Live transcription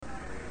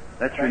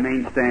Let's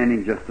remain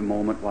standing just a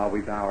moment while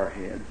we bow our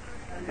heads.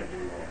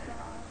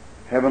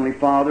 Heavenly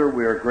Father,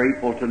 we are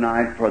grateful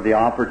tonight for the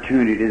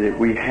opportunity that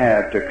we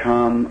have to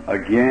come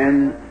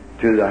again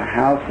to the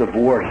house of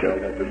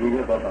worship,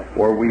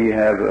 where we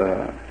have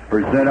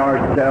present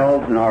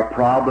ourselves and our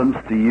problems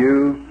to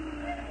you,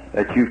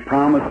 that you've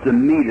promised to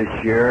meet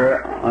us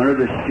here under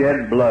the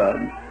shed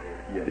blood,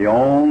 the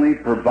only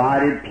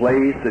provided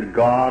place that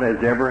God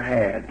has ever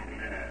had,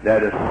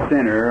 that a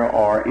sinner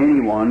or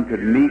anyone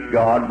could meet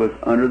God was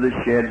under the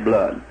shed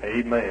blood.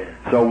 Amen.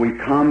 So we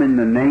come in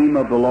the name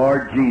of the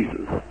Lord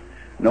Jesus,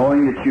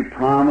 knowing that you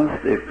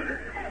promised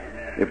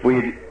if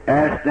we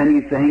asked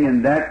anything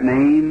in that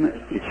name,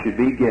 it should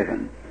be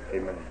given.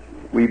 Amen.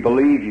 We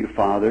believe you,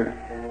 Father.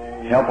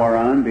 Help our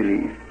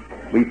unbelief.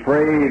 We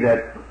pray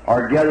that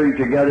our gathering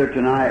together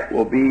tonight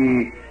will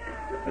be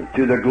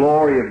to the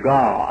glory of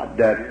God,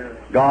 that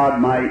God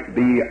might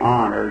be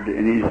honored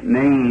and His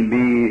name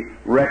be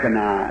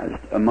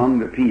recognized among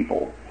the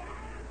people.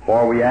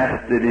 For we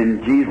ask it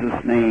in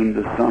Jesus' name,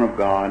 the Son of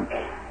God.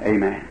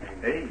 Amen.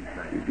 Amen.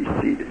 You be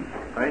seated.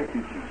 Thank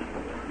you,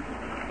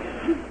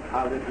 Jesus.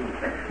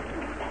 Hallelujah.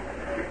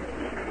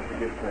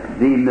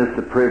 Deem this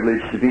a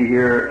privilege to be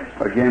here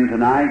again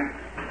tonight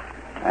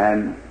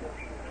and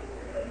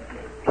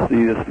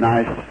see this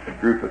nice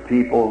group of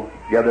people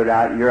gathered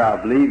out here. I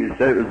believe he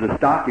said it was a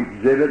stock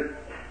exhibit.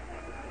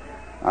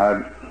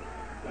 I've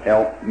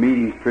held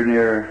meetings pretty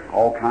near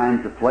all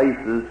kinds of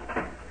places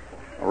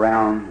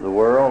around the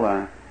world.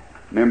 I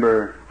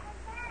remember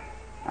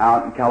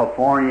out in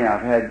California,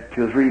 I've had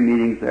 2 or 3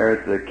 meetings there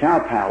at the Cow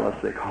Palace,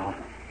 they call it.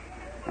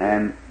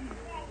 And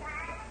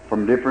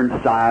from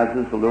different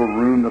sizes, a little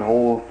room that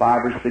holds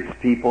 5 or 6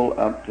 people,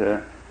 up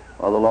to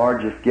the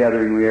largest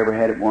gathering we ever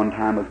had at one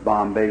time was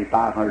Bombay,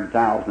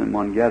 500,000 in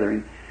one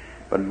gathering.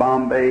 But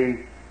Bombay,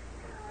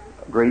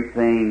 a great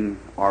thing,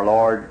 our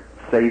Lord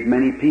saved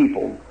many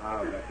people.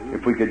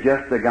 If we could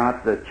just have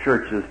got the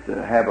churches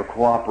to have a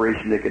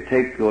cooperation, they could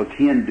take those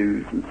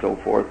Hindus and so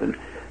forth, and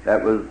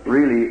that was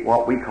really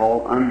what we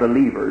call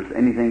unbelievers.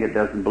 Anything that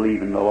doesn't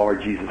believe in the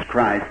Lord Jesus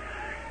Christ,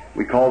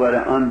 we call that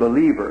an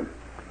unbeliever.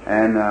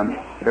 And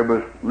there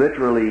was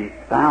literally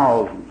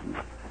thousands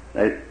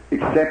that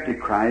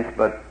accepted Christ,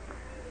 but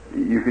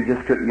you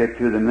just couldn't get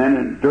to them. Then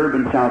in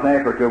Durban, South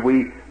Africa,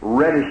 we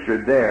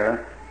registered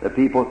there the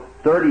people,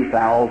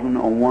 30,000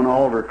 on one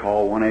altar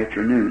call one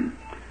afternoon.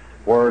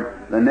 Where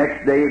the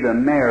next day the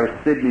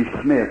mayor, Sidney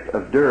Smith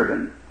of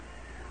Durban,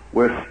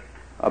 with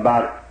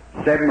about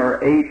 7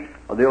 or 8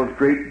 of those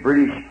great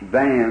British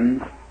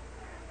vans,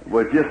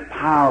 were just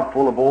piled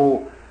full of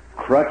old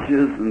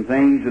crutches and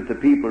things that the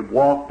people had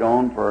walked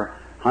on for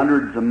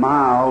hundreds of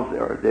miles,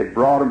 or they'd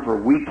brought them for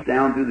weeks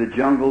down through the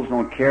jungles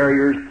on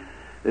carriers.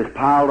 It's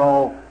piled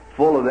all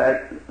full of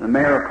that. The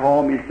mayor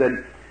called me and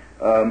said,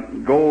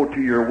 go to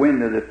your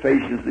window that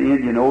faces the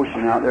Indian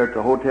Ocean out there at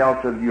the hotel,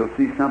 so you'll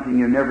see something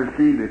you've never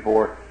seen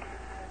before.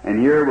 And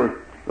here was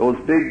those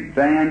big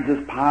vans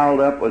just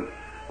piled up with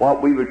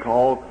what we would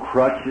call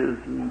crutches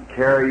and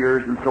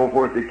carriers and so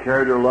forth. They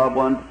carried their loved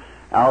ones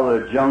out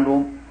of the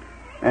jungle.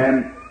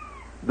 And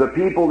the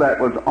people that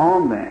was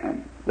on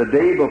them the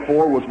day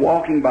before was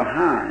walking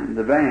behind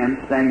the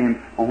van singing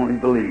Only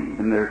Believe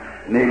in their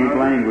native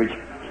language.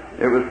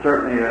 It was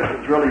certainly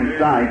a thrilling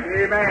sight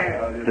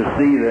to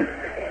see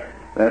that.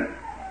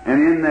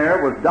 And in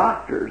there was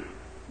doctors.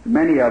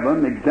 Many of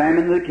them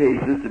examined the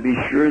cases to be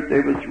sure that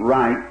they was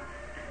right.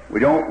 We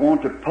don't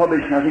want to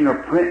publish nothing or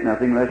print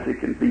nothing unless it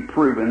can be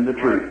proven the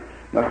truth.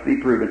 Must be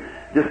proven.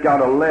 Just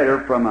got a letter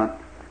from a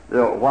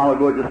while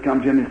ago, it just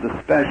comes in as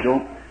a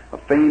special, a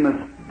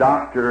famous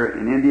doctor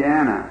in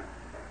Indiana.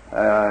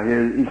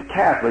 He's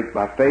Catholic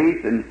by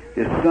faith, and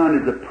his son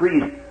is a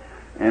priest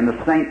in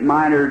the St.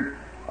 Minard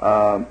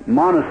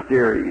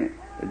Monastery,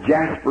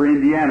 Jasper,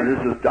 Indiana.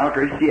 This is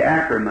Dr. H.C.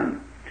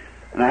 Ackerman.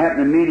 And I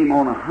happened to meet him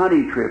on a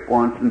hunting trip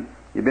once, and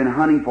he'd been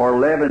hunting for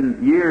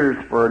 11 years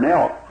for an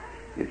elk.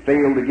 He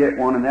failed to get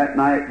one, and that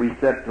night we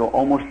sat till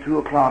almost 2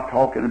 o'clock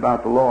talking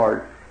about the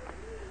Lord.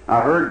 I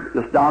heard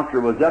this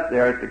doctor was up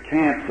there at the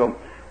camp, so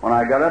when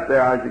I got up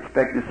there, I was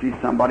expecting to see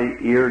somebody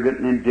arrogant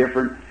and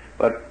indifferent,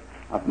 but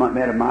I've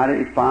met a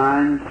mighty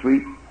fine,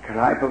 sweet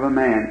type of a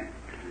man.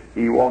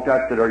 He walked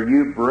out and said, "Are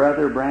you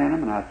Brother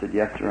Branham?" And I said,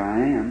 "Yes, sir, I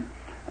am."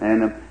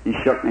 And he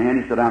shook my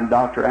hand. He said, "I'm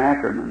Dr.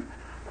 Ackerman."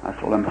 I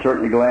said, "Well, I'm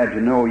certainly glad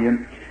to know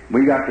you."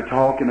 We got to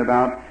talking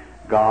about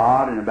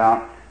God and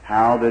about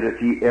how that if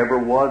He ever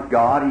was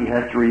God, He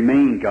has to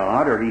remain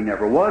God, or He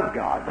never was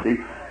God. See,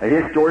 a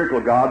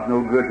historical God's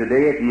no good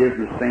today if He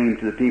isn't the same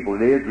to the people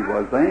it is He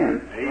was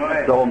then.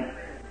 Amen. So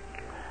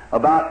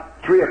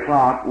about 3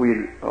 o'clock,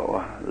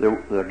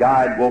 the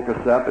guide woke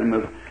us up,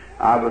 and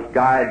I was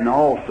guiding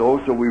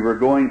also, so we were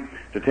going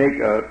to take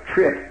a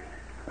trip,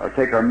 or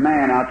take our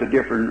man out to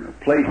different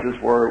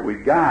places where we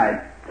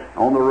guide.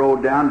 On the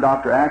road down,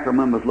 Dr.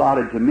 Ackerman was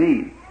allotted to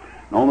me.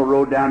 And on the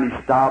road down,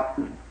 he stopped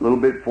a little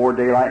bit before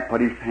daylight, put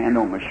his hand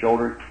on my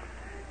shoulder.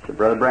 He said,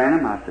 "Brother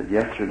Branham?" I said,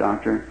 "Yes, sir,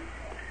 Doctor."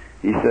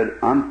 He said,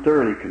 "I'm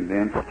thoroughly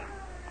convinced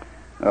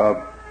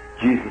of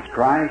Jesus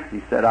Christ."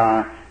 He said,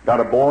 "I got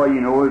a boy,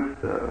 you know,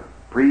 is a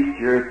priest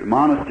here at the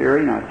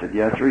monastery. And I said,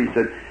 yes, sir. He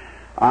said,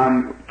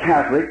 I'm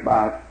Catholic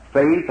by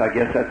faith. I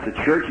guess that's the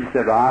church. He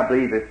said, well, I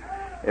believe it.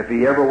 If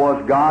he ever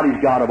was God,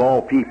 he's God of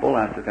all people.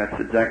 I said, that's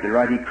exactly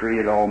right. He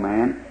created all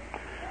man.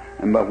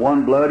 And by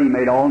one blood he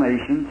made all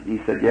nations.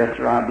 He said, yes,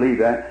 sir, I believe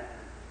that.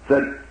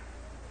 Said,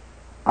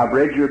 I've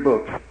read your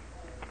books.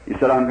 He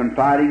said, I'm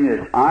confiding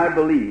this. I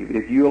believe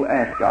if you'll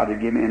ask God to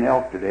give me an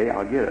elk today,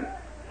 I'll get it.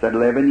 Said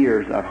 11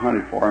 years I've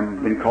hunted for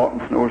him, been caught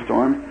in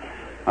snowstorms.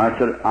 I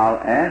said, I'll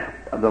ask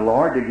the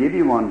Lord to give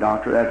you one,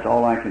 doctor. That's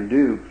all I can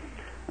do.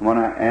 And when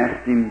I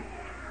asked him,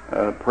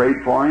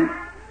 prayed for him,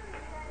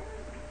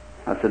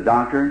 I said,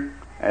 doctor,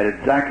 at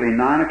exactly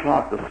 9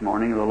 o'clock this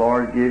morning, the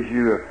Lord gives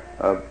you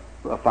a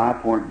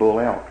 5-point bull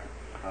elk.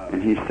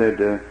 And he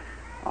said,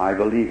 I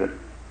believe it.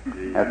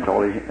 That's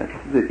all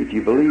that's it, if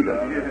you believe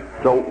it.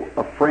 So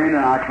a friend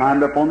and I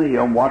climbed up on the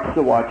hill and watched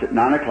the watch at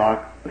 9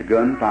 o'clock. The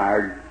gun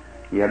fired.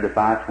 He had the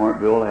 5-point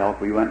bull elk.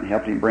 We went and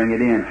helped him bring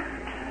it in.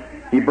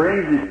 He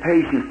brings his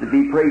patients to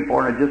be prayed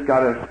for, and I just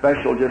got a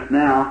special just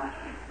now.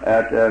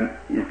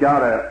 He's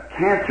got a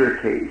cancer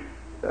case.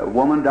 A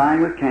woman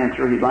dying with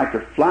cancer. He'd like to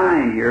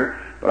fly in here,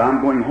 but I'm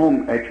going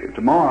home after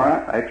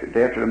tomorrow.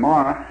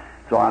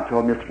 So I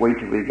told him, just wait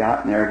till we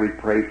got in there. We'd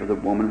pray for the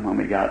woman when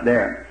we got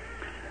there.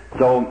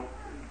 So,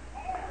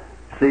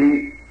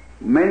 see,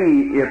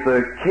 if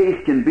the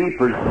case can be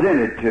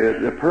presented to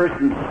the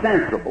person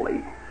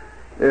sensibly,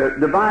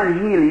 divine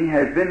healing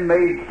has been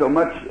made so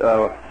much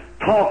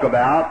talk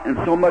about and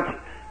so much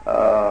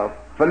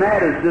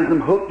fanaticism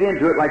hooked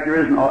into it like there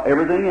isn't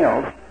everything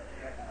else.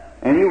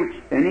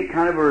 Any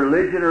kind of a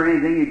religion or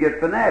anything, you get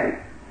fanatic.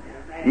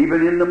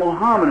 Even in the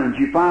Mohammedans,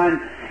 you find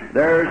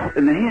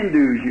in the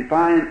Hindus, you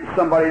find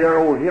somebody there,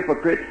 old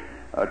hypocrite,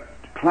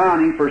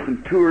 clowning for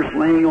some tourists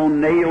laying on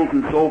nails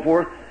and so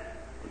forth,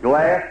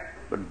 glass,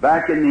 but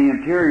back in the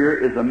interior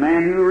is a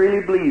man who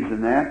really believes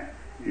in that.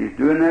 He's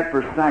doing that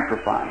for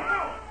sacrifice.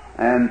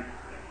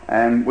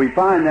 And we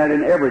find that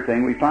in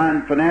everything. We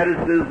find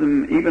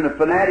fanaticism, even a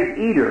fanatic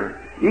eater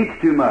eats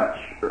too much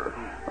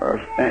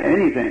or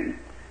anything.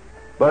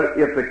 But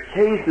if the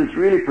case is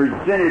really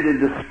presented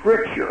into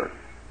Scripture,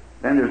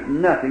 then there's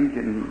nothing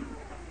can...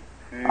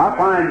 I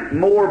find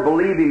more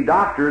believing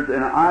doctors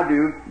than I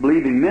do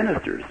believing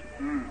ministers.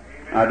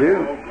 I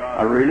do.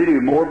 I really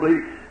do. More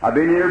believe. I've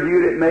been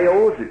interviewed at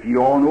Mayo's, if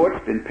you all know it.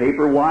 It's been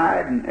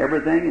paper-wide and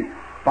everything, and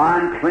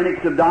fine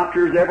clinics of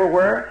doctors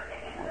everywhere.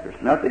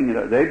 There's nothing.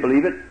 They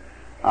believe it.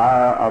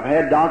 I've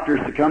had doctors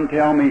to come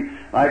tell me,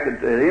 like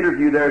at the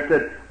interview there,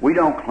 said, we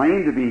don't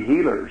claim to be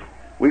healers.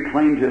 We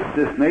claim to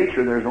assist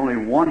nature. There's only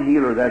one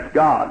healer, that's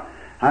God.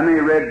 How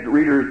many read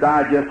Reader's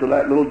Digest of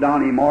that little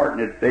Donnie Martin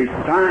that they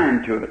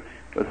signed to it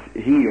was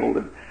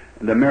healed?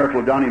 The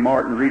Miracle of Donnie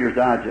Martin, Reader's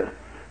Digest.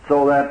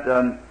 So that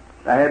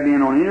I had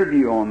been on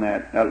interview on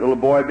that. That little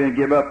boy had been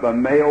given up by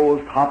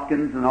Mayo's,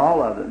 Hopkins, and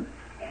all of them.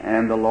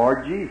 And the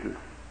Lord Jesus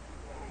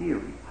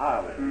healed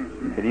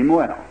him. Made him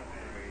well.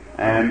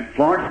 And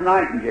Florence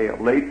Nightingale,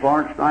 late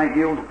Florence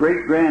Nightingale's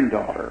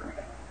great-granddaughter,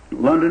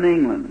 London,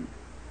 England,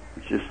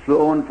 which is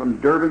flown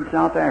from Durban,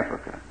 South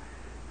Africa.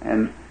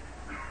 And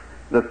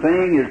the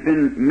thing has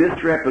been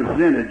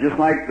misrepresented, just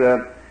like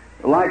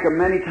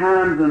many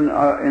times in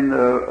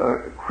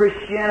the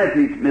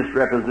Christianity is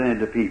misrepresented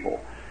to people.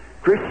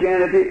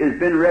 Christianity has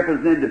been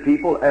represented to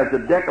people as a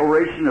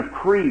declaration of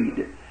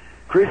creed.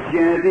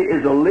 Christianity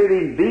is a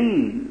living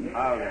being.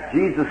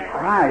 Jesus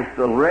Christ,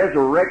 the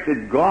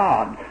resurrected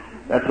God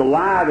that's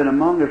alive and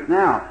among us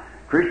now.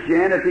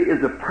 Christianity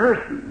is a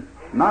person,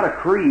 not a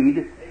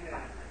creed.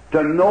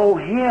 To know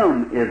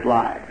Him is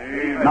life.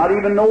 Amen. Not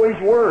even know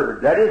His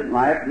Word. That isn't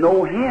life.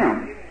 Know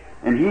Him.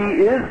 And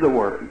He is the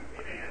Word.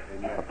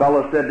 A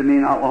fellow said to me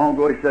not long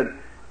ago, he said,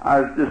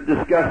 I was just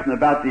discussing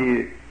about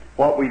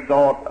what we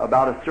thought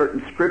about a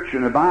certain scripture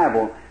in the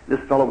Bible. This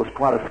fellow was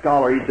quite a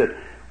scholar. He said,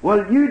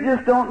 well, you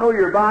just don't know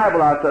your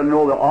Bible. I said, I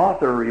know the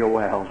author real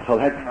well. So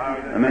that's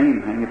the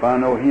main thing. If I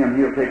know Him,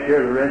 He'll take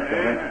care of the rest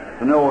of it.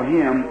 To know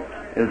Him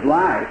is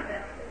life.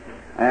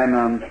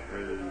 And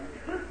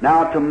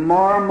now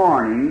tomorrow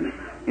morning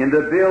in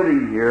the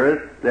building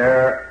here,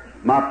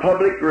 my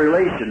public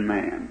relation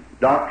man,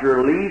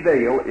 Dr. Lee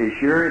Vale, is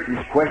here. If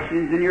there's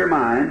questions in your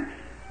mind,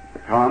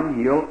 come,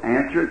 he'll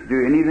answer it,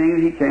 do anything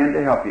that he can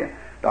to help you.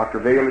 Dr.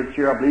 Vale is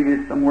here. I believe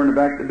he's somewhere in the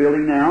back of the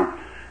building now.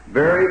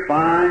 Very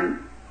fine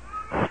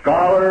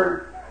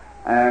scholar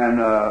and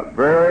a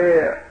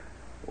very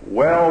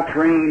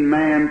well-trained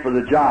man for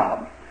the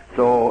job.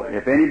 So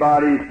if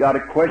anybody's got a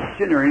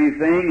question or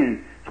anything,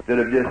 and instead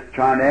of just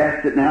trying to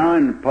ask it now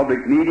in a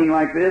public meeting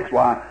like this,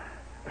 why,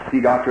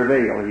 see Dr.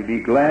 Vale. He'd be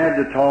glad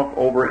to talk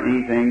over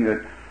anything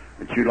that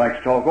you'd like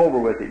to talk over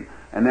with him.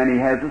 And then he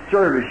has a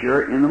service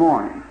here in the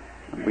morning.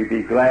 We'd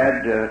be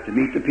glad to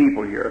meet the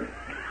people here.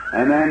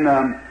 And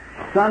then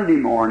Sunday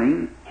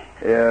morning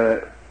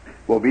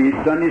will be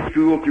Sunday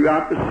school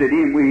throughout the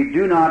city, and we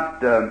do not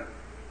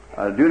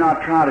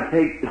try to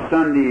take the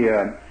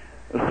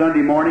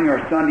Sunday morning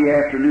or Sunday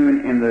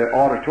afternoon in the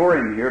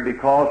auditorium here,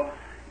 because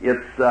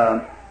it's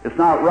It's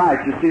not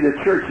right. You see, the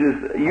church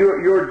is,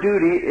 your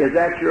duty is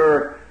at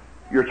your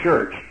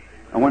church.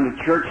 And when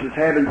the church is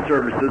having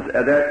services,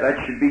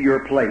 that should be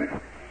your place.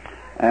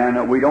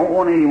 And we don't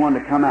want anyone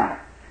to come out.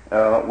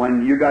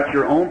 When you got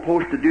your own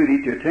post of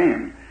duty to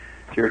attend.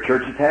 So your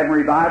church is having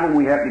revival, and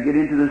we have to get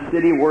into the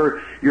city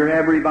where you're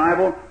having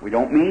revival. We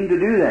don't mean to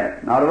do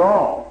that. Not at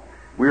all.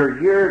 We're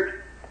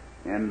here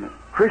in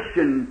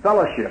Christian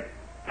fellowship,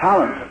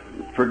 tolerance,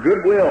 for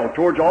goodwill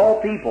towards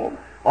all people,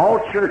 all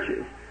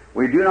churches.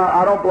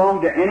 I don't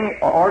belong to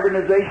any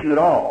organization at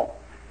all.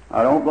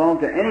 I don't belong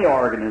to any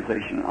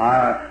organization.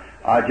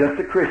 I'm just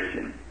a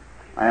Christian.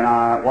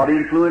 And what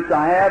influence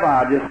I have,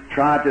 I just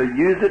try to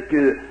use it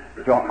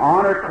to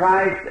honor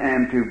Christ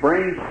and to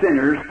bring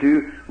sinners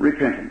to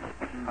repentance.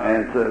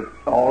 And it's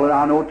all that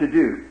I know to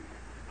do.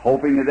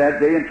 Hoping of that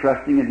day and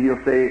trusting that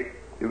He'll say,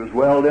 it was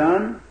well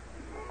done.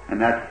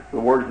 And that's the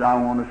words that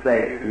I want to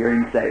say, hear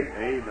Him say.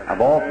 Amen.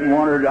 I've often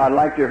wondered, I'd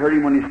like to have heard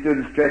Him when He stood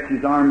and stretched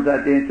His arms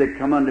that day and said,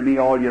 come unto me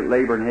all you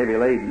labor and heavy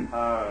laden.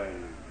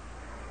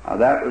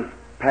 That was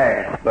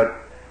past, but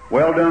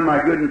well done,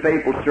 my good and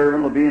faithful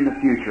servant, will be in the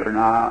future. And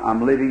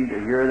I'm living to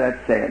hear that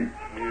said.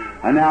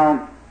 And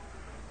now,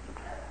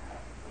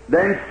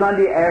 then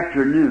Sunday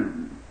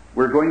afternoon,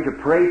 we're going to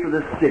pray for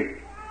the sick.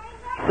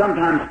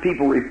 Sometimes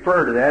people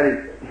refer to that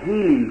as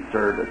healing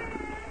services.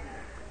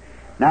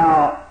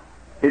 Now,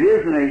 it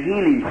isn't a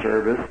healing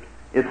service,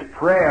 it's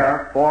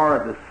prayer for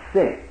the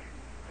sick.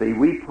 See,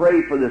 we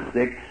pray for the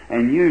sick,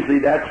 and usually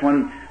that's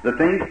when the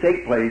things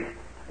take place,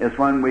 is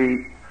when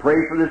we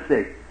pray for the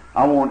sick.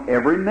 I want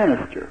every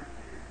minister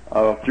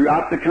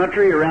throughout the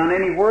country, around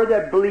anywhere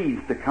that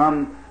believes to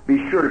come,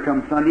 be sure to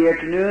come Sunday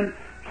afternoon,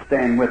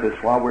 stand with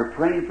us while we're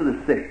praying for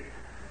the sick.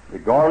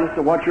 Regardless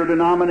of what your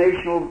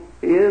denominational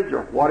is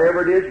or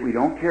whatever it is, we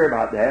don't care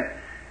about that.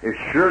 If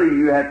surely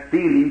you have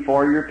feeling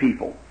for your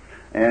people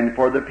and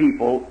for the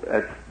people,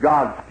 that's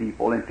God's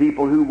people, and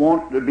people who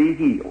want to be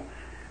healed.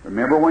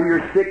 Remember, when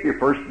you're sick, your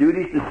first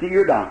duty is to see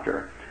your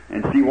doctor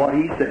and see what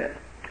he says.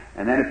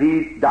 And then if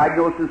he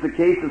diagnoses a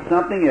case of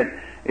something that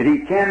he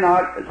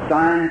cannot,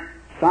 science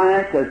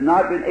has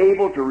not been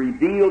able to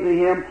reveal to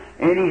him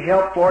any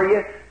help for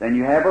you, then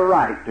you have a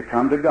right to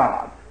come to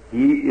God.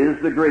 He is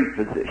the great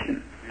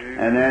physician.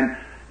 And then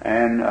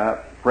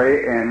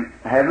pray and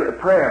have a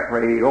prayer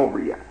prayed over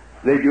you.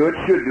 They do it,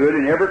 should do it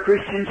in every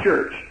Christian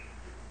church.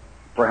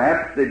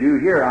 Perhaps they do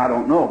here, I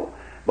don't know.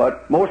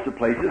 But most of the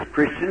places,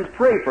 Christians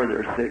pray for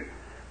their sick.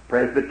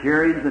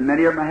 Presbyterians and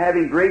many of them are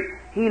having great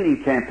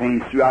healing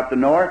campaigns throughout the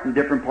north and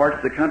different parts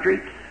of the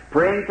country,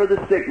 praying for the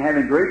sick and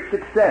having great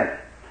success.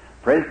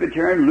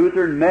 Presbyterian,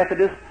 Lutheran,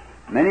 Methodist,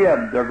 many of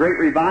them, their great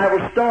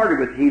revival started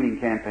with healing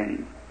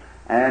campaigns.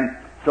 And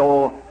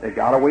so they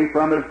got away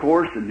from it, of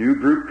course. The new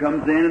group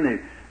comes in, and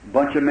a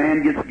bunch of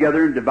men gets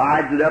together and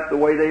divides it up the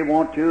way they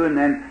want to, and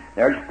then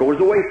there just goes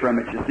away from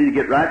it. You see, to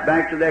get right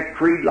back to that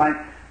creed like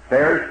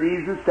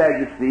Pharisees and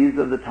Sadducees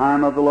of the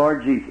time of the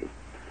Lord Jesus.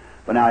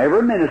 But now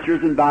every minister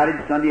is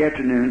invited Sunday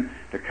afternoon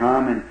to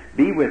come and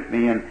be with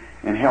me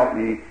and help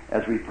me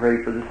as we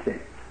pray for the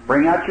sick.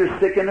 Bring out your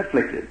sick and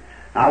afflicted.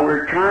 Now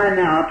we're trying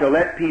now to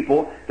let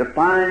people to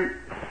find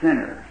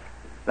sinners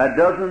that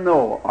doesn't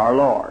know our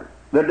Lord,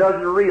 that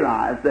doesn't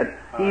realize that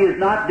He is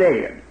not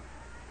dead.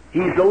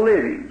 He's a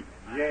living.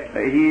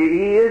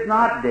 He is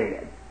not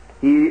dead.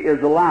 He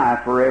is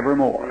alive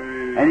forevermore.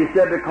 And He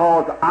said,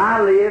 because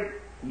I live,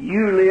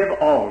 you live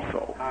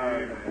also.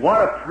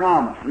 What a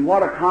promise and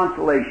what a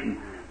consolation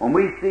when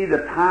we see the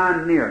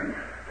time nearing.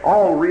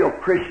 All real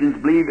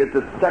Christians believe that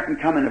the second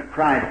coming of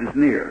Christ is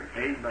near.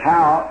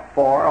 How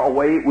far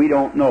away, we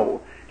don't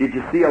know. Did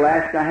you see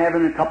Alaska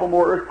having a couple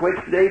more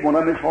earthquakes today? One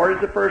of them as hard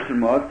as the first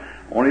one was,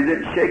 only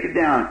didn't shake it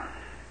down.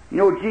 You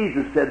know,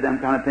 Jesus said them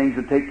kind of things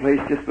would take place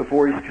just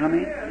before His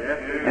coming.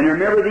 And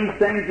remember, these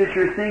things that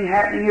you're seeing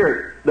happening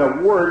here, the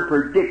Word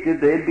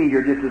predicted they'd be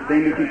here just the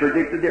same as He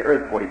predicted the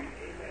earthquake.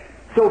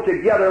 So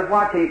together,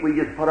 why can't we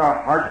just put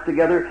our hearts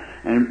together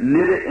and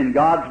knit it in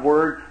God's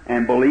Word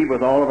and believe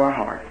with all of our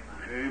hearts?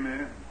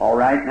 Amen. All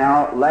right,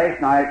 now,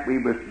 last night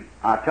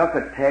I took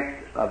a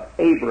text of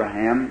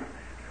Abraham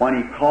when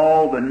he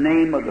called the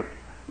name of the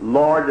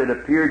Lord that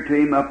appeared to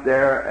him up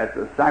there at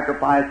the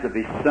sacrifice of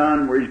his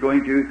son, where he's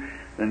going to.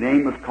 The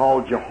name was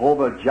called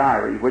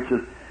Jehovah-Jireh, which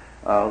is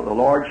the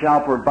Lord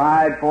shall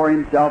provide for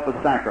Himself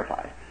a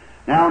sacrifice.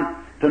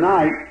 Now,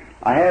 tonight,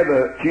 I have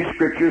a few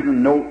scriptures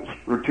and notes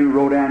or two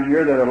wrote down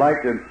here that I'd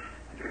like to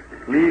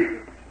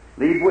leave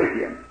with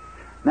you.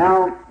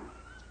 Now,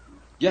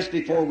 just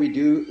before we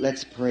do,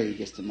 let's pray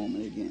just a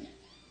moment again.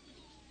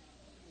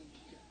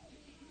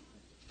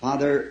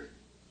 Father,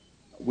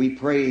 we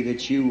pray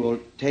that You will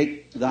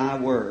take Thy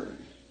Word.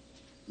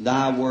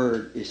 Thy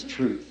Word is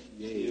truth.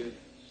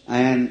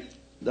 And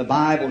the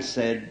Bible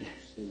said,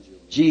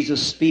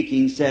 Jesus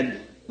speaking said,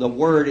 the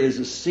Word is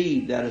a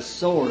seed that a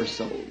sower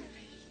sowed.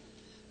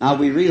 Now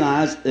we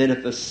realize that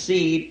if a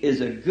seed is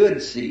a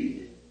good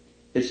seed,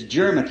 it's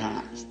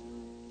germatized.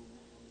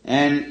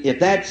 And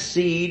if that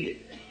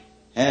seed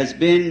has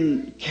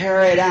been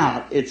carried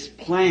out, its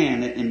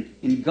plan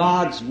in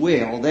God's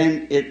will,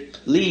 then it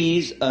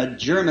leaves a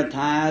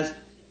germatized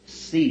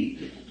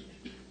seed.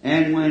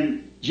 And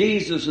when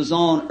Jesus was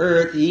on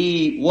earth,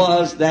 He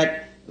was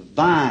that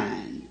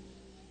vine.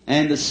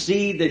 And the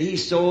seed that He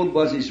sowed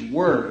was His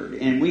Word.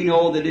 And we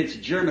know that it's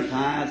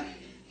germatized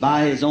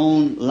by His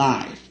own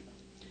life.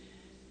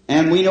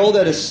 And we know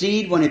that a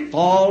seed, when it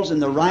falls in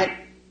the right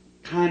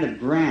kind of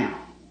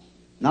ground,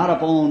 not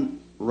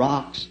upon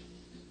rocks,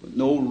 with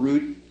no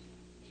root,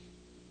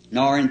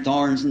 nor in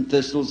thorns and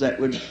thistles that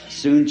would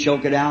soon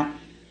choke it out,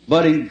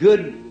 but in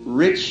good,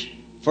 rich,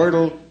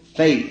 fertile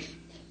faith,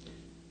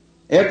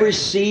 every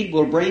seed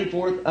will bring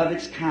forth of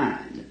its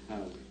kind.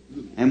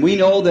 And we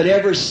know that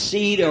every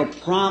seed or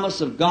promise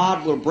of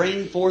God will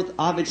bring forth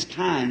of its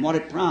kind what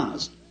it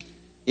promised,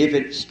 if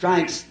it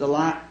strikes the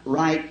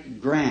right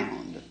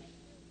ground.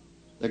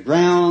 The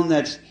ground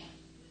that's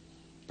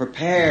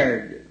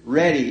prepared,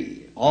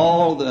 ready,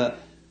 all the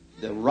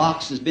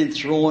rocks has been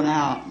thrown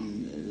out,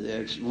 and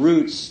the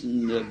roots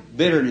and the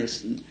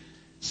bitterness and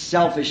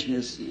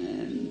selfishness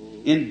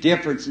and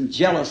indifference and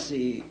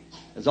jealousy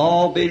has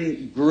all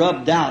been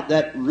grubbed out.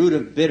 That root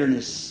of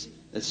bitterness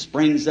that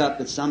springs up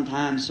that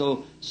sometimes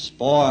so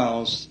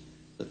spoils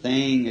the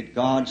thing that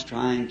God's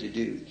trying to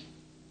do.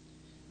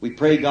 We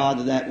pray, God,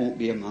 that that won't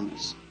be among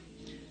us,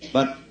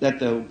 but that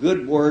the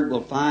good word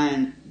will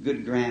find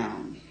good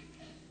ground.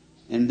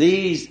 And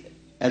these,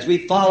 as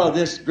we follow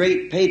this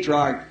great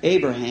patriarch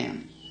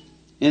Abraham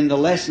in the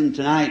lesson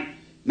tonight,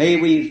 may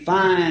we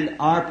find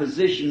our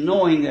position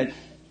knowing that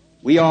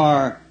we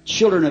are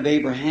children of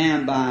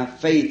Abraham by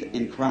faith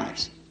in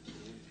Christ.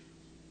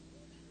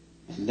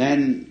 And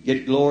then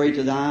get glory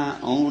to Thy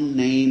own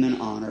name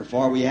and honor.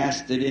 For we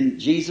ask it in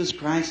Jesus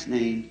Christ's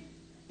name.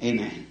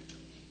 Amen.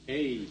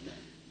 Amen.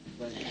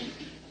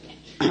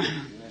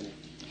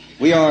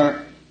 We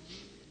are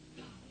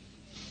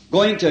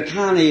going to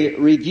kind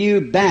of review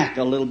back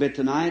a little bit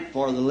tonight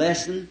for the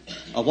lesson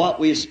of what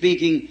we were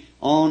speaking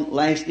on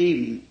last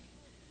evening.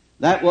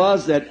 That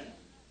was that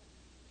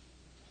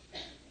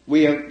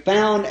we have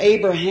found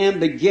Abraham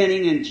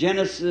beginning in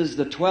Genesis,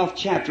 the 12th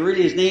chapter.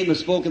 Really, his name was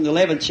spoken in the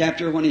 11th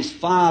chapter when his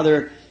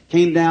father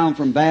came down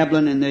from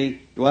Babylon and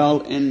they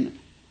dwelt in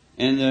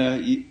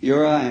the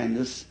Ur and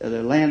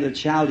the land of the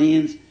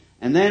Chaldeans.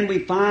 And then we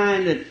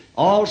find that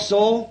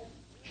also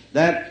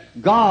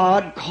that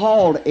God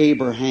called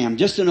Abraham,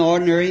 just an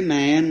ordinary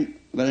man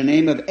by the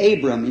name of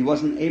Abram. He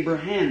wasn't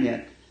Abraham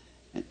yet.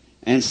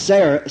 And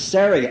Sarah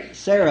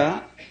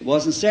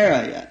wasn't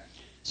Sarah yet.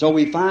 So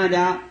we find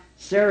out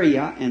Sarai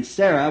and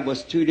Sarah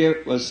was two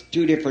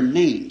different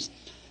names.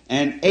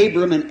 And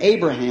Abram and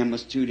Abraham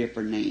was two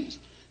different names.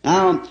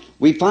 Now,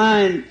 we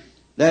find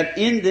that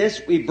in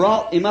this, we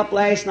brought him up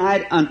last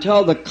night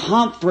until the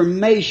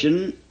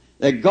confirmation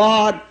that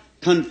God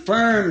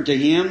confirmed to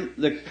him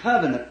the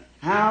covenant,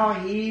 how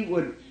He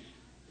would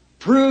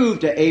prove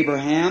to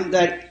Abraham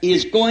that He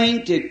is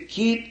going to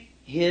keep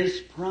His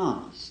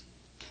promise.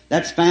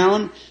 That's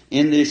found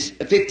in this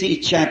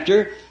 15th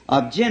chapter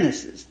of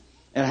Genesis.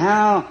 And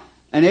how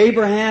and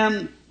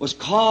Abraham was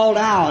called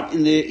out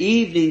in the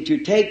evening to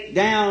take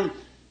down,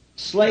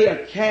 slay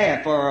a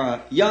calf or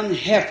a young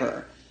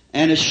heifer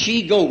and a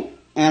she-goat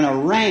and a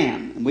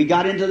ram. And we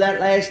got into that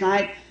last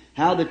night,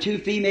 how the two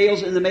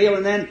females and the male,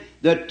 and then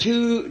the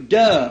two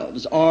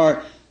doves,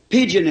 or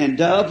pigeon and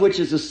dove, which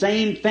is the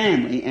same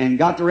family, and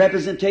got the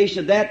representation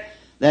of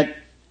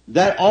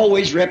that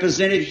always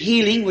represented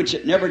healing, which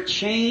it never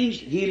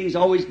changed. Healing's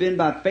always been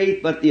by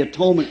faith, but the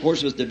atonement, of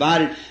course, was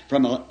divided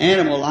from an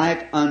animal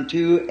life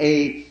unto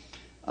a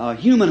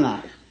human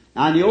life.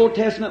 Now, in the Old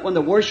Testament, when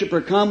the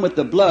worshiper come with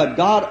the blood,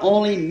 God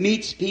only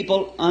meets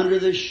people under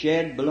the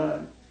shed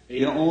blood.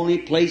 The only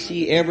place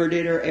He ever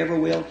did or ever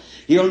will.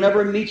 He'll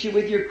never meet you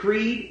with your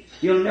creed.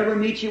 He'll never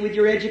meet you with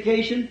your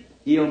education.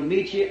 He'll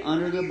meet you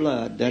under the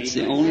blood. That's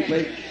the only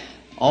place.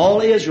 All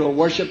Israel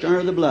worshipped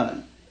under the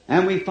blood.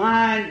 And we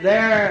find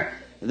there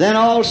then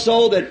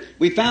also that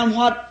we found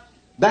what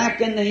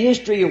back in the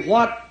history of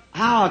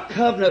how a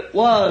covenant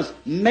was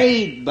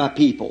made by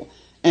people.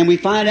 And we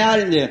find out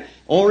in the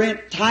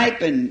Orient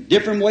type and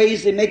different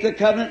ways they make the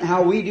covenant,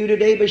 how we do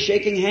today by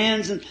shaking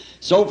hands and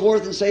so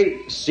forth and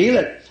say, seal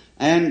it.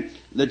 And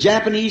the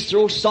Japanese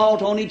throw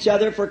salt on each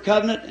other for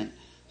covenant,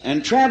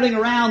 and traveling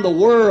around the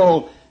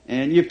world,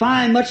 and you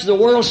find much of the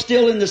world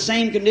still in the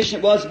same condition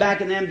it was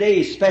back in them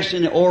days, especially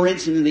in the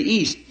Orient and in the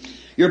East.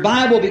 Your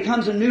Bible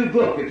becomes a new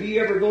book. If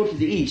you ever go to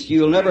the East,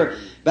 you'll never,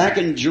 back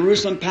in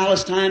Jerusalem,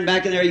 Palestine,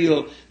 back in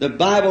there, the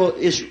Bible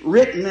is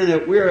written,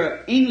 and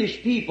we're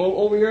English people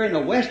over here in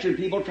the Western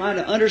people trying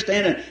to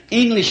understand an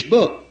English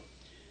book.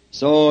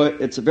 So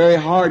it's a very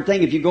hard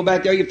thing. If you go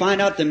back there, you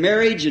find out the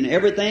marriage and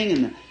everything,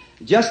 and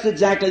just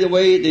exactly the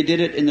way they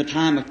did it in the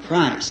time of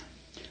Christ.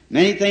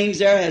 Many things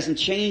there hasn't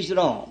changed at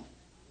all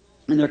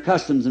in their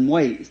customs and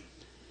ways.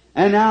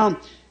 And now,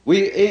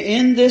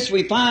 in this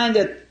we find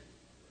that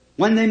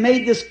when they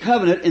made this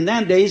covenant in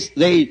them days,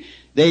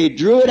 they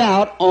drew it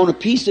out on a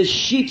piece of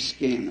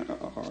sheepskin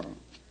or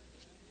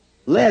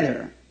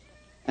leather.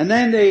 And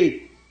then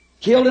they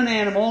killed an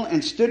animal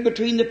and stood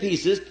between the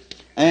pieces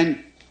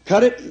and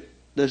cut it,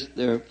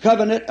 the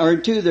covenant, or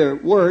into their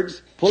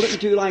words, pulled it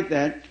into like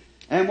that.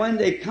 And when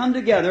they come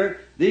together,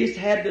 these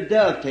had to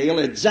dovetail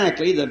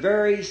exactly the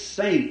very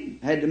same.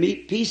 Had to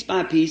meet piece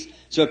by piece,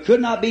 so it could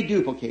not be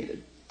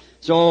duplicated.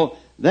 So,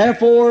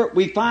 therefore,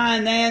 we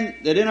find then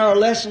that in our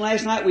lesson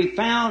last night, we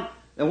found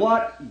that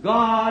what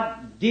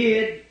God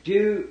did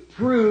to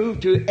prove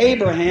to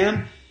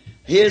Abraham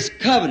his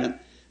covenant.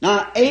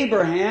 Now,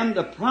 Abraham,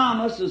 the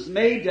promise was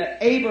made to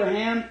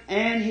Abraham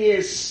and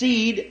his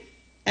seed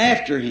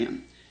after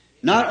him.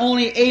 Not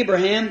only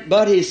Abraham,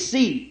 but his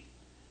seed.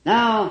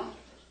 Now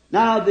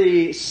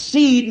the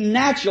seed,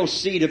 natural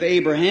seed of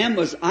Abraham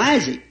was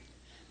Isaac.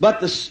 But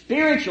the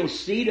spiritual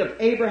seed of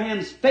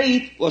Abraham's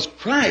faith was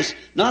Christ.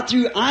 Not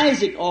through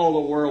Isaac all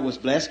the world was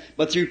blessed,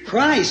 but through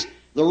Christ,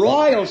 the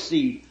royal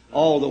seed,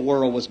 all the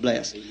world was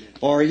blessed.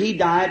 For he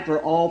died for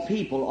all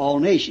people, all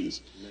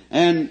nations,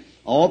 and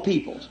all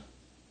peoples.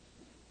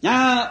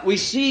 Now, we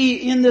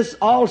see in this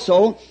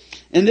also,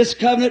 in this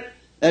covenant,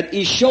 that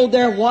he showed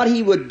there what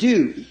he would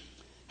do.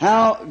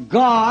 How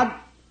God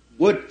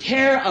would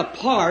tear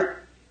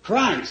apart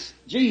Christ,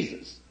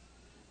 Jesus.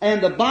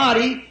 And the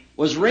body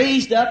was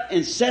raised up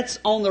and sets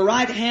on the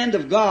right hand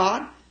of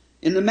God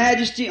in the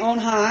majesty on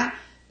high.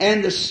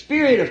 And the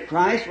Spirit of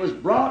Christ was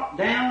brought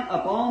down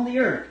upon the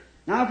earth.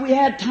 Now, if we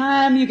had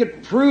time, you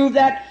could prove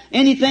that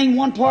anything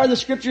one part of the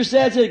Scripture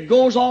says, it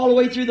goes all the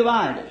way through the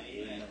Bible.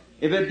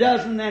 If it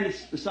doesn't, then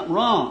it's something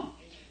wrong.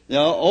 The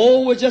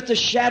old was just a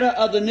shadow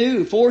of the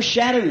new,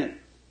 foreshadowing it.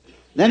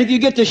 Then if you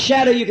get the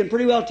shadow, you can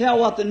pretty well tell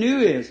what the new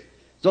is.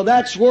 So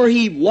that's where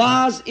he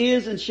was,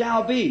 is, and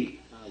shall be.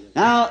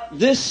 Now,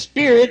 this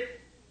Spirit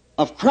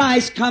of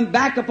Christ come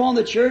back upon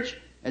the church,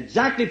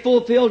 exactly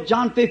fulfilled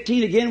John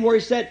 15 again, where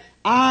he said,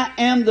 I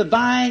am the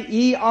vine,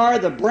 ye are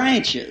the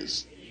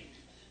branches.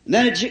 And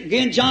then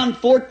again, John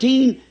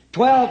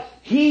 14:12,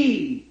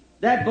 he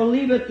that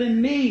believeth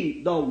in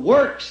me, the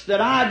works that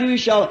I do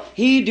shall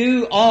he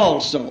do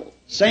also.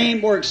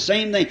 Same works,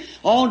 same thing.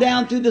 All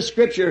down through the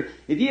Scripture.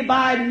 If ye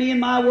abide in me and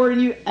my word in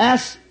you,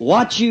 ask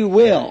what you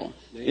will.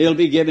 It'll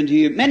be given to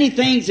you. Many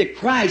things that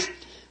Christ,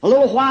 a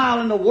little while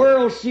and the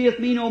world seeth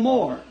me no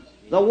more.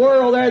 The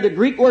world there, the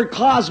Greek word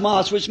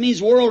cosmos, which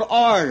means world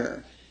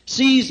order,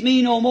 sees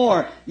me no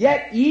more.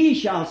 Yet ye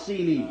shall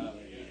see me.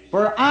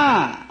 For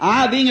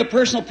I being a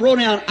personal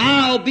pronoun,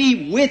 I'll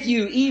be with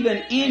you, even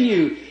in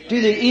you,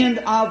 to the end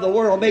of the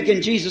world,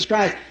 making Jesus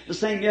Christ the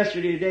same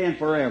yesterday, today, and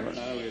forever.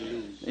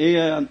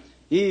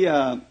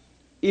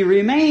 He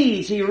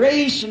remains. He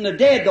raised from the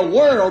dead. The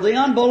world, the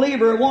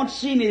unbeliever, won't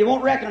see me. They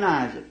won't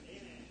recognize it.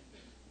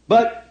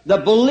 But the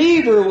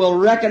believer will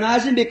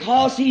recognize him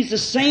because he's the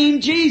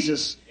same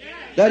Jesus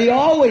that he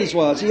always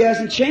was. He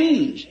hasn't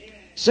changed.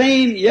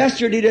 Same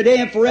yesterday, today,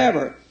 and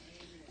forever.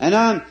 And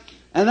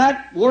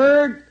that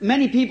word,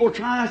 many people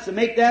try to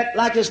make that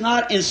like it's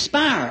not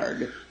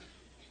inspired.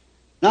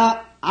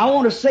 Now, I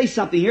want to say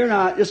something here.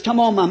 Now, it's come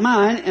on my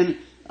mind, and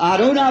I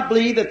do not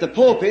believe that the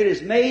pulpit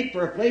is made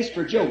for a place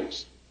for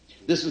jokes.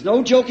 This is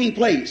no joking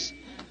place.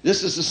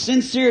 This is the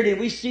sincerity.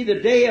 We see the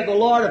day of the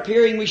Lord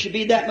appearing. We should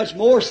be that much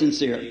more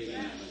sincere.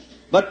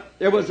 But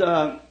there was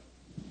a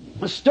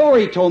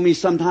story told me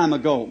some time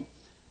ago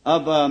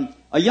of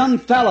a young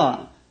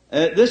fella.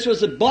 This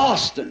was at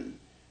Boston.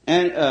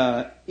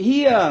 And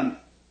he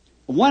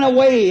went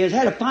away. He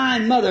had a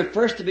fine mother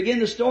first to begin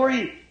the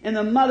story. And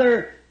the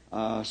mother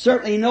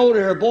certainly knew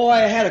that her boy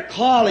had a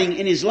calling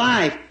in his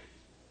life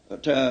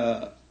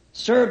to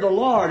serve the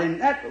Lord.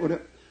 And that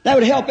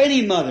would help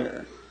any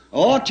mother,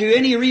 or to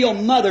any real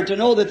mother, to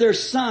know that their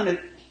son, that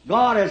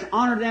God has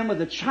honored them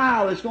with a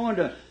child that's going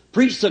to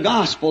preach the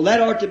gospel. That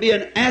ought to be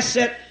an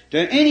asset to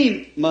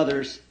any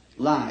mother's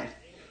life.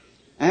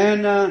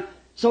 And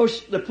so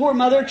the poor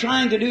mother,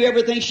 trying to do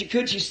everything she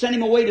could, she sent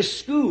him away to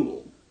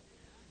school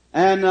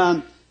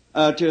and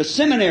to a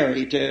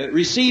seminary to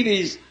receive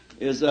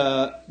his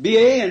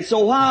BA. And so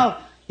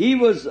while he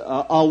was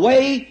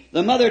away,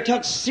 the mother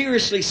took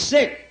seriously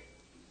sick.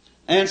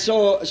 And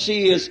so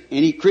she, as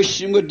any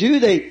Christian would do,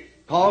 they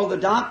called the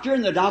doctor,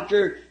 and the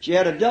doctor, she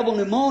had a double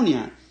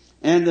pneumonia.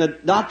 And the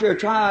doctor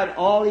tried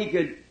all he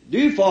could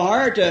do for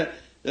her to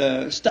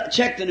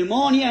check the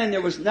pneumonia, and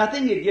there was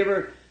nothing. He'd give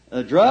her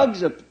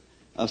drugs of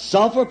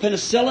sulfur,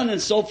 penicillin,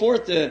 and so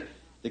forth to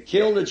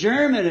kill the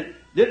germ, and it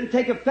didn't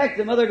take effect.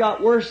 The mother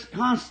got worse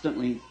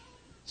constantly.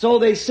 So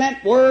they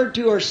sent word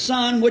to her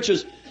son, which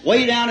was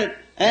way down at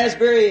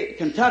Asbury,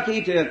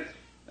 Kentucky, to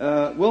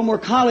Wilmore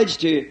College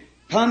to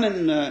come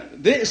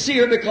and see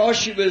her because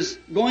she was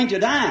going to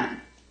die.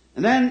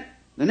 And then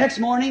the next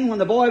morning, when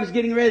the boy was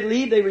getting ready to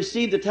leave, they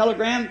received a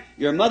telegram,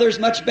 your mother's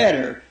much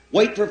better.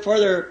 Wait for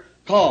further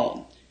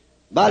call.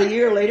 About a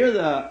year later,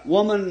 the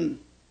woman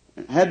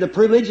had the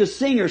privilege of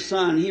seeing her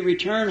son. He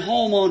returned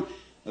home on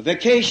a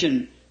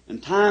vacation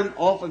and time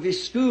off of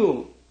his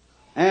school.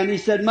 And he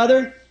said,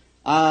 Mother,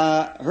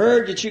 I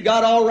heard that you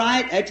got all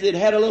right after they'd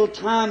had a little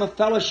time of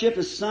fellowship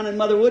as son and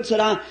mother would. Said,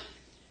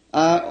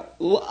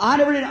 I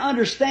never did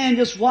understand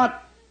just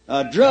what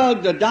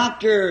drug the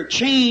doctor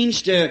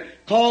changed to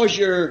cause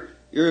your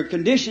your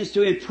conditions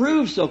to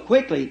improve so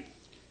quickly.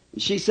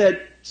 And she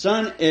said,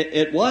 son,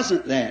 it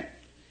wasn't that.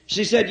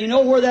 She said, you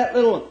know where that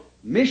little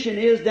mission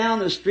is down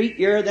the street?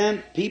 You hear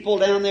them people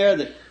down there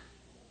that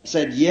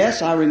said,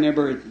 yes, I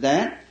remember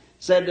that.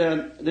 Said,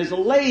 there's a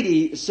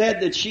lady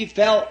said that she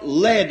felt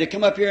led to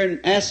come up here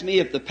and ask me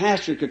if the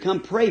pastor could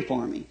come pray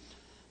for me.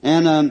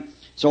 And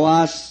so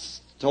I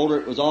told her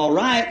it was all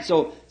right.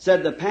 So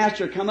said the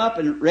pastor come up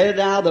and read it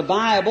out of the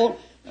Bible.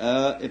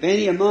 If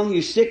any among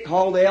you sick,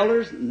 call the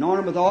elders, anoint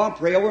them with oil,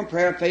 pray over them,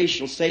 prayer of faith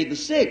shall save the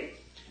sick.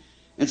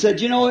 And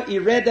said, you know, he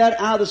read that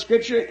out of the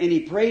Scripture, and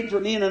he prayed for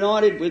me and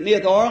anointed with me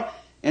with oil.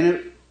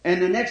 And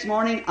the next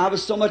morning, I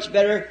was so much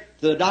better.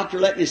 The doctor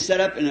let me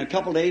set up. In a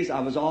couple of days, I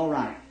was all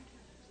right.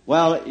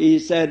 Well, he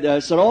said,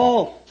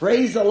 oh,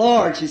 praise the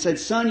Lord. She said,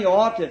 son, you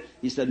ought to.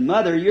 He said,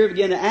 mother, you're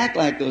beginning to act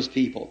like those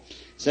people.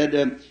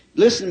 Said,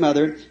 listen,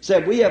 mother.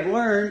 Said, we have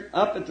learned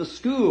up at the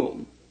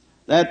school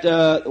that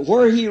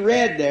where he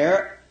read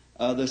there,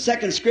 the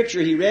second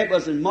scripture he read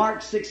was in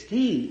Mark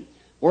 16,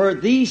 where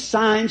these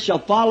signs shall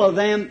follow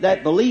them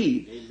that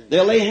believe. Amen.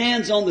 They'll lay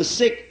hands on the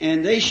sick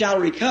and they shall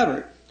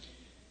recover.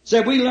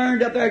 Said, we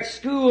learned up there at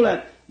school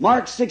that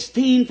Mark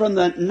 16 from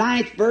the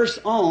 9th verse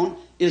on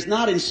is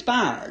not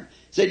inspired.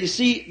 Said, you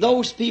see,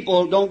 those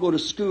people don't go to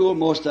school,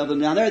 most of them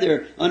down there.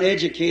 They're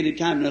uneducated,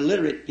 kind of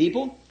illiterate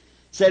people.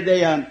 Said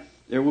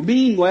they will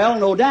mean well,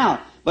 no doubt.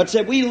 But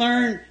said, we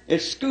learned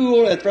at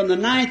school that from the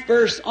 9th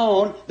verse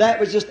on, that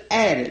was just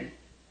added.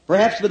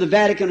 Perhaps for the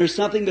Vatican or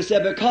something, but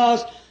said,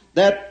 because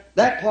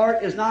that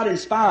part is not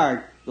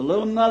inspired. The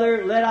little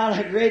mother let out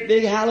a great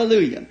big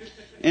hallelujah.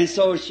 And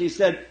so he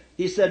said,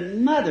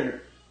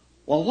 mother,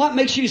 well, what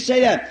makes you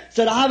say that?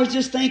 Said, I was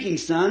just thinking,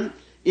 son,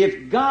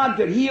 if God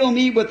could heal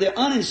me with the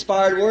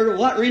uninspired word,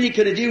 what really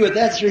could He do with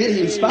that's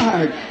really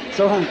inspired?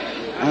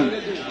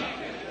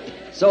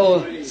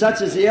 So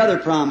such as the other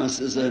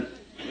promises.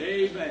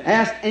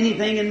 Ask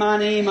anything in my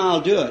name,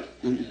 I'll do it.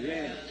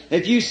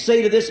 If you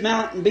say to this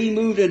mountain, be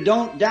moved, and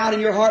don't doubt in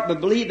your heart,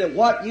 but believe that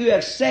what you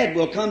have said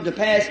will come to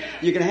pass,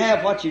 you can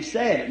have what you've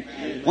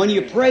said. When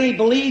you pray,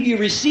 believe you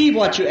receive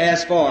what you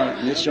ask for,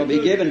 and it shall be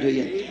given to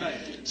you.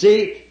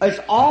 See, it's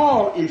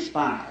all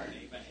inspired.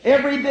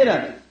 Every bit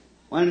of it.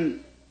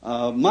 When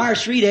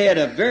Myers Reed had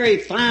a very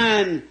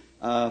fine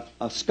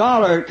a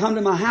scholar come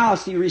to my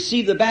house, he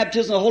received the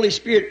baptism of the Holy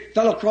Spirit,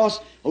 fell across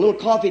a little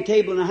coffee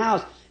table in the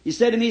house. He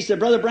said to me, he said,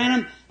 Brother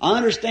Branham, I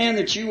understand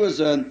that you was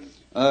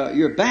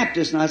you're a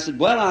Baptist. And I said,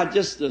 well, I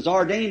just was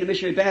ordained to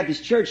Missionary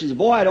Baptist Church. He said,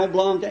 boy, I don't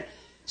belong to that.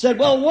 He said,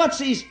 well, what's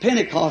these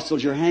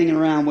Pentecostals you're hanging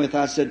around with?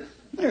 I said,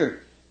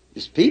 they're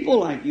just people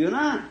like you and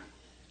I.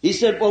 He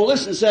said, well,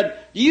 listen, said,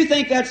 do you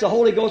think that's the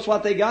Holy Ghost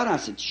what they got? I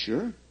said,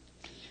 sure.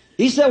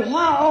 He said,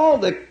 why all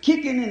the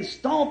kicking and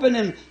stomping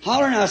and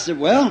hollering? I said,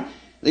 well,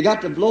 they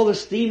got to blow the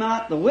steam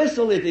out the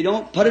whistle. If they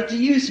don't put it to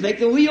use, make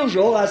the wheels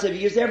roll. I said,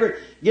 if you just ever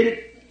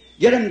get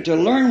them to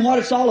learn what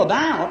it's all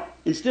about,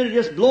 instead of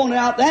just blowing it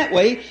out that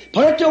way,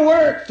 put it to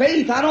work.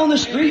 Faith out on the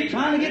street,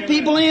 trying to get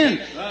people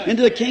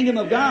into the kingdom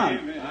of God.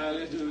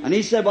 And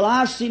he said, well,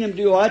 I've seen him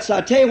do all that. So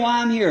I tell you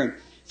why I'm here.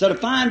 Said, a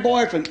fine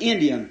boy from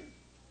India.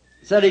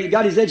 Said he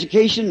got his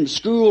education in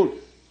school.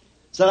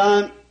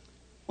 Said,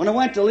 when I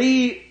went to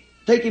leave,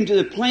 take him to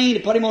the plane,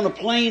 to put him on a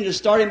plane to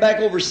start him back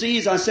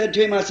overseas, I said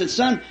to him, I said,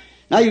 son,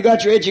 now you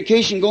got your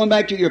education going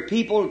back to your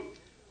people.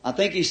 I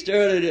think he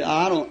started,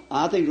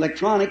 I think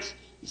electronics.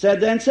 He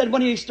said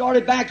when he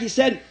started back, he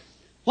said,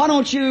 why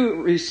don't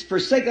you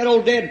forsake that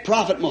old dead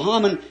prophet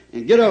Muhammad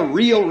and get a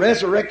real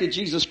resurrected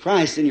Jesus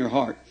Christ in your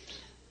heart?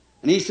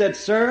 And he said,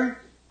 sir,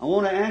 I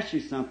want to ask you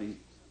something.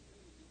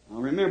 Now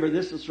remember,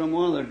 this is from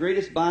one of the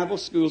greatest Bible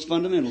schools,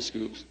 fundamental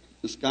schools.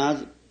 This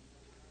guy's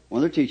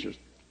one of their teachers.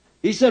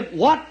 He said,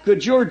 what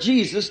could your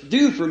Jesus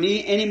do for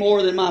me any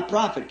more than my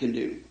prophet can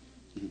do?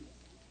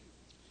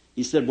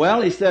 He said,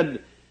 well,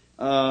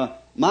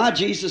 my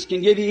Jesus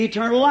can give you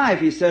eternal life.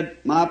 He said,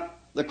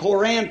 the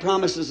Koran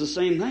promises the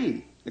same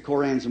thing. The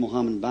Koran's a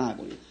Muhammadan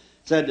Bible. He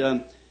said,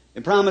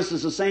 it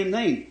promises the same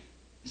thing.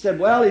 He said,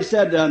 well, I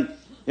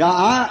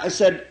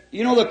said,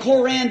 you know, the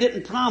Koran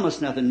didn't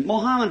promise nothing.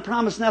 Muhammad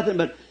promised nothing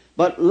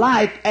but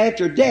life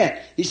after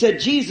death. He said,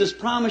 Jesus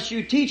promised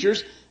you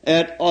teachers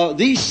that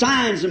these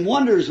signs and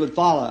wonders would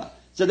follow.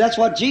 So that's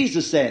what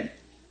Jesus said.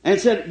 And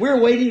said, we're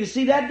waiting to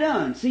see that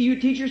done. See you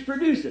teachers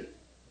produce it.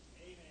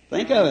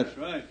 Think of it. That's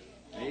right.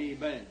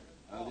 Amen.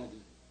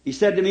 He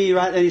said to me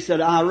right then, he said,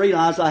 I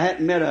realized I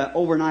hadn't met an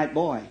overnight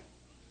boy.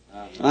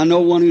 I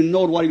know one who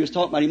knowed what he was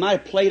talking about. He might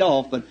have played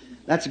off, but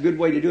that's a good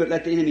way to do it.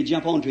 Let the enemy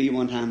jump onto you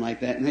one time like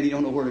that, and then you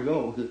don't know where to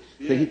go.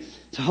 Yeah.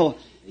 So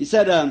he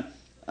said,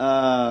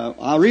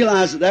 I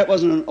realized that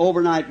wasn't an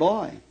overnight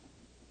boy.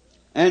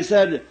 And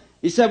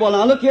he said, well,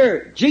 now look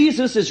here.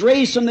 Jesus is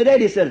raised from the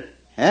dead. He said,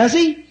 has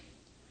he?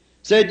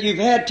 Said, you've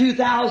had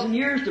 2,000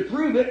 years to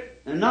prove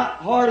it, and not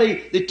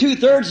hardly the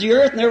 2/3 of the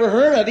earth never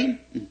heard of him.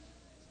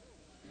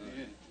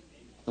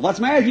 So what's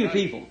the matter with you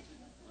people?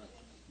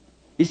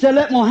 He said,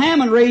 let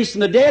Muhammad raise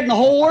from the dead and the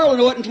whole world will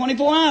know it in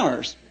 24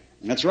 hours.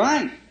 And that's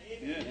right.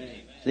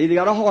 See, they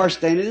got a horse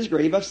standing in his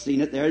grave. I've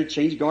seen it there. They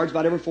change guards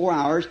about every 4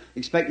 hours,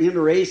 expecting him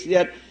to raise. See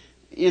that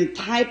in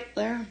type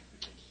there?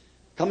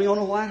 Coming on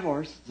a white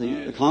horse, see,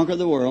 to conquer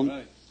the world.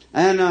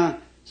 And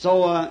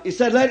so he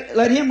said,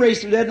 let him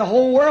raise from the dead and the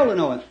whole world will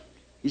know it.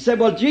 He said,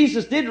 well,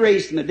 Jesus did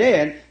raise from the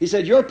dead. He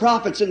said, your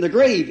prophet's in the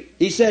grave.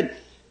 He said,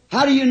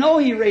 how do you know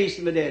he raised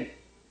from the dead?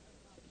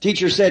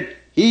 Teacher said,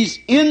 he's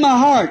in my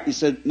heart. He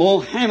said,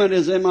 Mohammed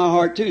is in my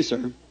heart too,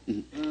 sir.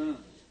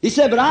 He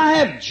said, but I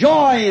have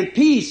joy and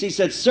peace. He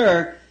said,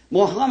 sir,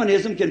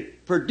 Mohammedanism can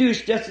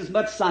produce just as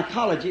much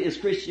psychology as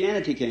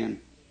Christianity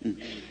can.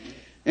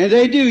 And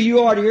they do.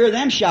 You ought to hear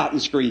them shout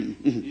and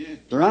scream.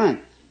 They're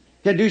right.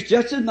 Can produce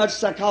just as much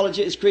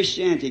psychology as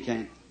Christianity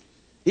can.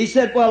 He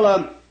said,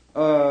 well,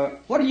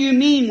 what do you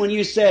mean when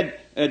you said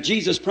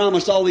Jesus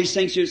promised all these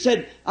things? You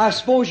said, I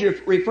suppose you're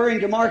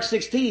referring to Mark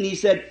 16. He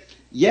said,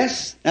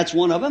 yes, that's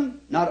one of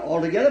them. Not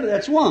altogether, but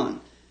that's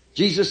one.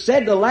 Jesus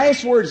said the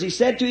last words he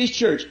said to his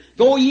church,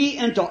 go ye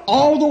into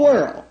all the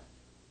world,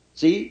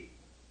 see,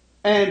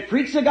 and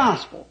preach the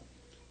gospel.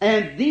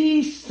 And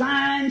these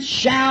signs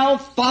shall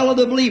follow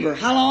the believer.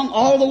 How long?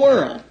 All the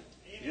world.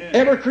 Yes.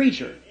 Every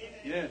creature.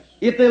 Yes.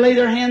 If they lay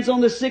their hands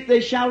on the sick, they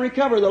shall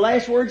recover. The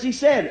last words he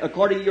said,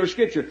 according to your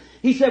scripture.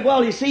 He said,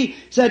 well, you see,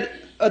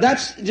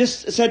 you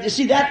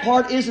see, that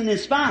part isn't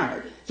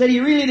inspired. Said he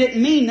really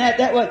didn't mean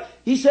that.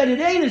 He said it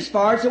ain't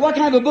inspired. So what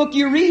kind of a book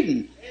you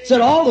reading?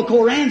 Said all the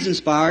Koran's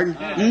inspired.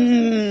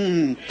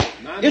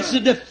 It's the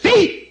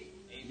defeat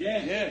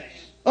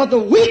of the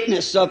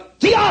weakness of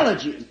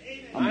theology.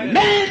 A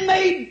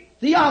man-made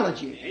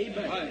theology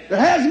that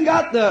hasn't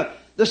got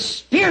the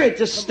spirit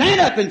to stand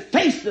up and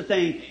face the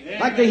thing.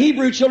 Like the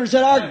Hebrew children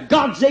said, our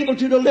God's able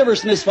to deliver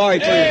us in this fiery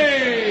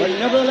furnace. But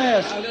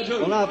nevertheless,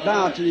 will not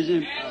bow to his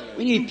image.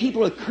 We need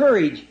people of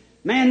courage.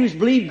 Man who's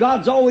believed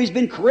God's always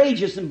been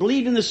courageous and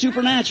believed in the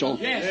supernatural.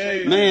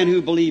 Man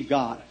who believed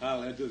God.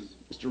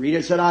 Mr.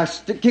 Reed said, I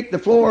kicked the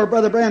floor,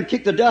 Brother Branham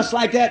kicked the dust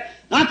like that.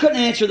 I couldn't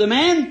answer the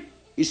man.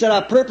 He said,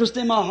 I purposed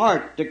in my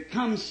heart to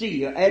come see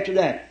you after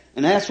that.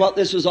 And that's what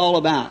this was all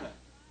about.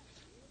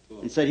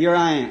 He said, here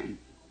I am.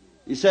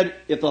 He said,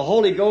 if the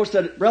Holy Ghost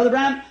said, Brother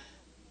Branham,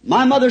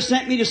 my mother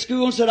sent me to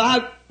school and said,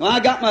 when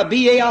I got my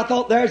BA, I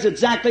thought there's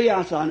exactly,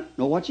 I said, I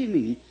know what you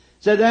mean.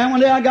 Said, then one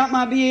day I got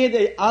my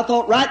BA, I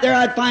thought right there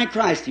I'd find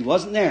Christ. He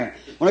wasn't there.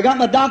 When I got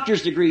my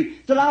doctor's degree,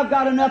 said, I've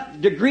got enough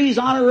degrees,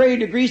 honorary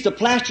degrees to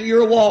plaster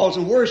your walls,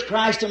 and where's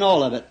Christ and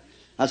all of it?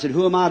 I said,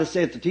 who am I to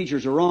say if the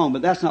teachers are wrong?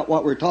 But that's not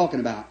what we're talking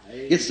about.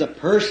 It's the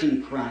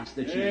person Christ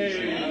that you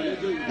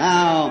see.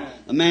 Now,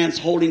 a man's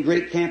holding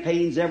great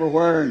campaigns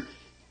everywhere.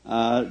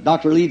 And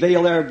Dr. Lee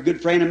Vale there, a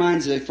good friend of mine,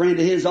 is a friend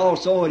of his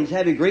also, and he's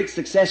having great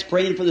success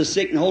praying for the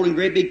sick and holding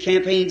great big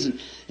campaigns and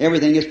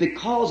everything. It's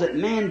because that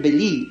man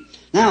believed.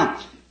 Now,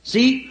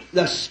 see,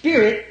 the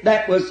Spirit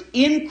that was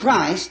in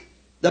Christ,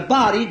 the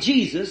body,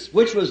 Jesus,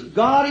 which was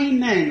God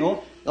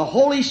Emmanuel, the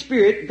Holy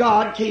Spirit,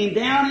 God, came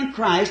down in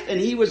Christ,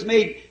 and He was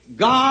made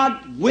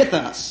God with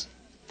us.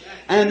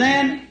 And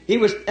then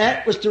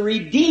that was to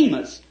redeem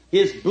us.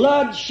 His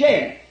blood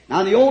shed.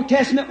 Now in the Old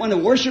Testament, when the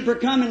worshiper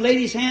come and laid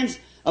his hands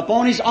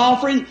upon his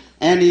offering,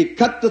 and he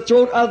cut the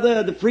throat of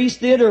the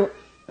priest did, or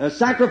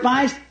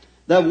sacrifice,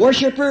 the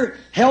worshiper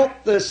held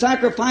the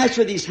sacrifice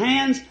with his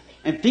hands,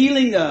 and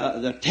feeling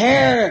the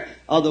tear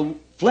of the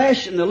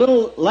flesh and the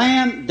little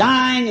lamb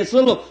dying, its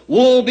little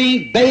wool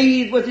being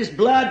bathed with his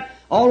blood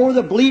all over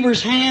the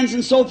believer's hands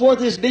and so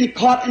forth, has been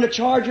caught in a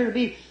charger to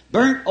be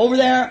burnt over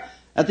there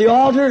at the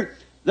altar.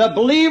 The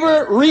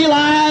believer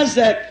realized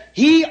that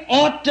he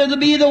ought to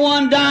be the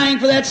one dying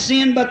for that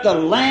sin, but the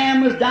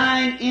Lamb was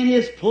dying in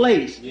his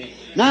place.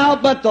 Now,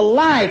 but the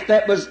life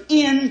that was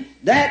in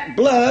that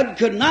blood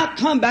could not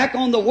come back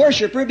on the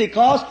worshiper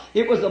because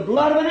it was the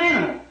blood of an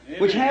animal,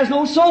 which has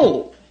no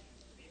soul.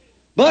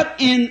 But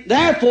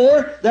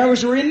therefore, there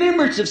was a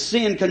remembrance of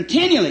sin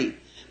continually.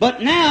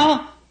 But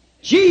now,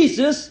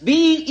 Jesus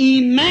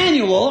being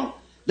Emmanuel,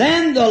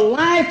 then the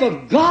life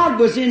of God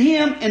was in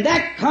Him, and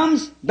that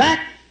comes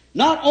back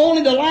not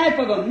only the life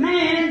of a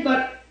man,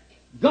 but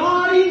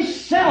God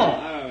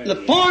Himself, in the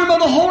form of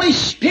the Holy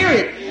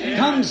Spirit,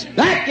 comes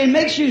back and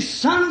makes you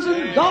sons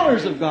and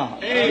daughters of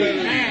God.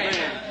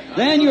 Amen.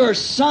 Then you're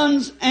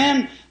sons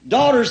and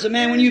daughters of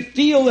man. When you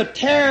feel the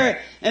terror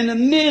and the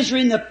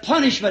misery and the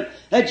punishment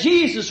that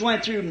Jesus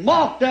went through,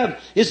 mocked of,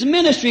 His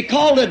ministry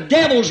called a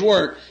devil's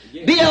work,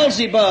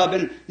 Beelzebub,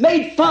 and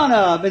made fun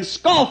of and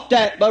scoffed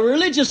at by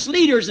religious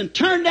leaders and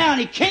turned down.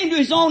 He came to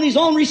His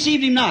own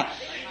received Him not.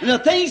 And the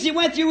things He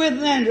went through with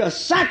them, to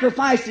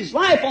sacrifice His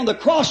life on the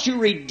cross to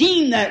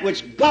redeem that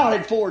which God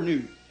had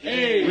foreknew.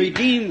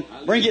 Redeem,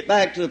 bring it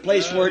back to the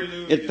place where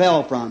it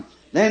fell from.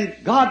 Then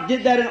God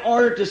did that in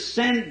order to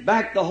send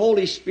back the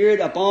Holy Spirit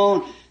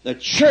upon the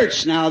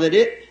church now,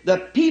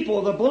 the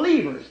people, the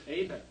believers.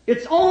 Amen.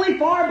 It's only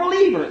for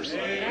believers.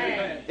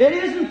 Amen. It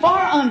isn't for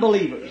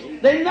unbelievers.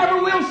 They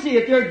never will see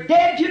it. They're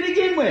dead to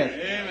begin with.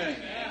 Amen.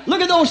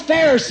 Look at those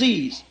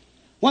Pharisees.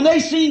 When they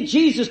seen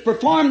Jesus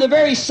perform the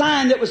very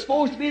sign that was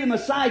supposed to be the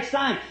Messiah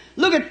sign,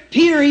 Look at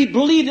Peter, he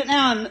believed it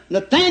now. And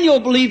Nathaniel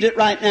believed it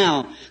right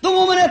now. The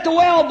woman at the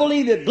well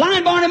believed it.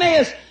 Blind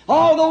Bartimaeus,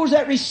 all those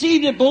that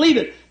received it believe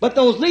it. But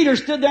those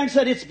leaders stood there and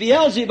said, it's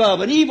Beelzebub,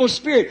 an evil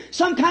spirit,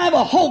 some kind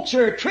of a hoax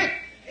or a trick.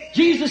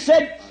 Jesus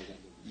said,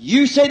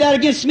 you say that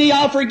against me,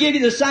 I'll forgive you.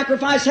 The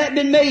sacrifice hadn't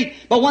been made.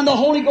 But when the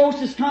Holy Ghost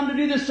has come to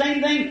do the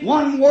same thing,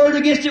 one word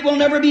against it will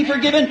never be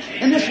forgiven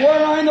in this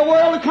world or in the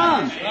world to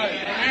come.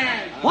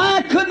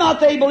 Why could not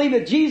they believe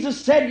it? Jesus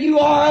said, you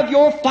are of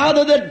your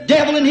father the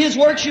devil, and his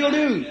works you'll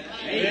do.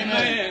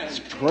 Amen. That's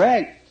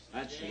correct.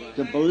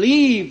 To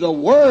believe the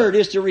Word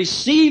is to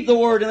receive the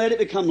Word and let it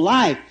become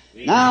life.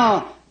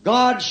 Now,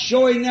 God's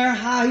showing there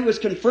how He was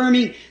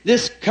confirming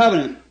this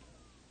covenant.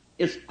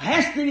 It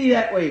has to be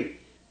that way.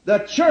 The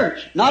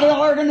church, not an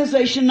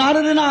organization, not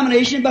a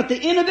denomination, but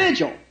the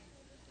individual.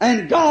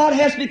 And God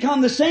has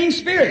become the same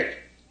Spirit.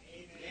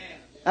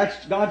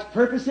 That's God's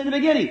purpose in the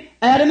beginning.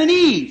 Adam and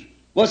Eve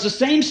was the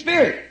same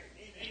Spirit.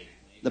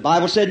 The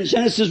Bible said in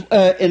Genesis,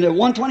 in the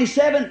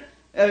 127,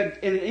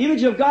 in the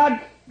image of God,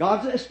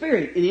 God's a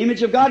Spirit. In the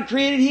image of God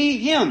created He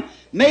him.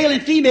 Male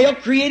and female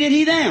created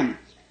He them.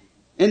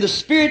 In the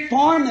Spirit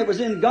form that was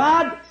in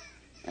God,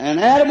 and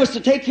Adam was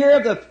to take care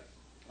of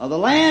the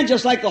land,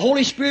 just like the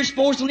Holy Spirit's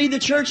supposed to lead the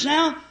church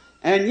now,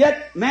 and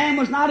yet man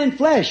was not in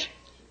flesh.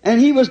 And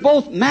he was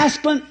both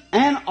masculine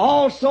and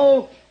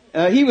also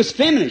he was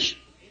feminine,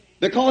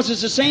 because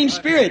it's the same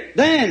Spirit.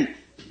 Then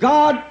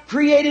God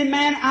created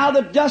man out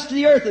of the dust of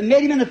the earth and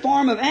made him in the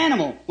form of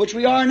animal, which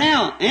we are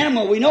now.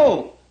 Animal, we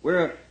know.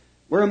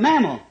 We're a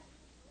mammal.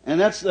 And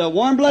that's the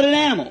warm-blooded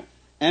animal.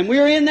 And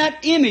we're in that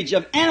image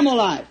of animal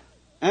life.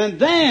 And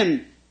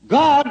then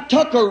God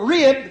took a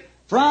rib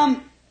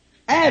from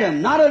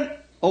Adam. Not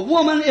a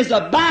woman is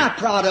a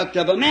byproduct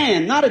of a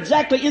man, not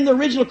exactly in the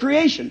original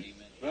creation.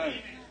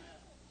 Right.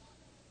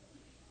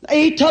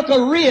 He took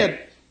a rib.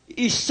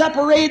 He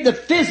separated the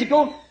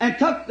physical and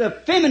took the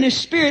feminine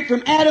spirit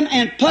from Adam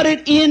and put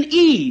it in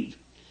Eve.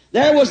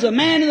 There was the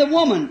man and the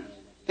woman.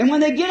 And when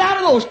they get out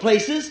of those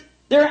places,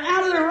 they're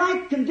out of their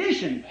right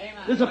condition.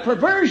 There's a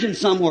perversion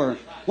somewhere.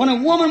 When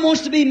a woman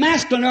wants to be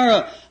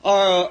masculine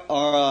or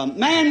a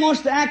man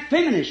wants to act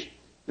feminine,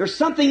 there's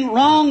something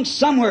wrong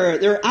somewhere.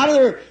 They're out of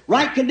their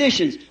right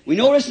conditions. We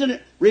notice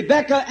that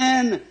Rebekah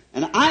and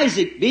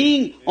Isaac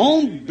being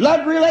on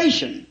blood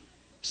relation.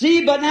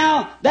 See, but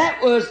now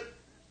that was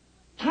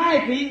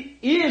typing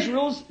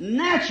Israel's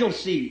natural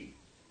seed.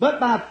 But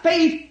by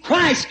faith,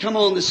 Christ come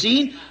on the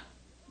scene,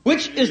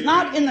 which is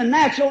not in the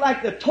natural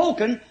like the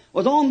token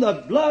was on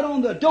the blood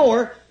on the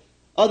door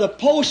of the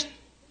post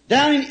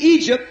down in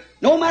Egypt.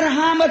 No matter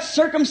how much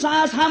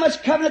circumcised, how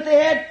much covenant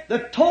they had, the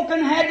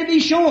token had to be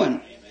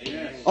shown.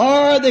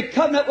 Or the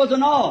covenant was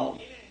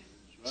annulled.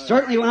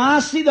 Certainly when I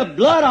see the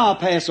blood, I'll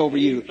pass over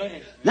you.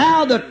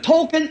 Now the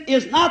token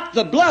is not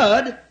the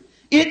blood.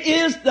 It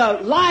is the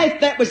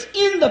life that was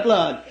in the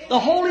blood, the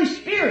Holy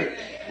Spirit.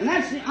 And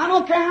that's, I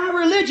don't care how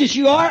religious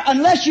you are,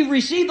 unless you've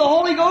received the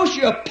Holy Ghost,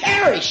 you'll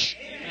perish.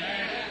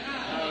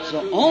 It's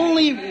the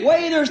only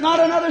way. There's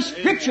not another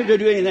scripture to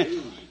do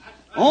anything.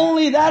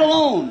 Only that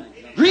alone.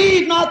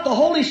 Grieve not the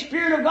Holy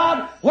Spirit of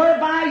God,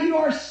 whereby you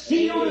are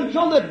sealed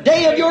until the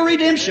day of your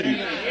redemption.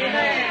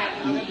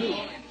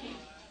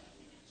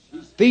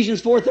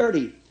 Ephesians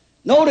 4:30.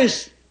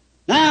 Notice,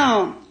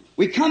 now,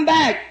 we come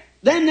back.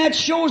 Then that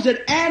shows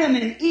that Adam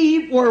and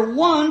Eve were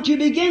one to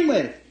begin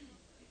with.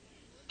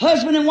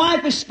 Husband and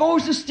wife is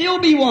supposed to still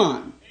be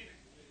one.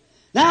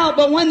 Now,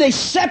 but when they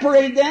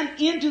separated them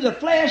into the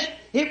flesh,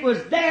 it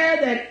was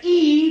there that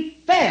Eve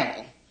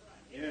fell.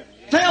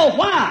 Fell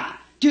why?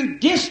 To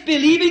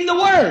disbelieving the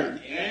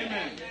Word.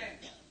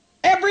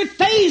 Every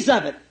phase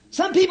of it.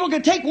 Some people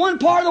can take one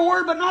part of the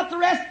Word but not the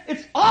rest.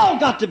 It's all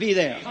got to be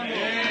there.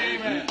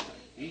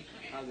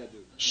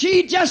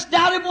 She just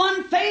doubted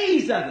one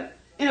phase of it.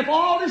 And if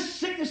all this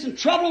sickness and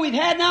trouble we've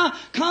had now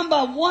come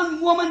by one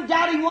woman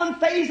doubting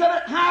one phase of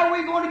it, how are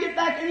we going to get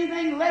back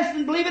anything less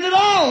than believing it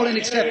all and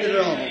accepting it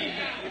all?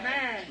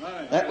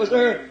 That was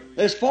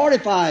there's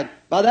fortified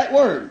by that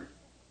word.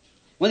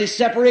 When they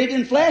separated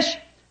in flesh,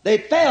 they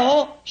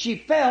fell. She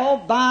fell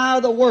by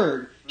the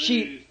word.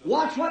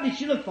 Watch, what did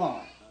she look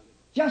for?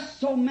 Just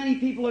so many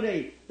people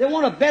today. They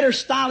want a better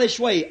stylish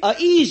way, a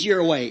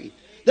easier way.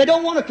 They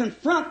don't want to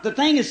confront the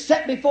thing that's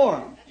set before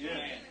them.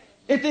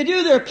 If they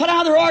do, they're put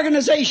out of their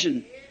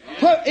organization.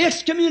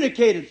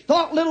 Excommunicated,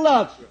 thought little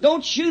of.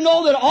 Don't you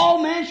know that all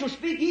men shall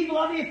speak evil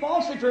of you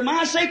falsely for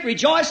my sake?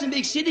 Rejoice and be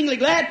exceedingly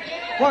glad,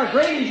 for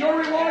great is your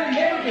reward in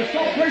heaven. For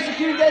so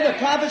persecuted they the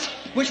prophets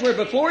which were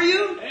before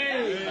you.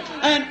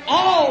 And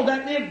all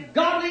that live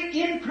godly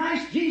in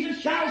Christ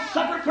Jesus shall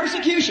suffer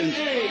persecution.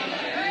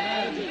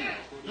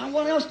 Now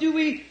what else do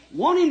we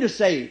want him to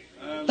say?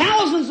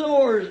 Thousands of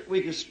more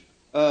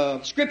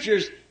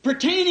scriptures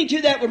pertaining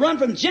to that would run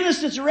from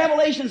Genesis to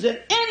Revelations,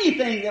 and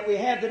anything that we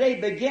have today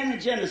began in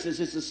Genesis.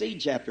 It's the seed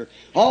chapter.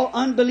 All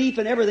unbelief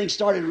and everything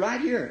started right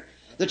here.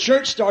 The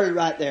church started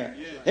right there.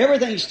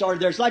 Everything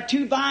started there. It's like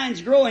two vines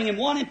growing and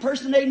one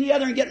impersonating the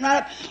other and getting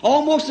right up.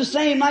 Almost the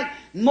same like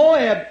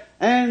Moab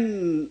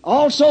and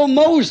also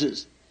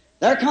Moses.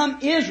 There come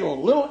Israel,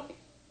 little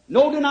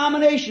No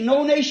denomination,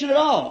 no nation at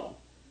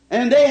all.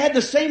 And they had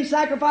the same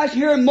sacrifice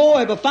here in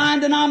Moab, a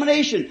fine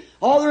denomination.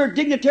 All their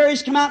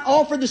dignitaries come out and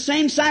offered the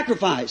same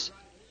sacrifice.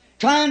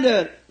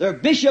 Their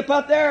bishop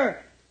up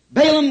there,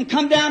 Balaam,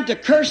 come down to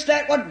curse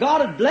that what God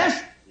had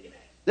blessed.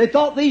 They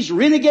thought these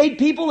renegade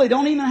people, they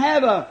don't even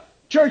have a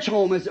church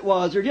home as it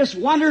was. They're just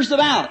wanders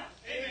about.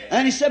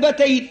 And he said, but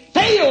they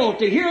failed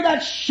to hear that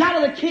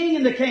shout of the king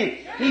in the camp.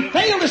 He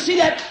failed to see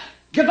that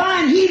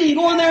divine healing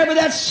going there with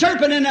that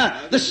serpent and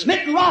the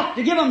smitten rock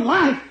to give him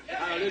life.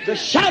 The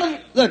shout of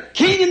the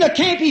king in the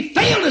camp, he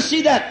failed to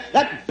see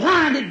that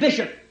blinded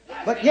bishop.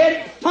 But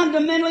yet,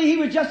 fundamentally, he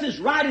was just as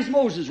right as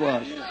Moses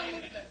was.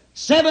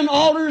 7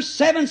 altars,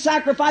 7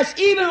 sacrifices,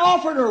 even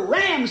offered a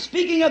ram,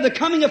 speaking of the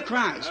coming of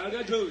Christ.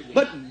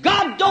 But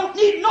God don't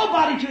need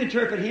nobody to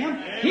interpret Him.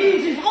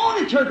 He's His own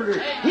interpreter.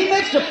 He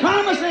makes the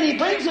promise and He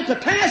brings it to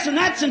pass, and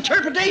that's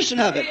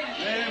interpretation of it.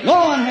 No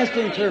one has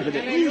to interpret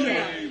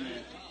it.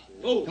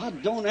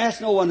 God don't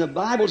ask no one. The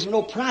Bible's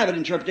no private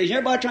interpretation.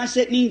 Everybody trying to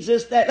say it means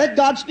this, that. Let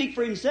God speak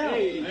for Himself.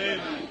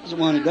 He's the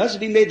one who does.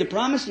 If He made the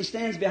promise, He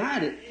stands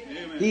behind it.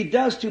 He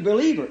does to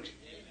believers.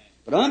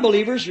 But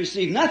unbelievers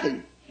receive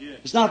nothing.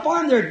 It's not for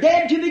them. They're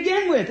dead to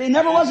begin with. They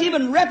never was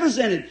even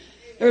represented.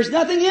 There's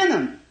nothing in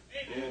them.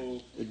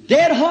 They're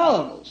dead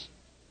hollows.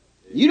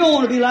 You don't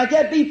want to be like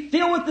that. Be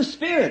filled with the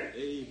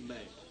Spirit.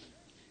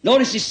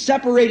 Notice He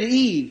separated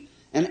Eve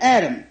and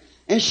Adam,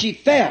 and she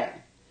fell.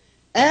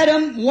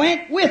 Adam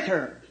went with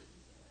her.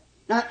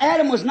 Now,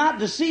 Adam was not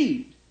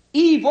deceived.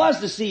 Eve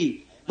was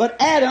deceived. But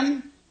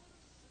Adam,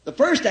 the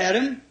first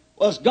Adam,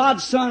 was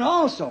God's son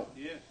also.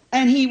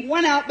 And he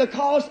went out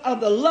because of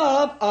the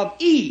love of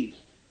Eve,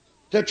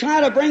 to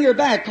try to bring her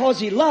back because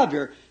He loved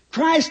her.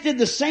 Christ did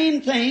the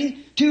same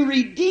thing to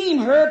redeem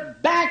her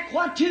back,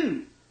 what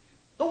to?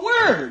 The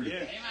Word.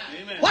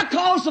 Amen. What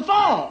caused the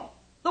fall?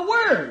 The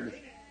Word.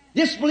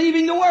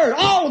 Disbelieving the Word.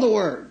 All the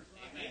Word.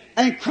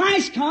 And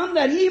Christ come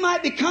that He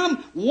might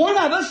become one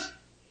of us,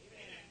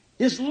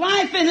 His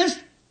life in us,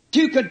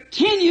 to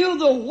continue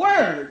the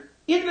Word.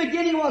 In the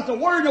beginning was the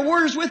Word, and the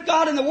Word is with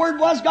God, and the Word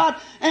was God,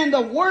 and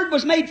the Word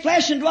was made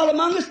flesh and dwelt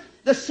among us,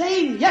 the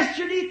same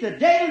yesterday,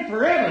 today, and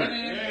forever.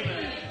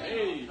 Amen.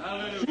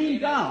 Same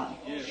God.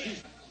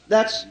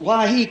 That's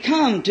why He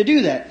come to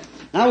do that.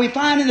 Now we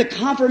find in the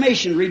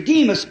confirmation,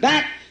 redeem us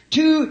back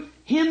to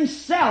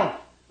Himself.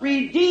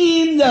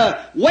 Redeem the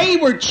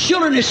wayward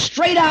children is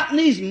straight out in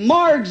these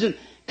morgues and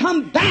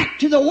come back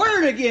to the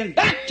Word again,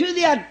 back to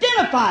the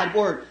identified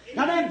Word.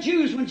 Now them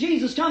Jews, when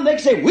Jesus come, they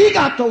say, we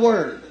got the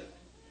Word.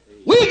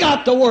 We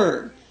got the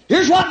Word.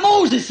 Here's what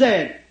Moses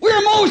said.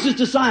 We're Moses'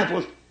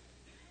 disciples.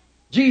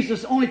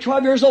 Jesus, only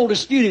 12 years old,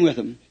 disputing with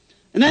them.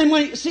 And then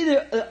when you see,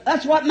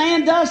 that's what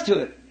man does to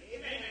it.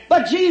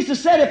 But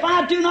Jesus said, if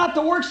I do not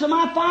the works of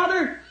my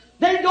Father,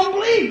 they don't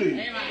believe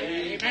me.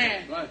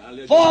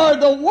 Amen. For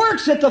the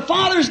works that the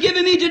Father's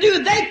given me to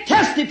do, they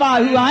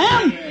testify who I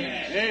am.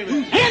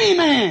 Amen. Any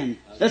man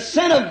that's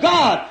sent of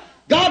God,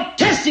 God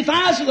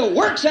testifies to the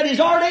works that He's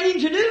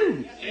ordaining to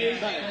do.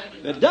 Amen.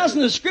 If it doesn't,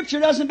 the Scripture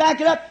doesn't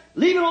back it up,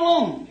 leave it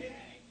alone.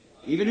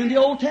 Even in the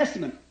Old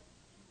Testament,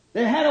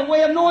 they had a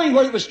way of knowing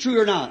whether it was true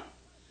or not.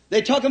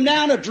 They took him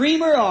down, a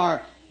dreamer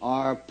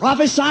or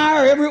prophesier,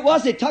 or whatever it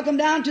was, they took him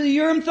down to the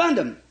Urim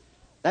Thummim.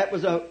 That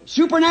was a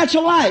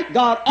supernatural light.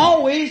 God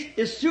always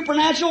is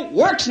supernatural,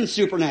 works in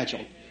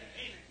supernatural.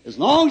 As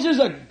long as there's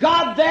a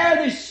God there,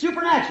 there's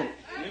supernatural.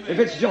 If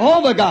it's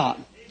Jehovah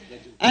God.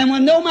 And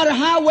when no matter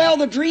how well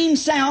the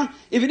dreams sound,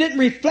 if it didn't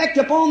reflect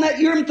upon that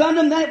Urim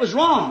Thummim, then it was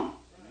wrong.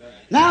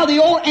 Now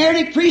the old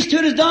Aaronic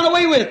priesthood is done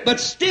away with, but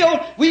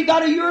still we've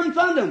got a Urim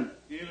Thummim.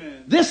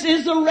 This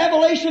is the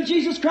revelation of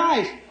Jesus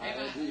Christ.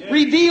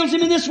 Reveals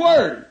Him in this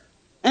Word.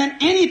 And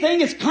anything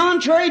that's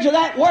contrary to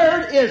that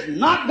Word is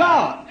not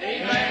God.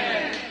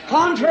 Amen.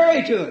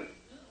 Contrary to it.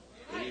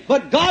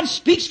 But God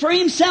speaks for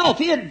Himself.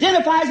 He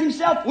identifies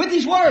Himself with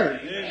His Word.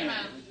 Amen.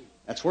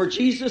 That's where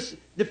Jesus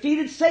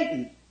defeated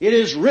Satan. It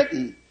is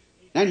written.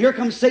 And here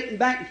comes Satan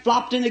back and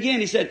flopped in again.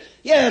 He said,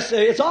 yes,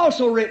 it's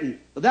also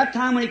written. But that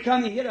time when he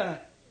come, he hit a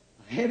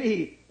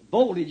heavy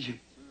voltage.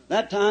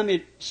 That time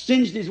it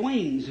singed his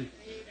wings.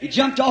 He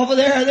jumped over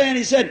there then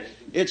he said,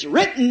 it's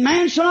written,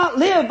 man shall not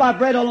live by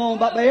bread alone,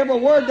 but by every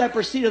word that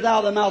proceedeth out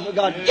of the mouth of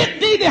God.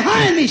 Get thee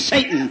behind me,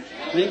 Satan!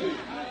 See?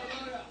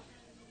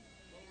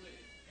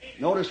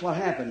 Notice what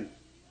happened.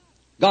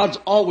 God's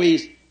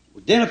always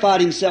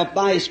identified Himself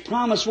by His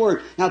promised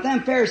word. Now,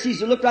 them Pharisees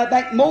who looked right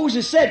back,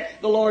 Moses said,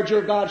 the Lord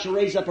your God shall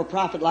raise up a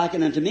prophet like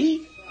unto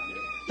me.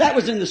 That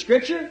was in the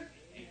Scripture.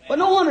 But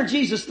no wonder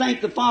Jesus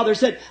thanked the Father,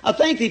 said, I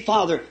thank Thee,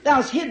 Father, Thou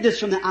hast hid this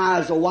from the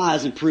eyes of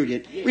wise and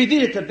prudent.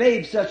 Reveal it to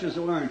babes such as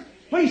will learn.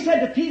 When He said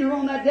to Peter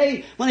on that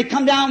day, when they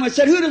come down and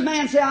said, who does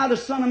man say I, the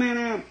Son of Man,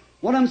 am?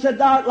 One of them said,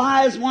 thou art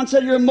Elias. One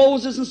said, you're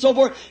Moses, and so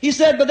forth. He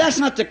said, but that's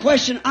not the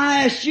question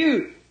I asked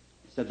you.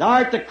 He said, thou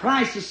art the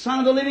Christ, the Son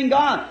of the living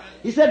God.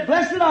 He said,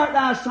 blessed art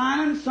thou,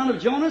 Simon, son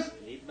of Jonas.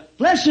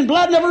 Flesh and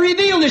blood never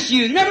revealed this to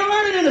you. You never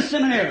learned it in a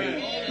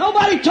seminary.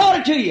 Nobody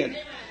taught it to you.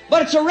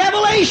 But it's a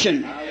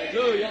revelation.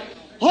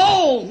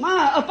 Oh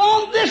my,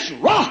 upon this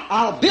rock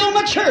I'll build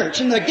my church,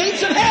 and the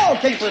gates of hell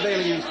can't prevail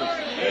against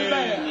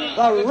it.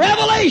 The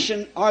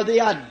revelation or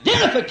the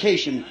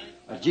identification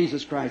of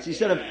Jesus Christ. He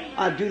said, if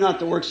I do not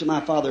the works of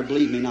my Father,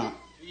 believe me not.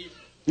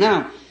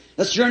 Now,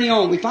 let's journey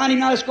on. We find him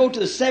now, let's go to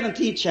the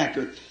 17th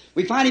chapter.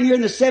 We find him here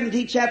in the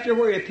 17th chapter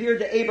where he appeared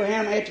to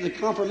Abraham after the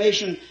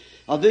confirmation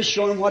of this,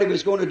 showing what he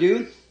was going to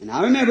do. And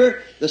now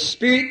remember, the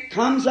Spirit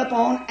comes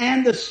upon,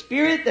 and the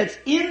Spirit that's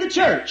in the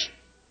church,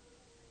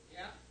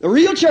 the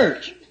real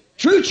church,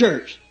 true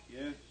church,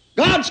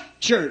 God's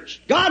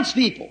church, God's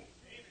people,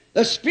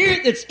 the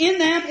Spirit that's in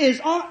them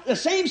is on, the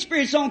same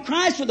Spirit that's on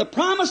Christ for the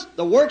promise,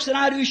 the works that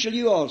I do shall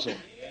you also.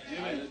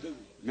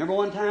 Remember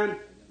one time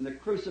in the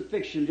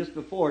crucifixion just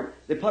before it,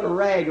 they put a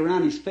rag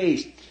around his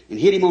face and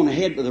hit him on the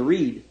head with a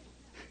reed.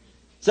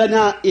 Said,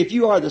 now, if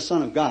you are the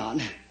Son of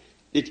God,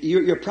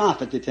 you're a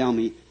prophet, they tell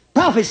me.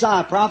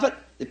 Prophesy, prophet.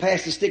 They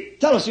passed the stick.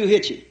 Tell us who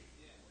hit you.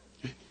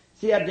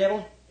 See that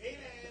devil?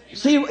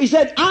 See, he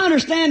said, I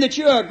understand that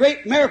you're a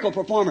great miracle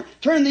performer.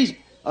 Turn these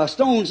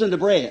stones into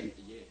bread.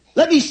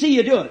 Let me see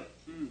you do it.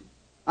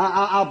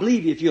 I'll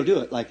believe you if you'll do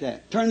it like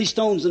that. Turn these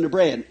stones into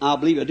bread. I'll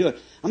believe you'll do it.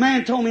 A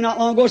man told me not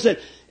long ago,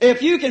 said,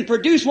 if you can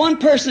produce one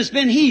person that's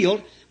been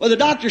healed with a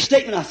doctor's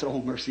statement, I said,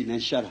 oh mercy, man,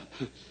 shut up.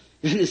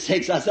 Goodness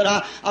sakes, I said,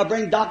 I'll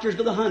bring doctors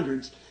by the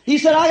hundreds. He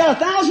said, I got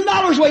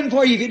 $1,000 waiting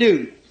for you if you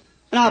do.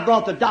 And I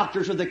brought the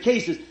doctors with the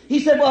cases.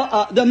 He said,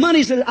 well, the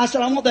money's, I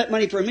said, I want that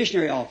money for a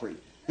missionary offering.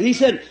 And he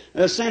said,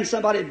 send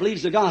somebody that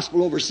believes the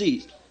gospel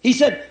overseas. He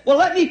said, well,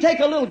 let me take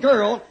a little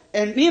girl,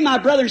 and me and my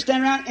brother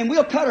stand around, and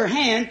we'll cut her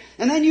hand,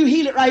 and then you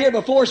heal it right here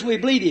before us, and we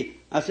believe you.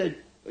 I said,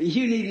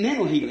 you need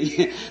mental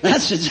healing.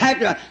 That's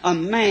exactly right. A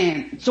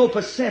man so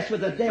possessed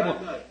with the devil.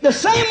 The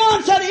same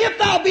one said, if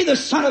thou be the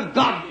Son of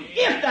God,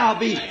 if thou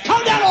be,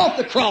 come down off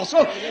the cross.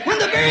 So when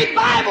the very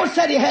Bible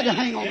said he had to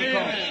hang on the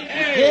cross.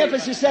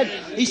 Ephesus said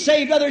he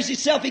saved others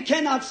himself. He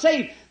cannot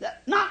save.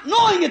 Not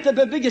knowing that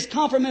the biggest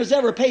compliment was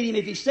ever paid him.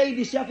 If he saved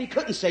himself, he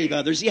couldn't save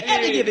others. He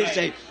had to give his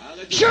save.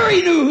 Sure,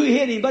 he knew who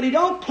hit him, but he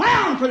don't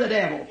clown for the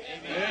devil.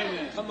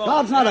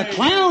 God's not a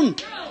clown.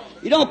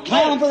 You don't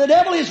clown for the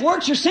devil. His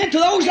works are sent to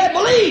those that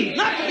believe,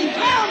 not to be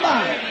clowned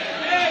by him.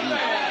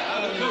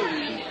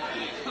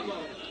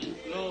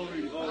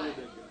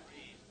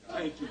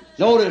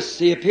 Notice,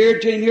 he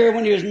appeared to him here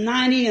when he was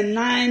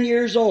 99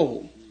 years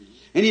old.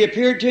 And he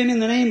appeared to him in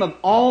the name of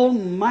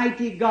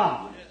Almighty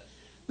God.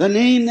 The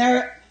name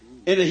there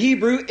in the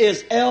Hebrew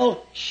is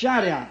El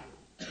Shaddai.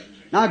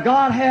 Now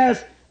God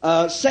has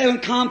 7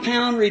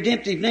 compound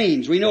redemptive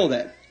names. We know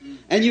that.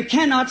 And you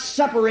cannot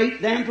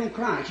separate them from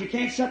Christ. You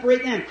can't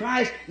separate them.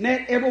 Christ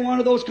met every one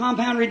of those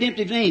compound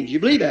redemptive names. You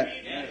believe that?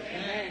 Yes.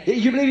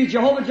 You believe He's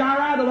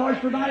Jehovah-Jireh, the Lord's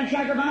provided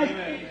sacrifice?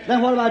 Yes.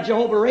 Then what about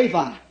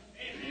Jehovah-Rapha?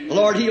 The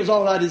Lord heals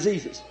all our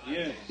diseases.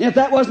 Yes. If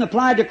that wasn't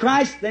applied to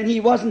Christ, then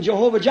He wasn't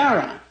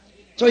Jehovah-Jireh.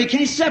 So you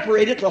can't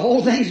separate it. The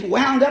whole thing's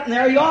wound up and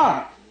there you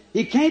are.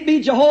 He can't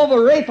be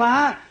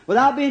Jehovah-Rapha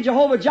without being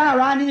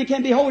Jehovah-Jireh, neither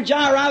can be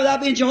Jehovah-Jireh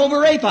without being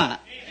Jehovah-Rapha.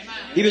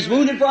 He was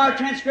wounded for our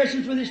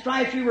transgressions, with His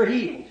stripes we were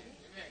healed.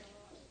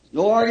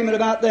 No argument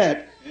about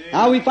that.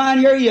 Now we find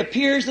here he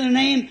appears in the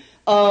name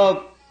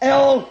of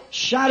El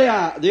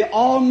Shaddai, the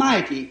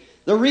Almighty.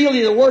 The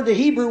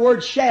Hebrew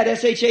word shad,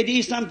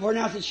 S-H-A-D, some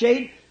pronounce it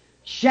shade.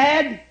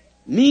 Shad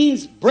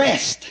means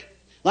breast,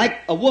 like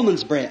a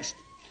woman's breast.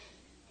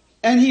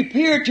 And he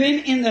appeared to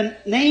him in the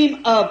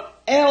name of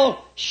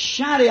El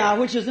Shaddai,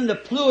 which is in the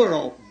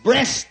plural,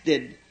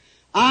 breasted.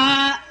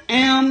 I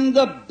am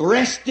the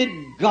breasted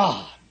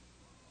God.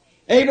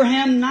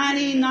 Abraham,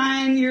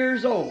 99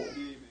 years old.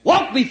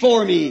 Walk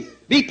before me.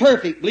 Be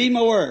perfect. Believe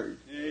my word.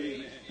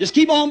 Amen. Just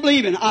keep on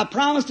believing. I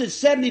promised at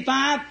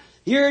 75.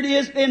 Here it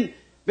is.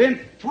 Been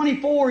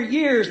 24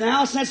 years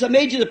now since I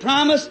made you the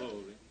promise.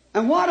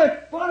 And what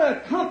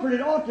a comfort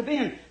it ought to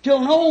be till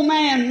an old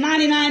man,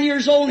 99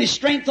 years old, and his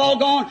strength all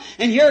gone,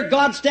 and here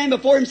God stand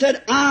before him and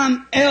said,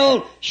 I'm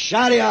El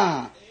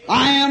Shaddai.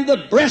 I am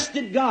the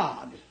breasted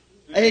God.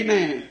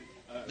 Amen.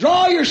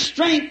 Draw your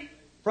strength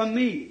from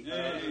me.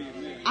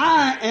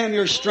 I am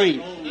your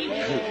strength.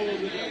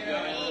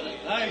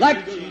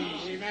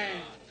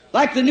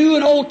 Like the New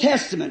and Old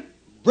Testament,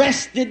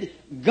 breasted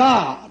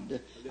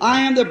God.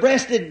 I am the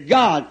breasted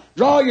God.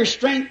 Draw your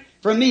strength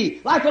from me.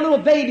 Like a little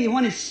baby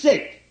when it's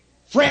sick,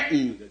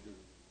 fretting,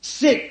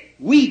 sick,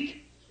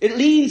 weak. It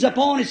leans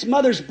upon its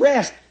mother's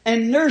breast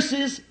and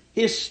nurses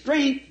his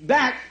strength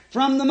back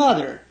from the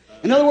mother.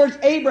 In other words,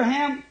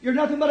 Abraham, you're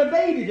nothing but a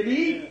baby to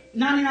me.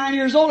 99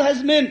 years old,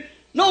 hasn't been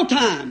no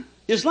time.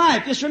 His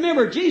life. Just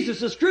remember,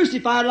 Jesus was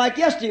crucified like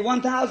yesterday,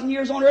 1,000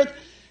 years on earth.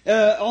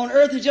 On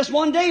earth is just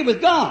one day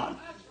with God.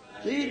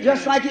 See,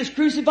 just like He was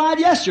crucified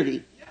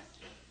yesterday.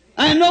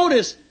 And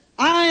notice,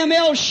 I am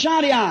El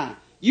Shaddai.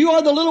 You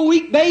are the little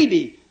weak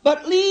baby.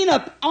 But lean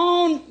up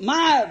on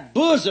my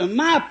bosom,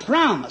 my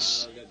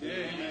promise.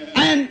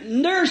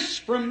 And nurse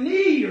from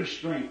me your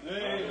strength.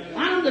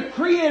 I'm the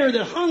Creator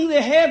that hung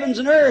the heavens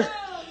and earth.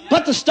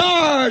 Put the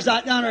stars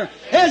out down there.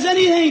 Is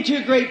anything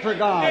too great for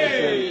God?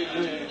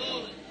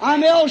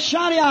 I'm El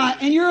Shaddai,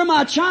 and you're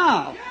my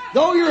child.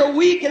 Though you're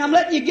weak, and I'm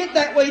letting you get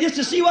that way just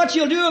to see what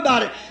you'll do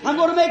about it. I'm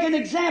going to make an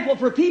example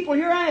for people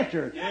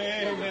hereafter.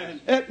 Amen.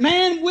 If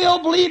man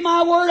will believe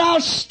my word,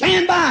 I'll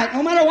stand by it.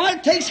 No matter what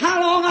it takes, how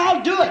long,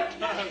 I'll do it.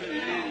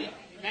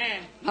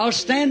 Amen. I'll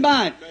stand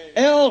by it.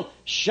 El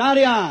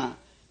Shaddai.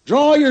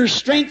 Draw your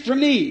strength from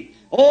me.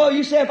 Oh,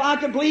 you say, if I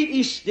could believe,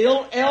 He's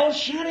still El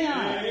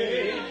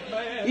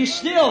Shaddai. He's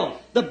still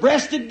the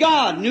breasted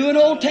God, New and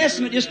Old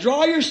Testament. Just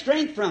draw your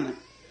strength from it.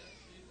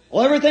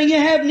 Well, everything you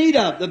have need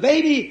of. The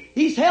baby,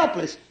 he's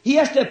helpless. He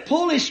has to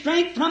pull his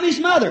strength from his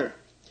mother.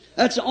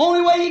 That's the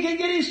only way he can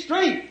get his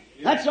strength.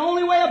 That's the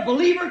only way a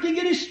believer can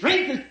get his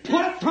strength, is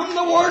put it from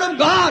the Word of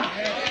God.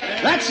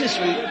 That's his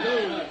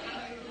strength.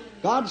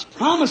 God's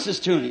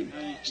promises to him.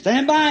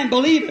 Stand by and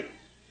believe it.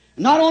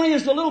 Not only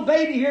is the little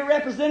baby here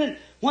represented,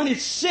 when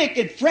it's sick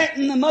and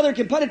fretting, the mother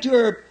can put it to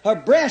her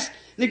breast,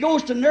 and it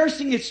goes to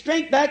nursing its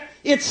strength back.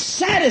 It's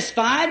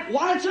satisfied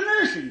while it's a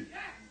nursing.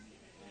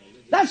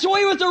 That's the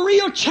way with the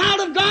real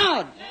child of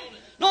God.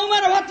 No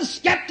matter what the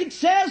skeptic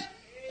says,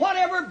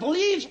 whatever it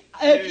believes,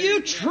 if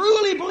you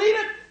truly believe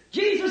it,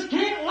 Jesus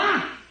can't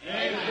lie.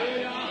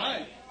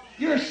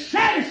 You're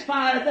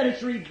satisfied that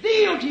it's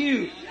revealed to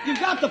you.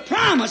 You've got the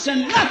promise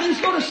and nothing's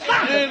going to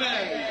stop it.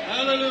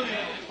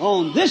 Hallelujah.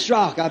 On this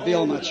rock I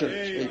build my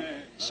church. The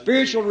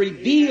spiritual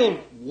revealed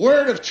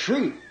word of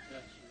truth.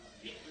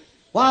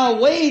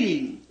 While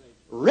waiting,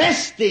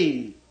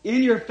 resting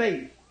in your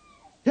faith.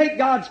 Take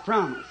God's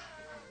promise.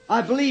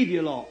 I believe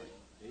you, Lord.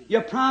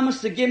 You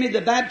promised to give me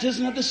the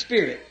baptism of the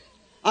Spirit.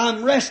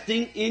 I'm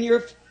resting in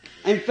your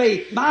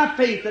faith. My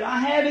faith that I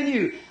have in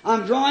you.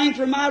 I'm drawing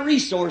from my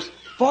resource,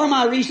 for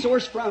my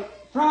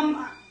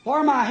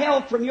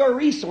help from your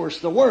resource,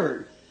 the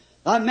Word.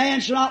 That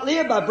man shall not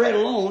live by bread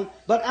alone,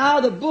 but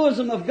out of the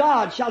bosom of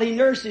God shall he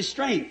nurse his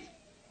strength.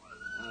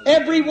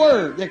 Every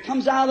word that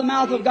comes out of the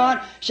mouth of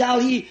God shall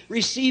he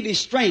receive his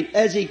strength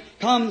as he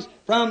comes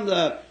from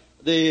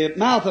the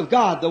mouth of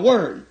God, the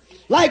Word.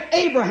 Like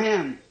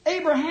Abraham.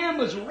 Abraham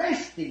was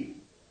resting.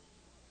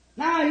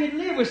 Now he'd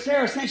lived with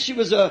Sarah since she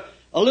was a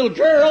little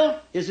girl,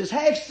 is his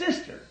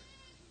half-sister.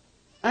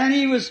 And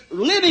he was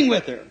living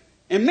with her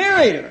and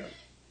married her.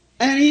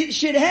 And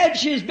she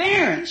was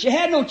barren. She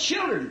had no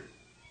children.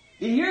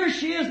 And here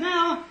she is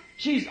now.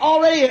 She's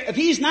already, if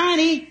he's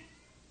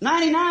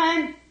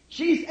 99,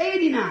 she's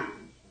 89.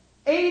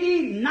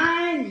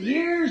 89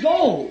 years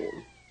old.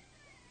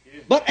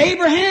 But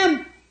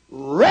Abraham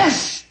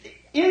rested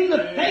in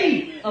the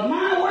faith of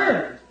my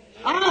word.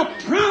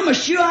 I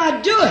promise you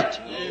I'd do it.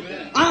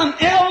 Amen. I'm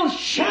El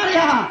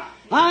Shaddai.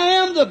 I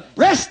am the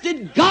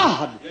breasted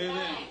God.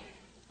 Amen.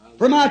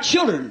 For my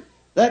children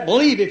that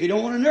believe. If you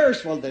don't want to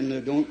nurse, well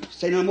then don't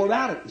say no more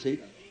about it, see.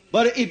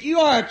 But if you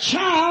are a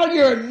child,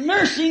 you're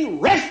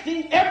nursing,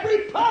 resting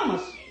every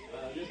promise.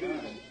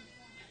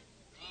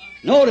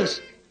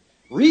 Notice,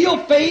 real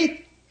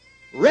faith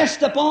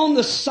rests upon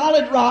the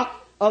solid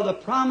rock of the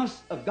promise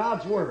of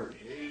God's Word.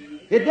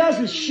 It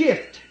doesn't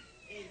shift.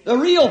 The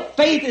real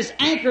faith is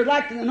anchored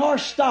like the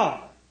North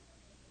Star.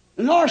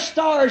 The North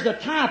Star is the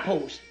tie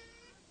post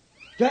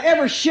to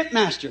every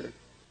shipmaster.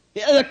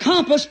 The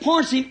compass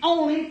points him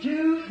only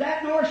to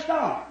that North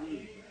Star.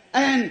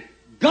 And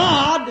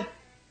God,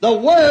 the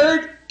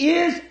Word,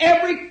 is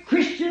every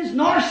Christian's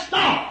North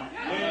Star.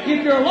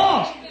 If you're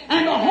lost.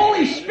 And the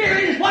Holy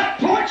Spirit is what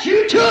points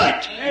you to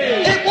it.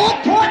 It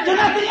won't point to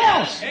nothing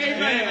else.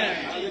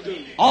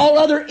 Amen. All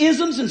other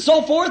isms and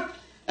so forth,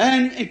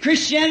 and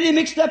Christianity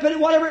mixed up in it,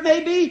 whatever it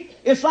may be,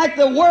 it's like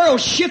the world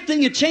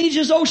shifting. It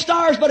changes those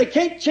stars, but it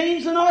can't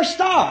change the North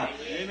Star.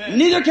 Amen.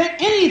 Neither can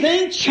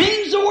anything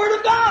change the Word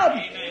of God.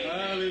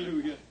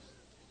 Hallelujah.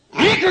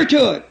 Anchor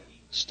to it.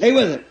 Stay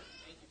with it.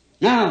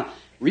 Now,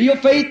 real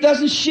faith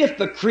doesn't shift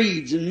the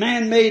creeds and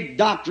man-made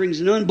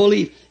doctrines and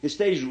unbelief. It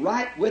stays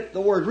right with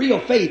the Word. Real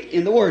faith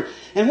in the Word.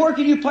 And where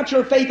can you put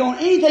your faith on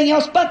anything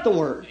else but the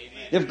Word?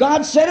 If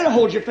God said it,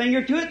 hold your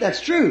finger to it.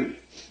 That's true.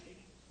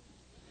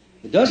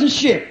 It doesn't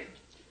shift.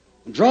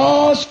 It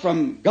draws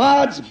from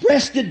God's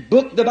breasted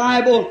book, the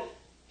Bible,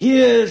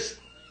 His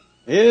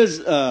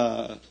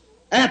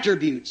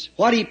attributes.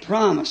 What He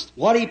promised.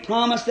 What He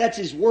promised, that's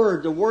His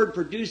Word. The Word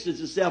produces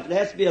itself. It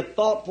has to be a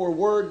thought for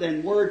word,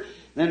 then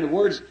the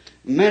Word's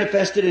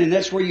manifested, and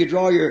that's where you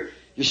draw your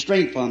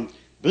strength from.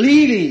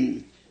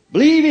 Believing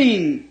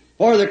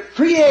for the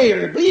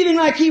Creator. Believing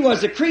like He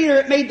was the Creator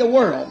that made the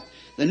world.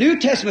 The New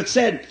Testament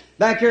said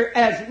back here,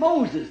 as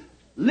Moses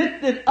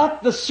lifted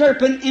up the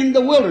serpent in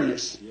the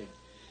wilderness,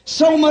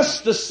 so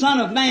must the Son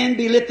of Man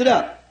be lifted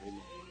up.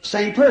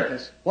 Same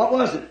purpose. What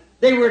was it?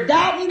 They were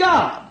doubting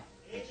God.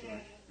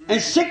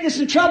 And sickness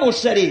and trouble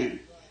set in.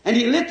 And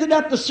He lifted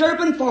up the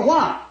serpent for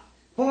what?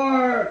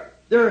 For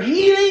their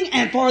healing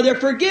and for their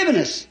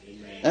forgiveness.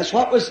 That's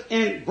what was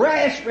in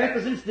brass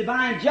represents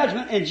divine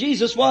judgment, and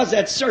Jesus was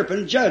that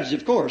serpent judged,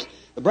 of course.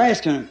 The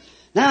brass kind.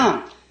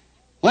 Now,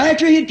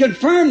 after He'd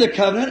confirmed the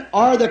covenant,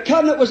 or the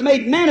covenant was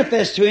made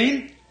manifest to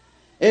Him,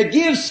 it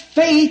gives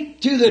faith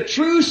to the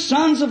true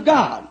sons of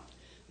God.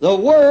 The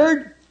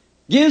Word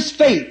gives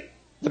faith,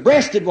 the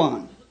breasted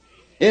one.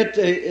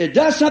 It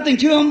does something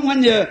to him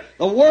when the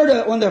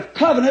word, when the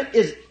covenant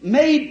is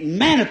made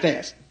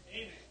manifest.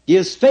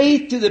 Gives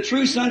faith to the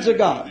true sons of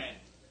God.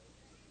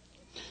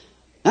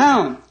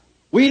 Now,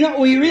 we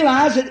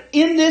realize that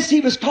in this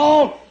he was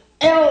called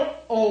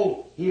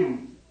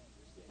Elohim.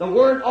 The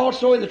word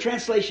also in the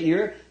translation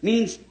here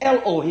means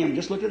Elohim.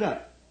 Just look it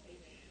up.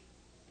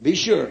 Be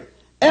sure.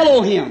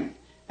 Elohim.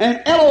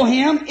 And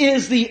Elohim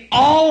is the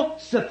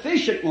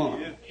all-sufficient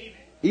one.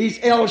 He's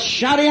El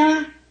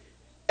Shaddai,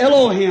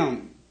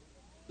 Elohim.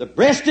 The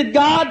breasted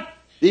God,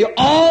 the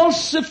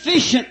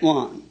all-sufficient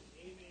one.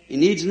 He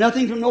needs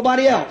nothing from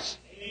nobody else.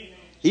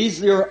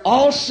 He's your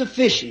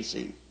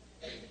all-sufficiency.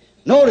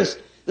 Notice,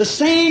 the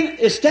same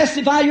is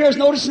testified here as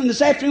noticing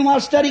this afternoon while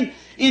studying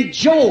in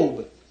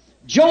Job.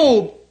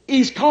 Job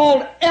is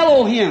called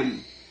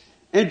Elohim.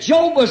 And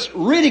Job was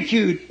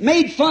ridiculed,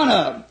 made fun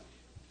of.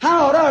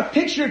 How about our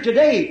picture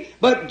today?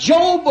 But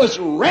Job was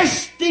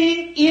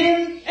resting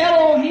in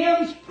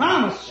Elohim's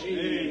promise.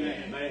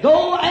 Amen.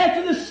 Though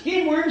after the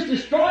skin worms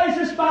destroys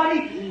this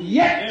body,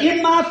 yet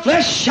in my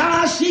flesh shall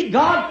I see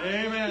God,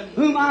 Amen,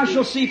 whom I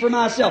shall see for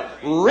myself.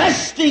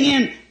 Resting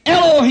in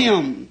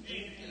Elohim.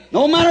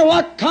 No matter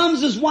what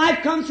comes, his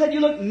wife comes, said, you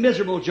look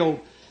miserable,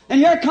 Job. And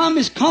here come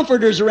his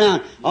comforters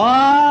around.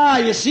 Ah,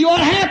 you see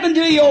what happened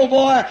to you, old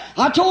boy.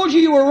 I told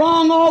you were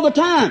wrong all the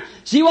time.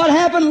 See what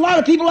happened? A lot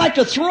of people like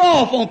to throw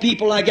off on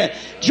people like that.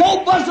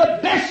 Job was the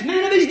best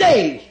man of his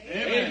day.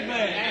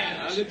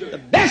 Amen. The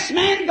best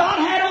man God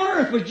had on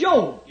earth was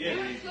Job.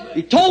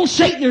 He told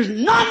Satan there's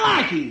none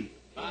like him.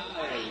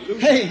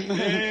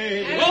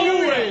 Amen.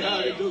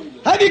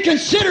 Have you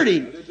considered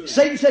him?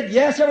 Satan said,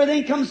 yes,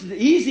 everything comes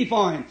easy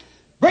for him.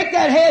 Break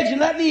that hedge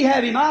and let me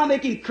have him. I'll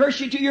make him curse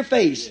you to your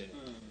face.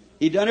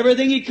 He'd done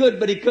everything he could,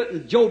 but he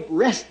couldn't. Job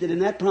rested in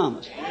that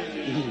promise.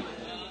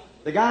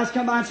 The guys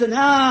come by and said,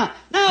 now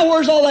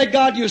where's all that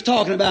God you was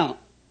talking about?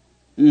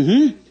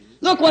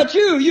 Look what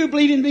you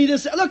believe in me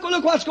this. Look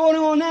what's going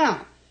on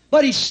now.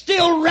 But he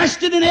still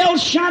rested in El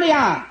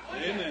Shaddai.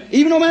 Amen.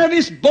 Even no matter if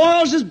his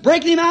boils is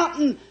breaking him out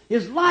and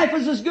his life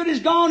is as good as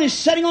gone, he's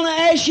sitting on an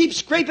ash heap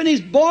scraping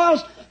his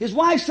boils. His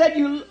wife said,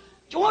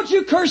 won't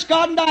you curse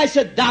God and die? He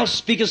said, thou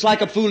speakest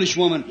like a foolish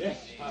woman. Yes.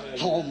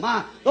 Oh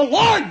my, the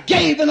Lord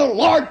gave and the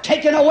Lord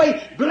taken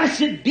away.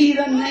 Blessed be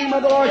the name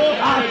of the Lord.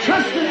 I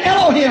trust in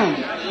Elohim.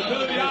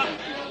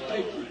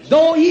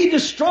 Though he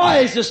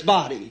destroys this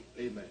body,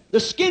 the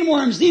skin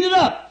worms eat it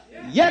up.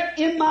 Yet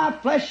in my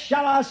flesh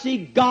shall I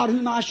see God,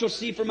 whom I shall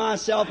see for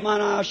myself.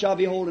 Mine eye shall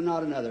behold and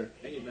not another.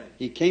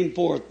 He came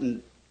forth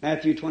in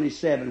Matthew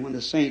 27 when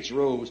the saints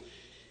rose,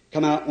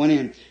 come out, went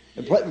in.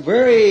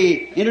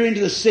 Entered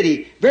into the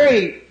city,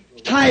 very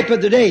type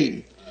of the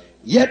day.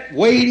 Yet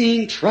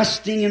waiting,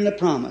 trusting in the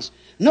promise.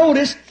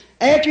 Notice,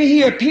 after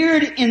he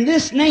appeared in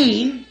this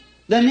name,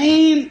 the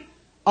name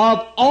of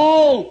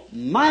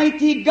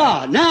Almighty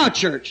God. Now,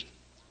 church,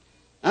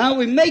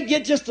 we may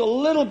get just a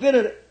little bit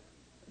of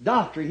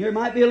doctrine here.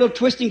 Might be a little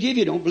twisting to you if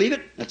you don't believe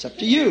it. That's up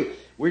to you.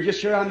 We're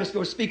just sure I'm just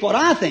going to speak what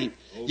I think.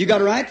 You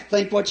got a right to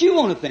think what you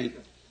want to think.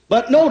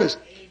 But notice,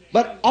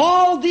 but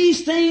all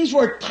these things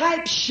were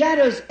types,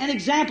 shadows, and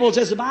examples,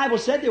 as the Bible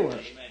said they were.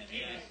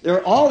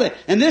 They're all there.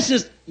 And this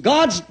is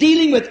God's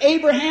dealing with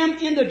Abraham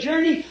in the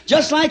journey,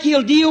 just like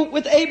He'll deal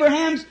with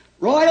Abraham's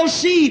royal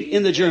seed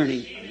in the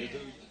journey.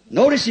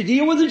 Notice He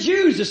deal with the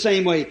Jews the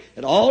same way.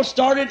 It all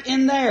started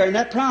in there, in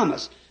that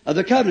promise of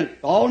the covenant.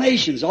 All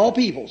nations, all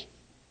peoples.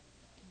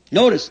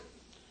 Notice,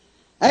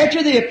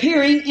 after the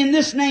appearing in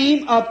this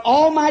name of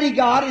Almighty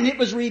God, and it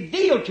was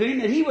revealed to him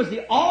that He was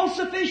the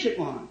all-sufficient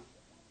one.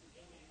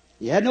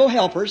 He had no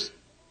helpers.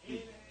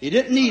 He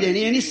didn't need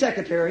any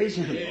secretaries.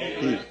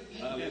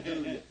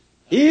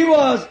 He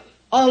was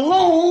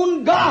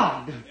alone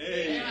God.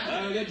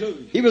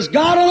 He was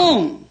God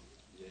alone.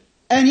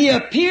 And He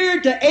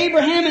appeared to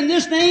Abraham in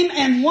this name,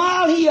 and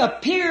while He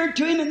appeared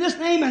to him in this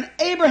name, and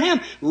Abraham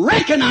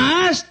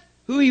recognized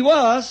who He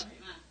was,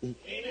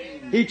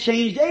 He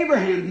changed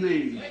Abraham's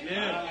name.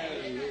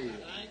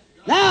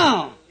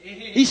 Now,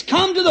 he's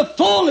come to the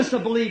fullness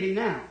of believing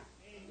now.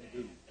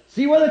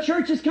 See where the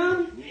church has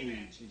come?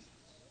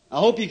 I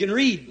hope you can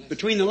read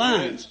between the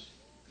lines.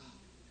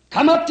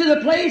 Come up to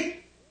the place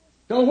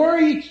to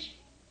where He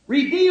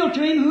revealed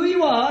to him who He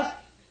was,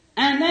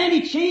 and then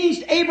He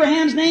changed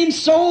Abraham's name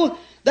so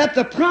that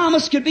the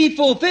promise could be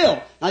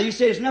fulfilled. Now you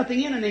say there's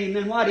nothing in a name,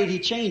 then why did He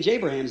change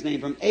Abraham's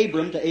name from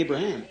Abram to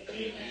Abraham?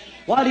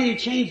 Why did He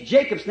change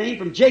Jacob's name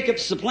from Jacob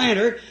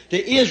supplanter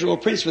to Israel,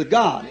 prince with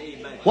God?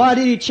 Why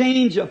did He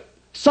change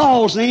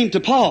Saul's name to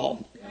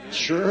Paul?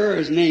 Sure,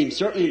 his name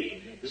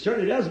certainly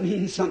does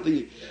mean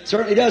something.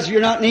 Certainly does. If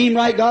you're not named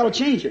right, God will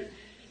change it.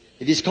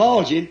 If He's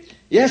called you.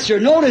 Yes, sir.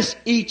 Notice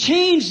He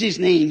changed His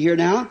name here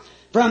now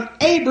from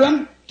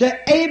Abram to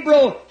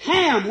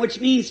Abraham, which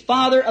means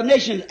father of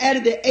nations.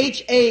 Added the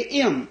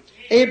H-A-M,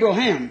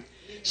 Abraham.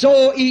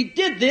 So He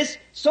did this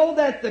so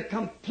that the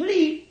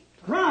complete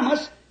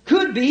promise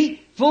could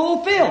be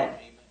fulfilled.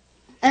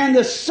 And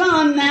the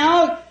Son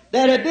now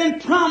that had been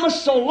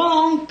promised so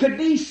long could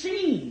be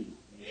seen.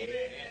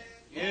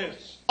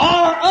 Yes. Or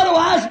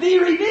otherwise be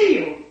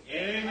revealed.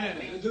 Yes.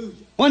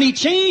 when he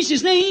changed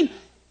his name,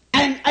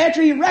 and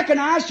after he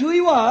recognized who he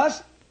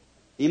was,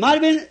 he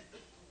might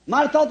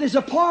have thought there's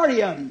a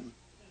party of him.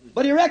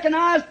 But he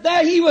recognized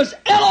that he was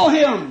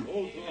Elohim.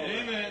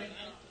 Amen.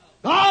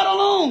 God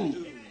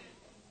alone.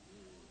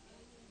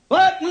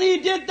 But when he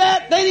did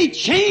that, then he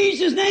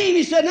changed his name.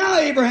 He said, now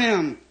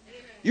Abraham,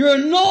 you're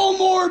no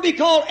more be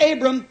called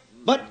Abram,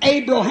 but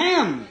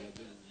Abraham.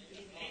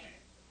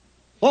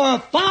 For a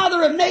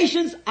father of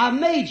nations, I've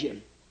made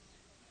you.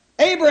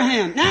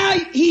 Abraham. Now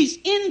he's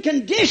in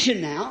condition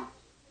now.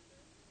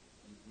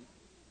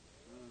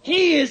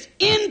 He is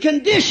in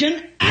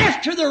condition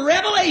after the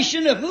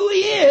revelation of who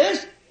he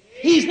is.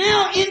 He's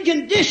now in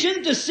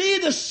condition to see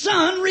the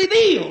Son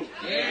revealed.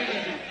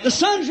 The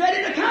Son's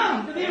ready to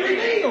come, to be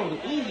revealed.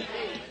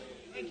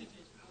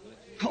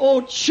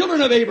 Oh,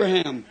 children of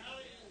Abraham.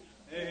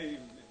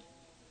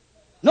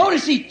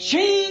 Notice he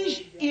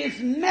changed his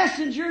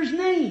messenger's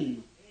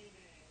name.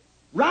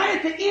 Right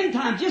at the end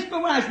time, just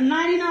before I was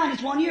 99,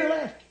 it's 1 year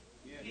left.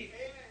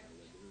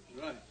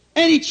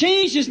 And he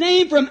changed his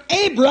name from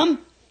Abram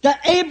to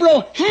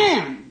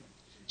Abraham.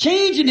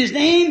 Changing his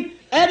name,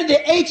 added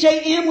the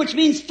H-A-M, which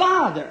means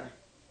father.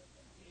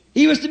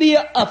 He was to be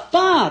a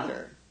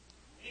father.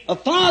 A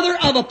father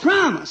of a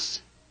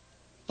promise.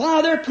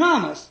 Father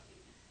promise.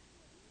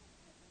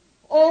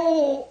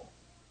 Oh,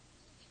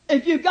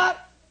 if you've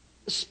got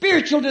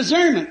spiritual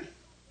discernment,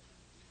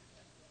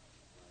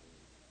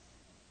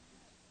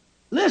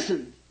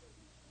 listen.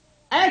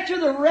 After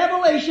the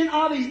revelation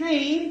of his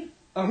name,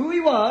 or who he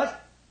was,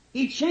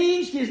 he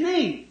changed his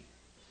name.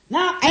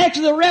 Now,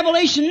 after the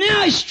revelation,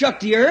 now he struck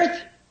the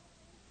earth.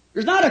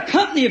 There's not a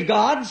company of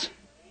gods.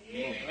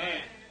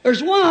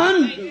 There's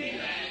one.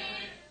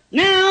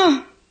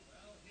 Now,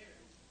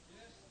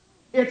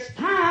 it's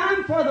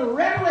time for the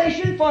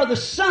revelation for the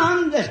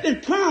Son that's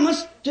been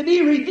promised to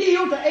be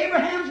revealed to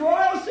Abraham's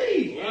royal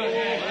seed.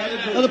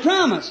 Now, the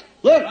promise.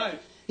 Look,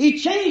 he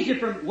changed it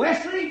from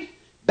Wesley,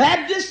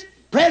 Baptist,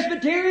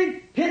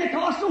 Presbyterian,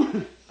 Pentecostal.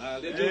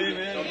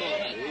 Amen.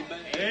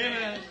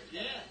 Amen.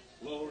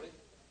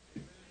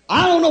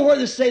 I don't know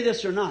whether to say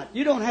this or not.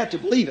 You don't have to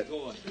believe it.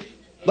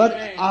 But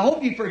I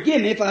hope you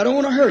forgive me if I don't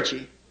want to hurt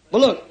you. But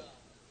look,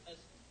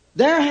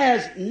 there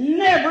has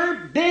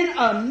never been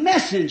a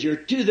messenger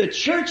to the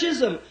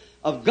churches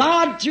of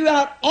God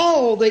throughout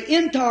all the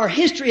entire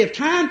history of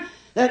time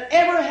that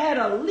ever had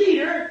a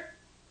leader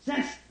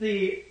since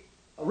the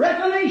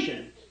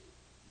Reformation.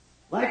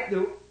 Like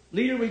the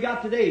leader we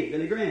got today,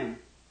 Billy Graham.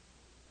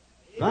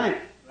 Right.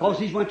 Because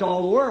he's went to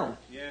all the world.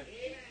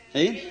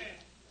 See?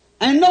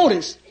 And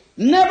notice,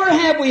 never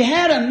have we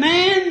had a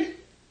man,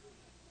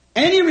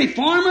 any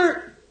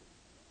reformer,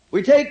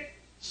 we take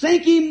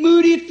Sankey,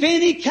 Moody,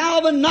 Finney,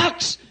 Calvin,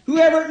 Knox,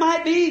 whoever it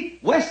might be,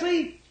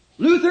 Wesley,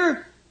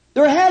 Luther,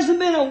 there hasn't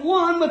been a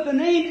one with the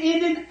name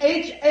ending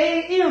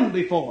H-A-M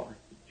before.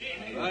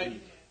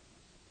 Right.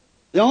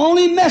 The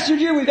only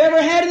messenger we've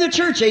ever had in the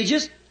church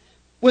ages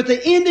with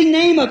the ending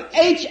name of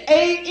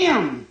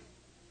H-A-M.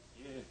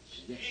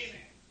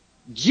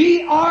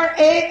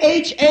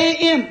 G-R-A-H-A-M.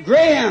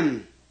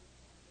 Graham.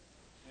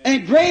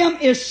 And Graham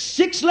is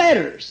 6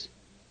 letters.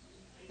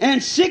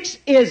 And 6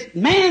 is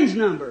man's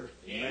number.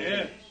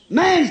 Amen.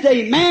 Man's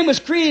day. Man was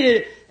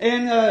created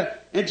in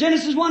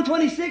Genesis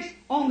 1:26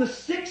 on the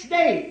 6th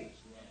day.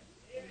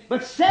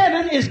 But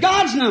 7 is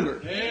God's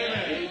number.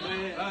 Amen.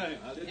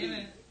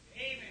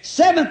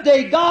 7th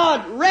day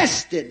God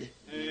rested.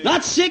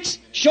 Not 6,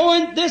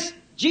 showing this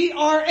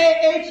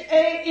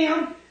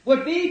G-R-A-H-A-M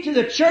would be to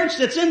the church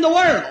that's in the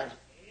world.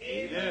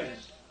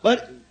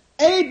 But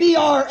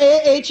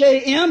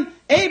A-B-R-A-H-A-M,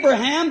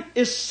 Abraham,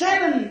 is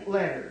 7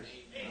 letters.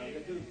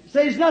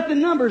 Say there's nothing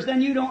numbers,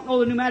 then you don't know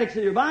the pneumatics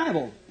of your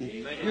Bible.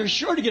 You're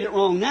sure to get it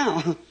wrong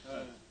now.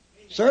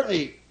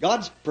 Certainly,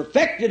 God's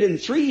perfected in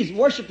 3s,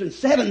 worshipped in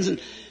 7s,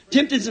 and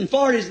tempted in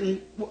 40s, and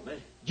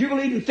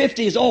jubileed in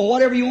 50s. Oh,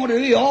 whatever you want to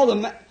do, all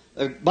the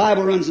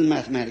Bible runs in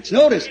mathematics.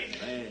 Notice,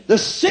 the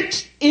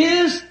 6th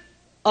is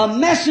a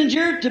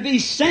messenger to be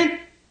sent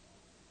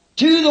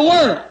to the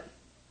world.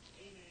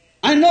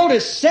 And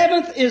notice,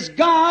 7th is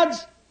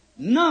God's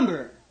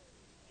number.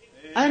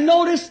 And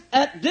notice,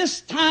 at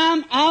this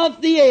time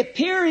of the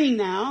appearing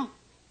now,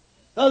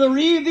 of the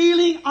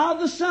revealing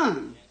of the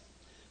Son,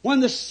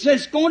 when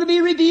it's going to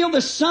be revealed,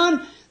 the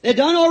Son, they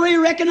done already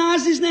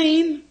recognize His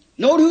name,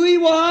 know who He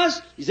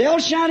was. He's El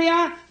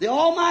Shaddai, the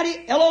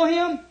Almighty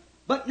Elohim.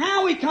 But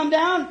now we come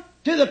down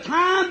to the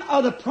time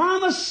of the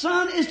promised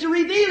Son is to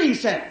reveal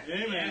Himself.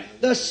 Amen.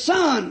 The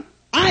Son,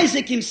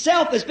 Isaac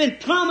himself, has been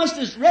promised,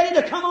 is ready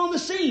to come on the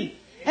scene.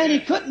 And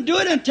he couldn't do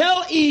it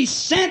until he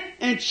sent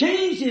and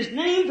changed his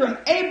name from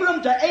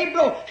Abram to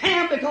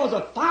Abraham, because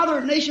a father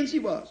of nations he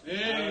was.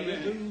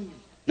 Amen.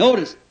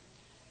 Notice,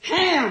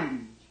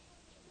 Ham,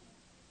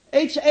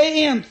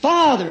 H-A-M,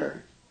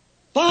 father,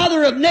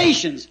 father of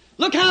nations.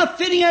 Look how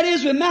fitting that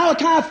is with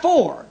Malachi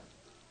 4.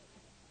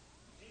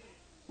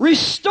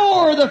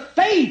 Restore the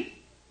faith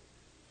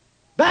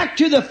back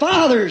to the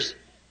fathers,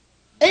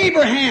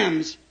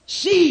 Abraham's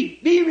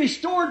seed, be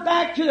restored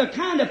back to the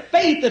kind of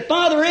faith that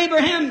Father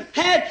Abraham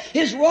had,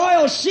 his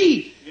royal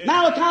seed.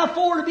 Malachi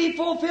 4 to be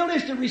fulfilled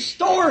is to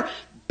restore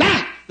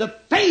back the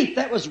faith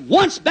that was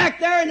once back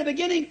there in the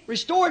beginning,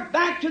 restored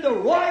back to the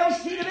royal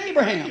seed of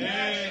Abraham.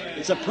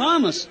 It's a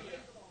promise.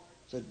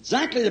 It's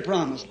exactly the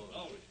promise.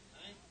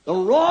 The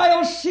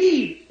royal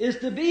seed is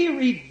to be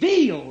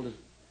revealed.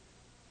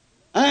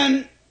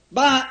 And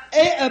by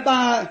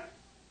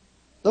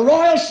the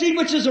royal seed,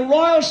 which is the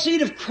royal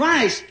seed of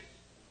Christ.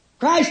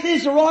 Christ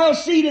is the royal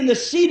seed, and the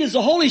seed is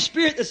the Holy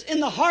Spirit that's in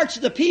the hearts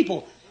of the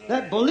people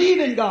that believe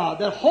in God,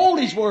 that hold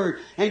His Word,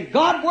 and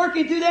God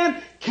working through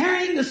them,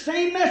 carrying the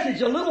same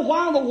message. A little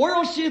while the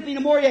world seeth me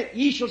no more, yet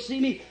ye shall see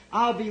me.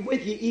 I'll be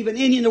with you, even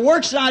in you. And the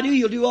works that I do,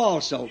 you'll do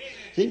also.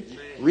 See?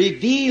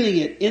 Revealing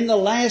it in the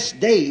last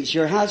days.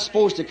 Here, how it's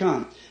supposed to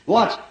come.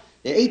 Watch.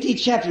 The 18th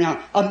chapter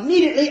now.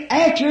 Immediately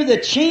after the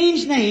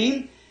changed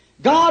name,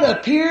 God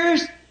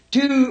appears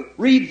to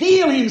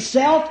reveal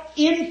Himself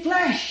in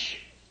flesh.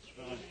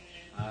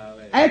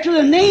 After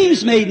the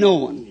name's made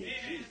known,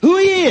 who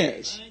He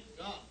is.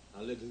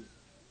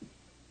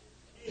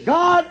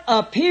 God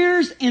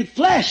appears in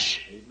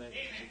flesh.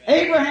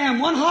 Abraham,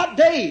 one hot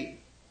day,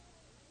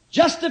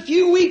 just a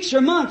few weeks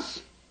or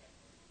months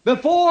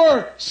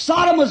before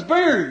Sodom was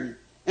burned,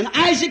 and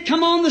Isaac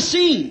come on the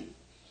scene.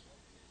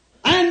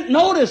 And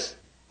notice,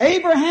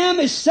 Abraham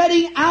is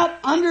setting out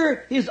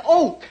under his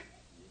oak,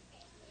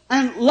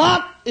 and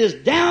Lot is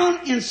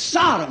down in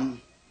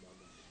Sodom,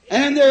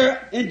 and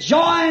they're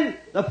enjoying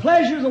the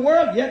pleasures of the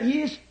world. Yet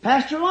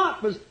Pastor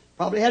Lot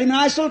probably had him a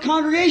nice little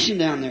congregation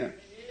down there.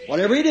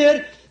 Whatever he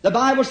did, the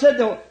Bible said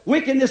the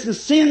wickedness and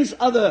sins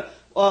of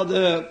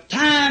the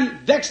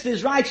time vexed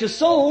his righteous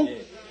soul.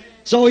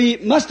 So he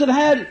must have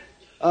had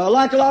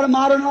like a lot of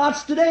modern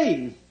Lots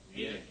today.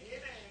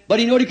 But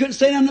he knew he couldn't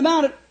say nothing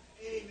about it.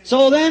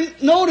 So then,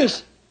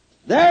 notice,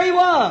 there he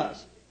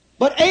was.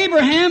 But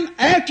Abraham,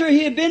 after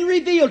he had been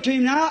revealed to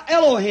him, now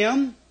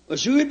Elohim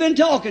was who had been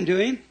talking to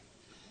him.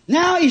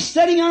 Now he's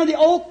sitting under the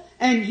oak,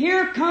 and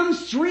here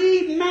comes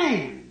three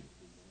men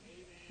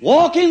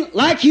walking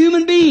like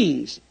human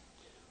beings.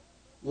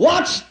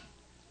 Watch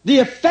the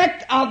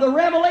effect of the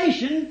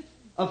revelation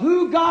of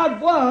who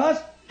God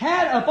was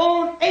had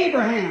upon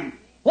Abraham.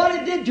 What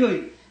it did to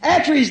him.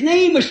 After his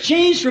name was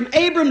changed from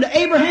Abram to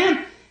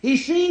Abraham, he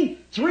seen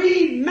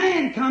three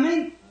men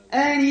coming,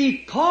 and he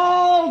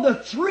called the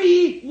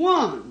three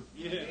one.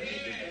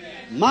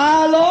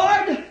 My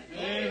Lord.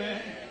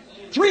 Amen.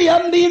 Three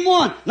of them being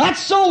one. Not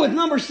so with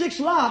number 6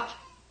 Lot.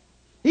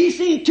 He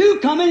seen two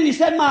coming, and he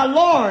said, my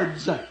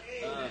Lords.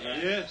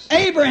 Yes.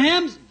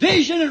 Abraham's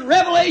vision and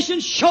revelation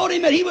showed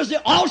him that he was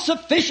the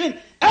all-sufficient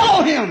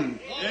Elohim.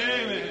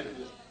 Amen.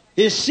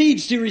 His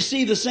seeds to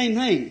receive the same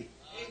thing.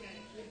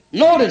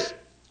 Notice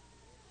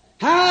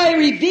how he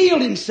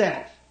revealed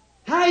himself.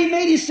 How he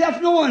made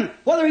himself known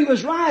whether he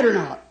was right or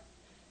not.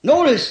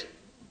 Notice,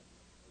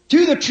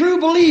 to the true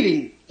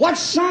believing, what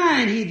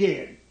sign he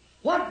did.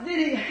 What did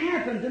it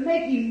happen to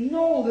make him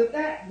know that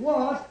that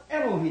was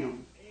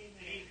Elohim?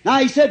 Now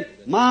he said,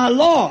 my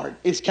Lord.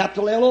 It's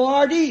capital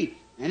L-O-R-D.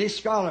 Any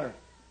scholar,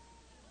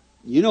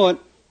 you know it.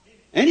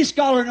 Any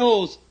scholar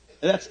knows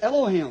that's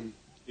Elohim,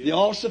 the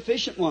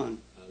all-sufficient one.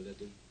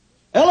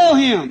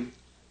 Elohim.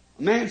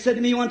 A man said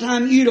to me one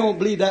time, you don't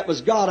believe that was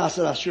God. I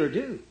said, I sure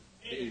do.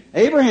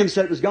 Abraham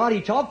said it was God.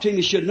 He talked to him.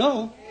 He should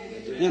know.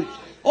 And,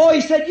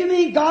 he said, you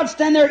mean God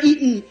stand there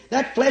eating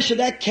that flesh of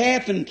that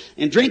calf and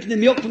drinking the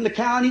milk from the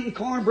cow and eating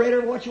cornbread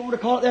or what you want to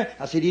call it there?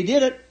 I said, He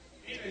did it.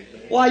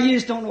 Why, you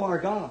just don't know our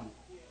God.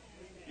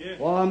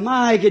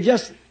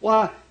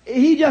 Well,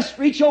 He just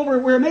reached over.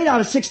 We're made out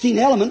of 16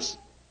 elements.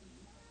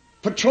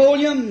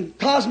 Petroleum,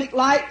 cosmic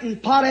light,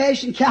 and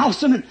potash, and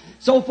calcium, and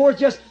so forth.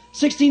 Just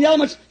 16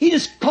 elements. He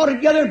just caught it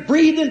together and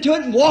breathed into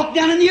it and walked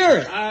down in the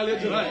earth.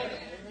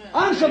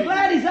 I'm so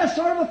glad He's that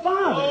sort of a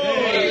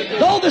Father.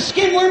 Though the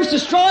skin worms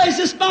destroys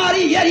this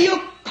body, yet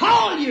He'll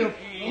call you.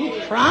 He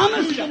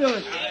promised to do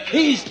it.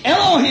 He's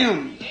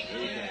Elohim.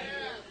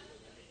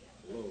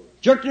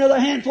 Jerked another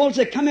handful and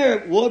said, come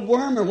here,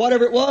 woodworm, or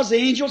whatever it was, the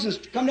angels,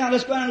 and come down,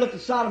 let's go down and look at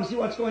Sodom and see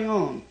what's going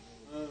on.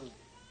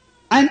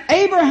 And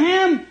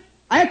Abraham,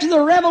 after the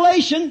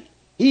revelation,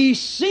 he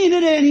seen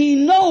it and he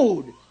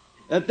knowed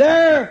that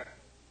there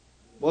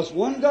was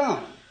one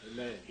God.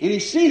 Amen. And he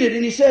seen it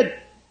and he said,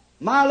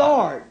 my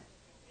Lord,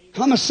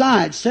 come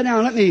aside, sit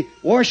down, let me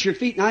wash your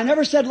feet. Now I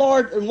never said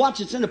Lord, and watch,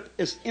 it's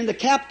in the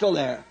capital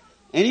there.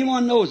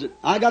 Anyone knows it.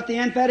 I got the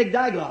emphatic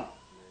diglot.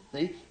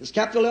 See? It's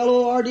capital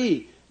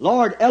L-O-R-D.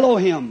 Lord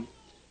Elohim,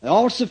 the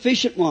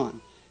all-sufficient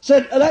one.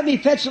 Said, let me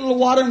fetch a little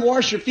water and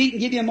wash your feet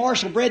and give you a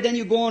morsel of bread, then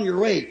you go on your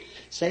way.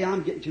 Say,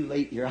 I'm getting too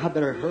late here. I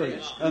better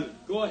hurry.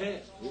 Go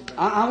ahead.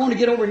 I want to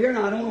get over here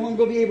now. I don't know when I'm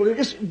going to be able to.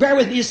 Just bear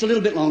with me just a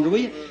little bit longer, will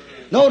you?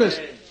 Notice,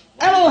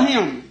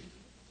 Elohim,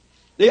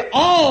 the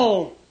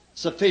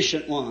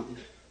all-sufficient one.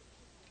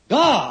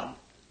 God.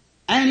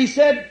 And he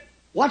said,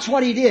 watch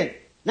what he did.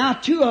 Now,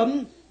 two of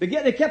them,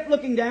 they kept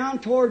looking down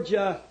towards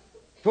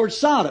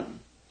Sodom.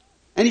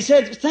 And he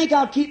said, think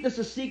I'll keep this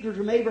a secret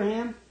from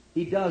Abraham?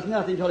 He does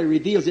nothing until he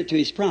reveals it to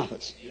his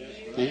prophets.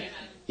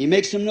 He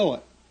makes them know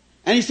it.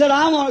 And he said,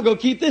 I want to go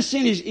keep this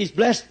sin. He's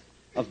blessed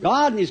of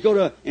God, and he's going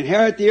to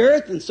inherit the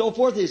earth and so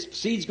forth. His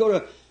seed's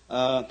going to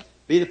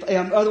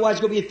otherwise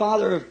going to be the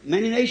father of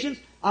many nations.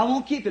 I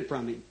won't keep it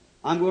from him.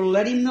 I'm going to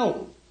let him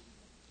know.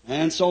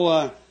 And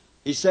so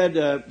he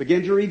said,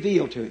 begin to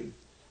reveal to him.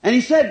 And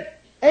he said,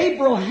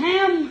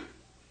 Abraham,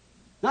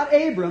 not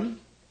Abram,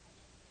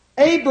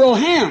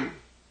 Abraham.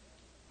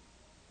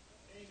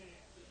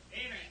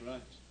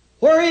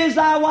 Where is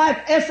thy wife?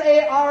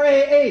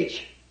 Sarah.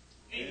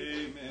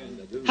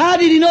 Amen. How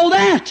did he know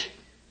that?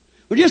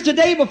 Well, just a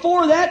day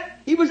before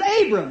that, he was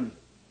Abram.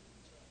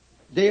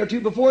 A day or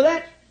two before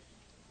that,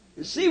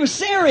 she was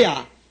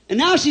Sarah. And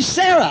now she's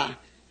Sarah.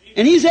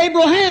 And he's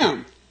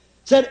Abraham.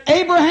 Said,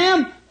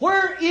 Abraham,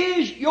 where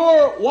is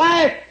your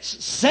wife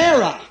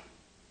Sarah?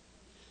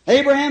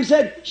 Abraham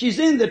said, she's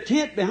in the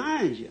tent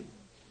behind you.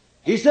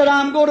 He said,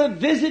 I'm going to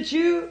visit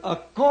you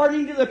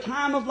according to the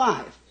time of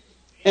life.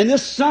 And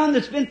this son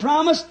that's been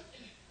promised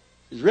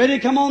is ready to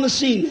come on the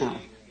scene now.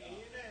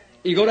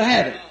 You're going to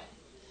have it.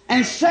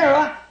 And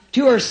Sarah,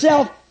 to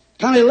herself,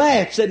 kind of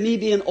laughed, said, me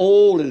being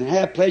old and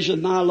have pleasure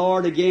with my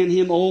Lord again,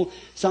 him old,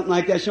 something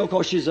like that. So, of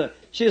course, she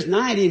was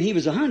 90 and he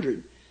was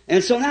 100.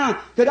 And so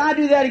now, could I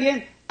do that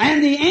again?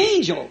 And the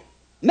angel,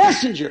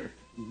 messenger,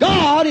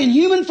 God in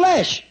human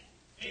flesh,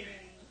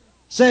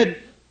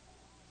 said,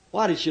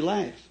 why did she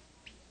laugh?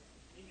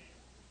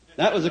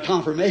 That was a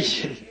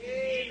confirmation.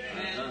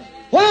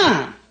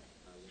 Why?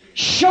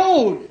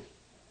 Showed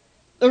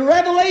the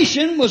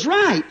revelation was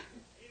right.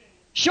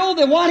 Showed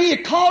that what he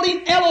had called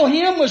him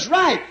Elohim was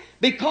right.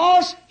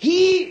 Because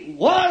he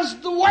was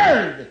the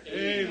Word.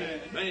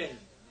 Amen.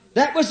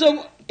 That was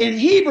in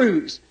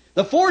Hebrews,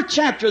 the 4th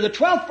chapter, the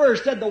 12th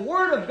verse, said the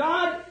Word of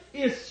God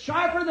is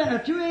sharper than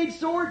a two-edged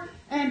sword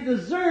and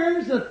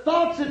discerns the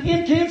thoughts and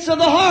intents of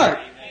the heart.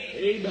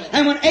 Amen.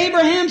 And when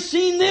Abraham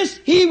seen this,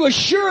 he was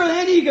sure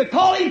then he could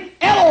call him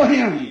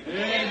Elohim.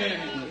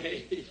 Amen.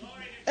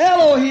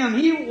 Elohim,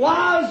 he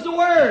was the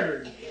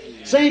Word.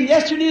 Same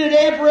yesterday,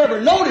 today, and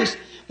forever. Notice,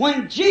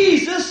 when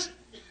Jesus,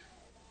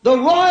 the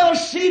royal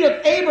seed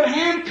of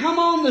Abraham, come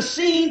on the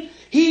scene,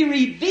 he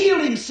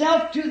revealed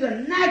himself to the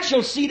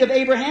natural seed of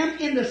Abraham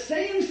in the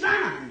same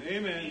sign.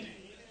 Amen.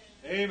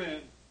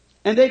 Amen.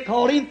 And they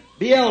called him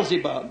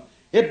Beelzebub.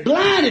 It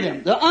blinded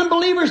him. The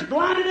unbelievers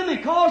blinded him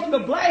and caused him to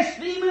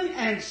blaspheme him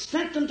and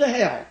sent them to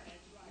hell.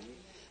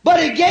 But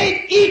it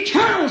gave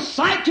eternal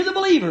sight to the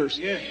believers.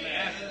 Yes.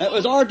 That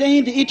was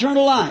ordained to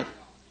eternal life.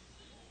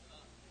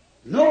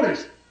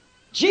 Notice,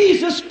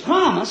 Jesus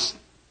promised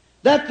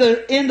that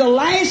in the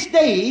last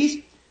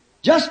days,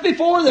 just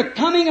before the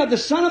coming of the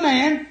Son of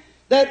Man,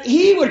 that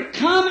He would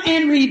come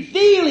and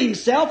reveal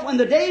Himself. When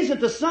the days that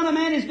the Son of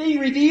Man is being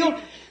revealed,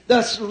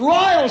 the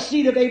royal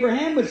seed of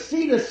Abraham would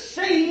see the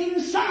same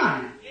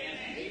sign.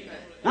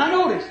 Now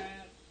notice,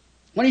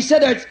 when He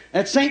said that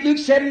at St. Luke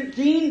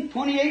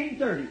 17:28 and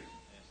 30.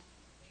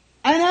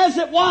 And as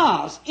it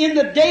was in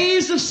the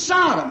days of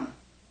Sodom.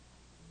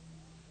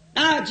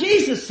 Now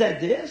Jesus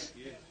said this.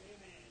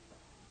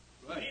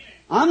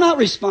 I'm not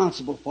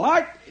responsible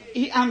for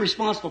it. I'm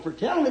responsible for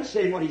telling it,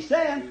 saying what He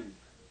said.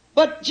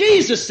 But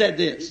Jesus said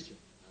this.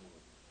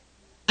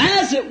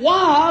 As it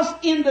was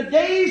in the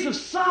days of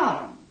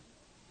Sodom,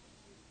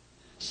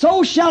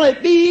 so shall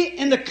it be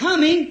at the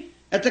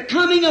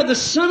coming of the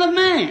Son of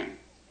Man.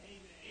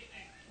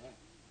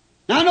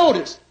 Now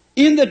notice,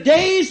 in the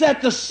days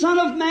that the Son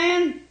of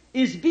Man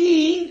is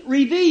being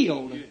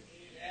revealed.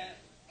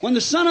 When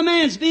the Son of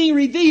Man is being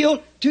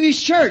revealed to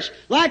His church,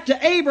 like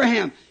to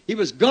Abraham. He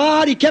was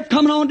God, He kept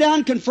coming on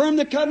down, confirmed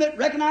the covenant,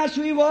 recognized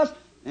who He was,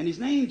 and His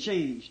name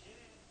changed.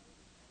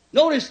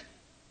 Notice,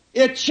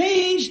 it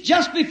changed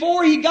just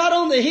before He got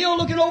on the hill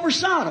looking over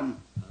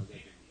Sodom.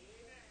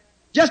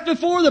 Just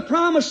before the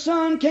promised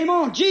Son came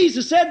on.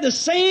 Jesus said the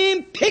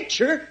same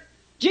picture.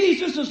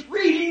 Jesus was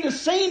reading the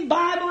same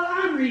Bible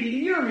that I'm reading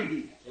and you're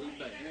reading.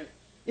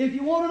 If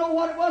you want to know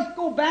what it was,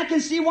 go back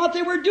and see what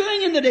they were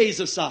doing in the days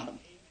of Sodom.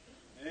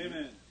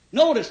 Amen.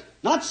 Notice,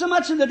 not so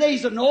much in the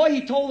days of Noah,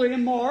 He told their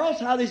immorals,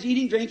 how they're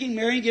eating, drinking,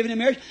 marrying, giving in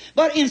marriage,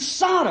 but in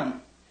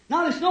Sodom.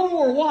 Now there's no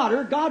more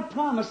water. God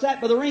promised that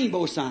by the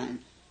rainbow sign.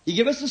 He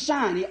gave us a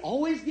sign. He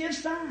always gives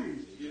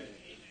signs.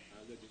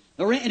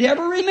 He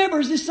ever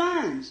remembers His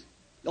signs.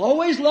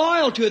 Always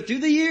loyal to it through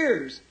the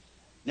years.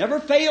 Never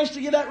fails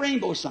to give that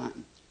rainbow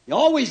sign. He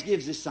always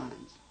gives His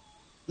signs.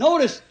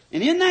 Notice,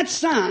 and in that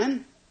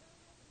sign,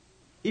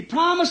 He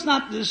promised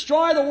not to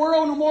destroy the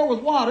world no more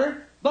with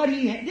water, but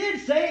He did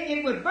say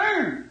it would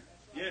burn.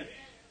 Yes.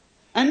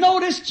 And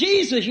notice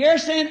Jesus here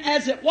saying,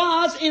 as it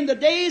was in the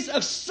days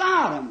of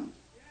Sodom,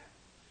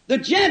 the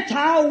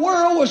Gentile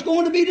world was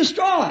going to be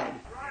destroyed.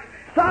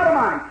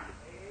 Sodomites.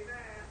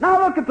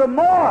 Now look at the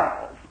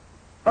morals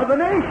of the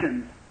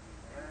nations.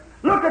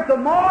 Look at the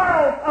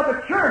morals of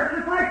the church.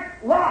 It's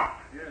like Lot.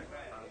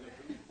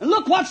 And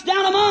look what's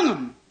down among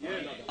them.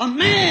 A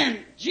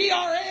man,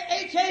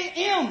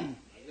 Graham,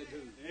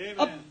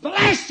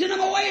 blasting them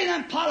away,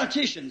 them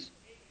politicians,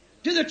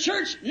 to the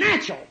church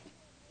natural.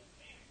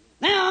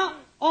 Now,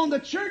 on the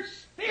church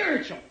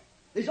spiritual,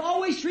 there's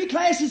always three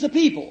classes of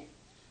people.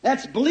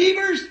 That's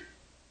believers,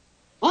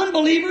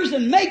 unbelievers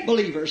and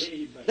make-believers.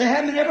 They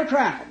haven't ever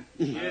cracked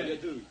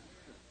them.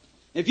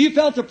 If you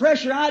felt the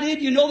pressure I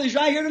did, you know they's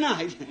right here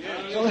tonight.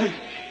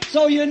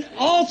 So you,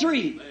 all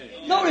three.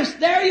 Notice,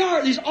 there you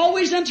are. There's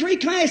always them three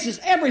classes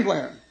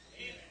everywhere.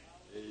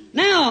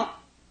 Now,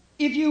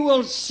 if you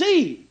will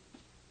see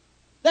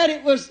that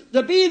it was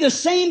to be the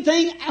same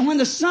thing when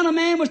the Son of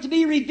Man was to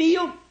be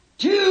revealed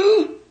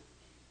to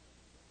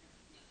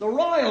the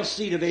royal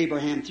seed of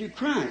Abraham through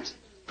Christ.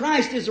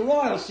 Christ is the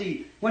royal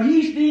seed when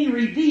He's being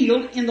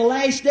revealed in the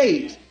last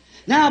days.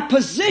 Now,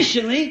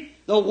 positionally,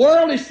 the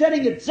world is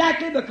setting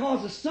exactly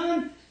because the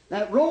sun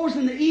that rose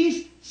in the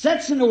east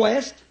sets in the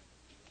west.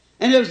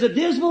 And it was a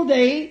dismal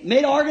day,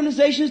 made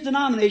organizations,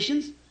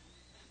 denominations.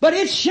 But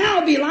it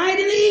shall be light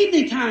in the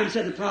evening time,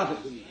 said the prophet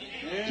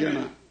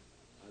Jeremiah.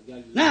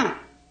 Now,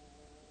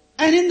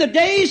 and in the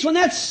days when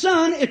that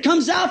sun, it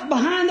comes out from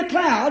behind the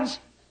clouds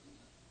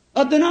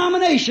of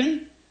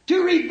denomination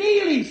to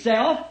reveal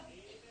Himself,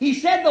 He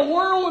said the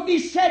world would be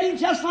setting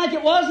just like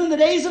it was in the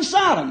days of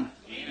Sodom.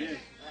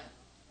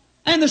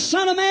 And the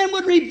Son of Man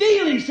would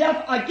reveal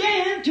Himself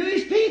again to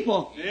His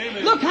people.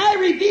 Amen. Look how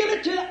He revealed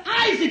it to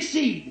Isaac's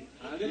seed.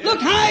 Amen. Look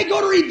how He's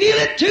going to reveal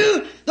it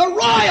to the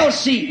royal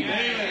seed.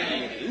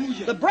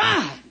 Amen. The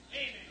bride.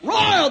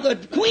 Royal, the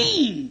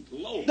queen.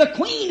 The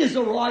queen is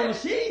the royal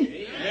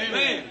seed.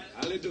 Amen.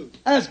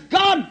 As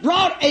God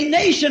brought a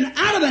nation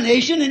out of a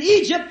nation in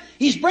Egypt,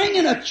 He's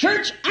bringing a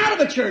church out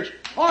of a church.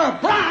 Or a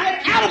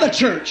bride out of a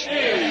church.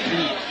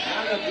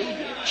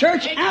 Amen.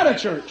 Church out of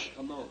church.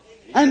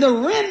 And the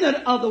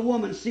remnant of the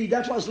woman's seed,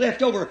 that's what's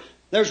left over.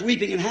 There's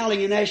weeping and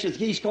howling and gnashing of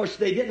teeth. Of course,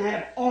 they didn't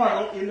have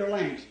oil in their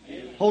lamps.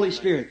 Holy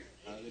Spirit,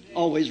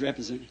 always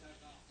represented.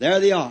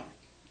 There they are.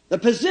 The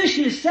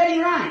position is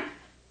setting right.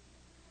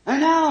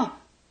 And now,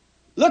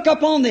 look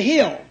up on the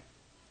hill.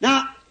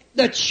 Now,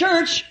 the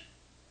church,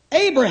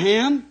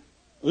 Abraham,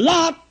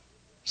 Lot,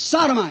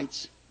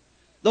 Sodomites.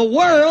 The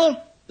world,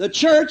 the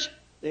church,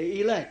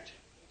 the elect.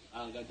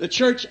 The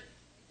church,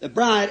 the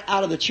bride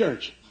out of the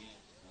church.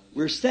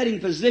 We're setting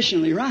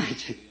positionally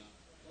right.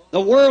 The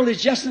world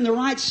is just in the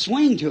right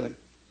swing to it.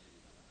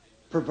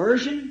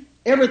 Perversion.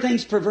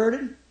 Everything's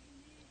perverted.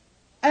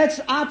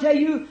 I'll tell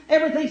you,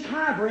 everything's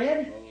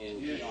hybrid.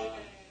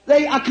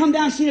 I come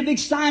down and see a big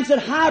sign that said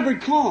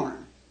hybrid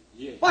corn.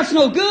 What's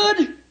no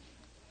good?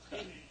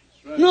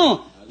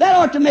 No, that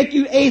ought to make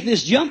you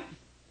atheists jump.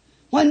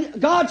 When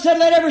God said,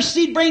 let every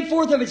seed bring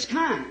forth of its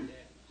kind.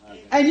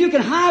 And you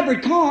can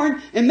hybrid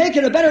corn and make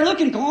it a better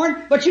looking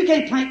corn, but you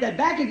can't plant that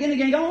back again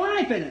and ain't got no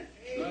life in it.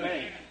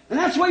 Amen. And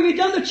that's the way we've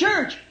done the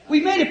church.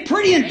 We've made it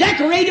pretty and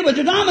decorated with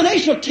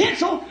denominational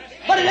tinsel,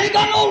 but it ain't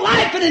got no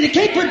life in it. It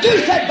can't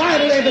produce that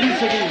Bible evidence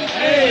again.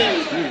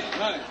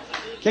 Amen.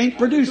 Can't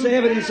produce the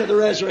evidence of the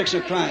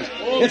resurrection of Christ.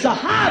 It's a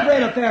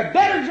hybrid affair.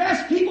 Better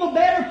dressed people,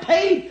 better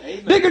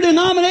paid, bigger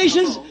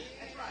denominations,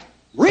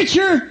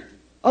 richer.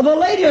 The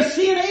lady of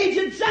seeing age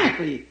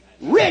exactly.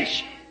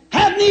 Rich.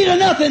 Have need of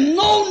nothing.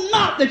 Know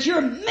not that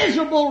you're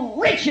miserable,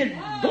 wretched,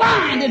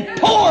 blind, and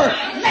poor,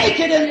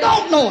 naked, and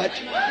don't know it.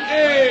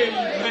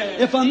 Amen.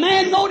 If a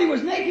man knowed he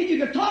was naked,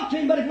 you could talk to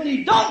him, but if when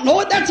he don't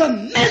know it, that's a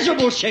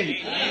miserable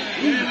shape.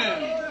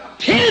 Amen.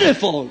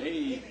 Pitiful.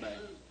 Amen.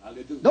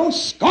 Don't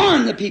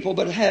scorn the people,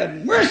 but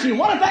have mercy.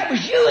 What if that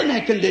was you in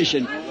that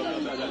condition?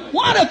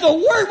 What if the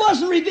Word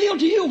wasn't revealed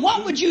to you?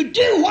 What would you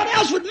do? What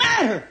else would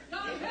matter?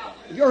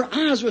 Your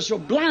eyes were so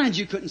blind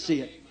you couldn't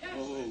see it.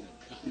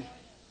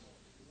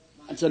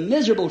 It's a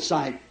miserable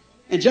sight.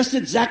 And just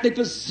exactly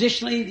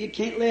positionally, you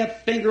can't lay a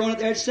finger on it,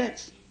 there it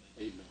sits.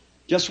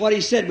 Just what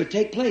He said would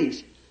take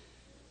place.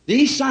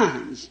 These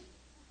signs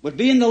would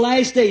be in the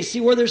last days. See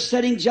where they're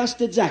setting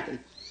just exactly.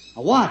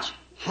 Now watch.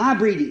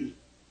 Hybriding.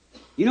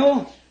 You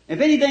know,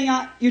 if anything,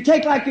 you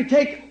take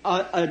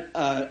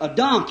a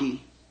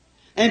donkey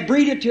and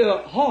breed it to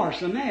a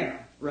horse, a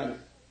mare, rather.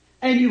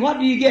 And what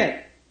do you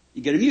get?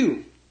 You get a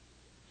mule.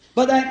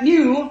 But that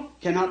mule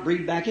cannot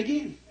breed back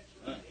again.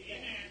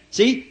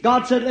 See,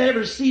 God said, let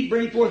every seed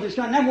bring forth its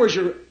kind. Now where's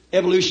your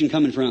evolution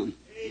coming from?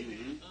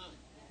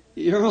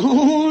 Your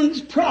own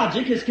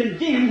project has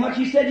condemned what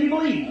you said you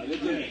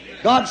believe.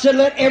 God said,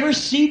 let every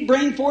seed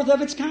bring forth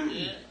of its kind.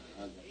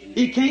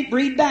 He can't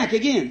breed back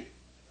again.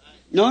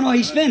 No,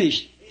 He's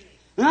finished.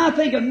 And I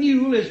think a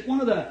mule is one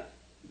of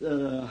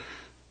the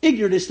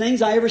ignorantest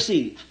things I ever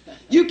seen.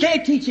 You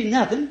can't teach him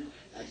nothing.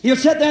 He'll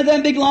sit there with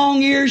them big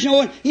long ears,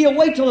 and he'll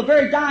wait till the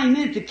very dying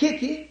minute to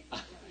kick you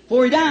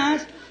before he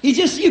dies.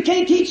 You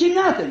can't teach him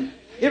nothing.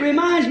 It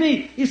reminds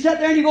me, you sit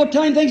there and you go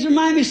tell him things that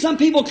remind me some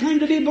people claim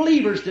to be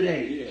believers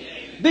today.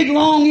 Big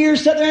long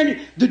ears, sit there and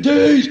the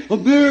days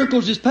of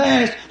miracles is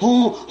past. He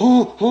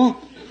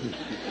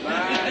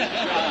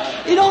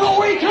don't know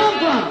where he come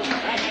from.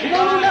 He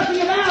don't know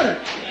nothing about it.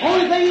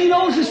 Only thing he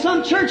knows is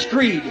some church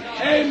creed.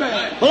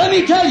 Amen. But let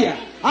me tell you,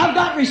 I've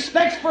got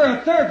respect for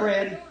a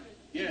thoroughbred.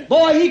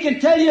 Boy, he can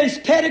tell you his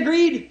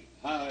pedigreed.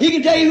 He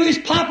can tell you who his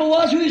papa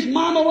was, who his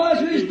mama was,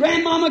 who his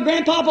grandmama,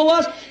 grandpapa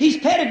was. He's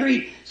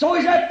pedigreed. So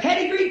he's our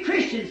pedigreed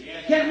Christians.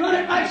 Can run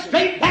it right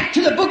straight back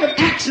to the book of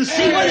Acts and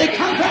see where they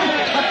come from.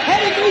 A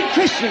pedigreed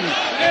Christian.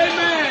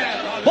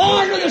 Amen. Boy,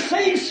 born with the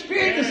same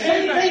spirit, the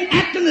same thing,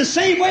 acting the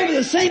same way with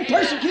the same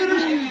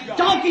persecutors,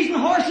 donkeys and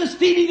horses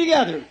feeding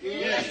together.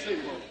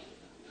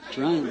 That's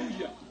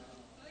right.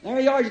 There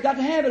you are. You've got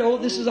to have it. Oh,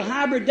 this is a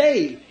hybrid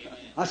day.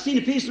 I've seen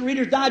a piece of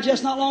Reader's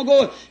Digest not long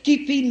ago.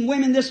 Keep feeding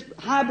women this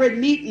hybrid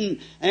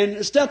meat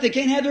and stuff. They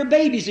can't have their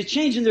babies. It's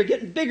changing. They're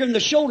getting bigger and the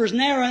shoulders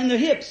narrow and the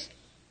hips.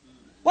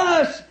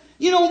 Well,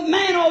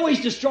 man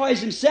always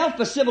destroys himself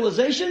by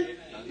civilization.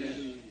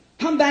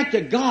 Come back to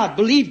God.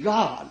 Believe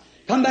God.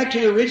 Come back to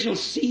the original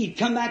seed.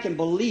 Come back and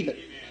believe it.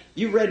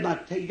 You read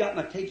you got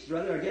my tapes,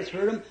 brother. I guess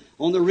heard them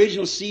on the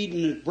original seed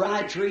and the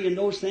bride tree and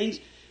those things,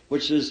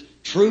 which is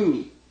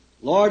true.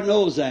 Lord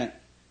knows that.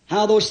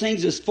 How those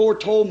things is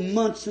foretold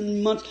months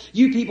and months.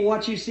 You people,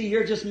 what you see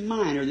here, just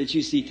minor that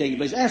you see taking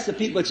place. Ask the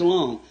people it's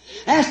along.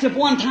 Ask if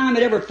one time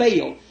it ever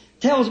failed.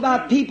 Tells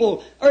about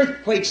people,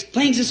 earthquakes,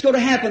 things that's going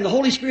to happen. The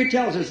Holy Spirit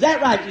tells us. Is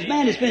that right? This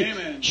man has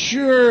been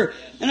sure.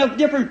 And of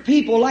different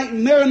people, like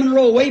Marilyn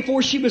Monroe, way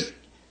before she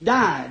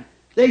died.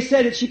 They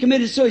said that she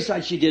committed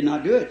suicide. She did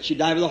not do it. She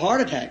died with a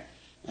heart attack.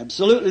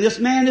 Absolutely. This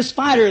man, this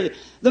fighter,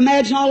 the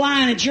Maginot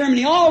Line in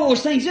Germany, all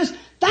those things, just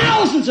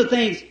thousands of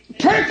things,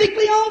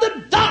 perfectly on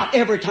the dot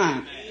every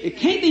time. It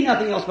can't be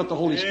nothing else but the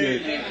Holy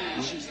Spirit.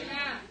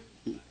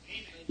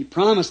 He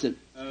promised it.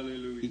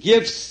 He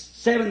gives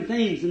 7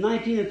 things, and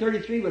 19 and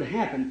 33 would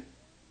happen.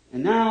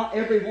 And now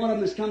every one of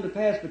them has come to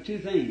pass but 2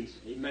 things.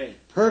 Amen.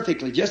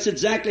 Perfectly, just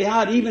exactly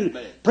how it even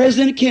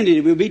President Kennedy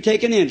will be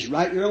taken in. It's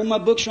right here on my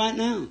books right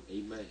now.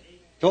 Amen.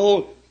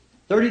 Told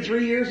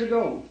 33 years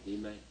ago.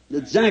 Amen.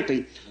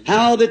 Exactly.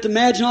 How that the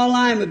Maginot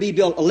Line would be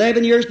built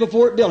 11 years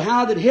before it built.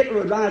 How that Hitler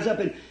would rise up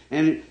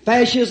and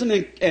fascism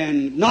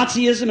and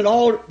Nazism and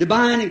all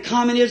divine and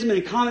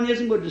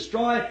communism would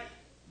destroy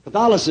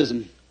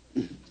Catholicism.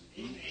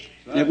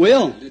 And it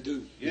will.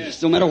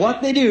 Yes. No matter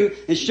what they do.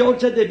 And showed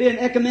that there'd be an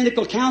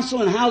ecumenical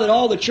council and how that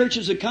all the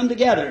churches would come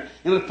together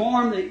and would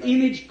form the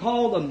image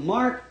called the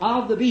mark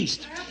of the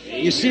beast.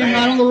 Amen. You see them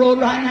right on the road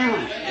right now.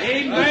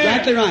 Amen.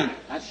 Exactly right.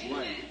 That's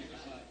right.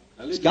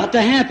 It's got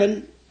to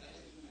happen.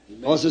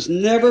 Because it's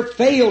never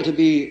failed to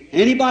be.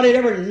 Anybody that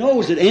ever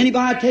knows it,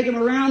 anybody take them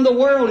around the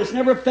world, it's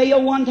never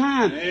failed one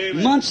time.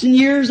 Amen. Months and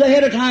years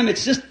ahead of time,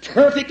 it's just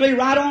perfectly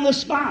right on the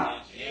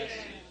spot. Yes.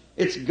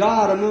 It's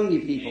God among you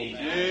people.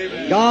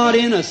 Amen. God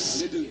in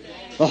us.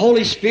 The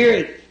Holy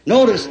Spirit.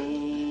 Notice,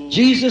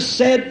 Jesus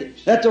said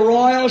that the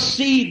royal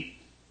seed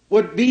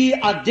would be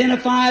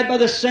identified by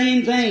the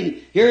same thing.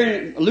 Here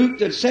in Luke,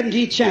 the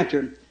 17th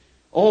chapter.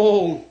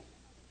 Oh,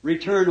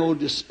 return, O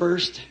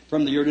dispersed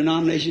from your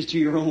denominations to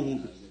your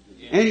own.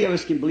 Any of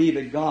us can believe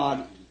in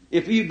God.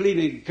 If you believe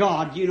in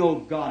God, you know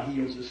God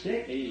heals the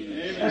sick.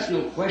 Amen. That's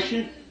no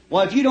question.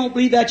 Well, if you don't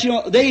believe that,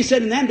 they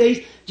said in them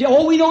days,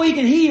 oh, we know He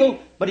can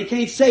heal, but He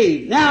can't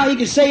save. Now He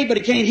can save, but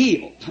He can't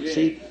heal. Yeah.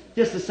 See,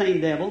 just the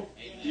same devil.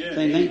 Yeah.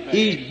 Same thing.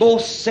 He's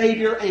both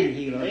Savior and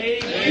Healer.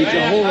 Amen. He's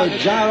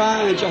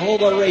Jehovah-Jireh and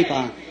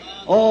Jehovah-Rapha.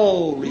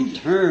 Oh,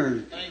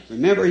 return.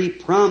 Remember, He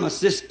promised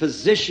this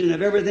position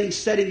of everything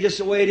setting just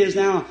the way it is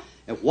now.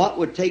 And what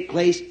would take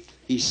place,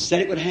 He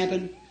said it would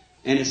happen.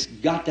 And it's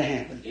got to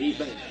happen.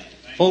 Amen.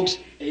 Folks,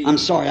 I'm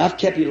sorry, I've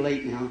kept you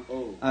late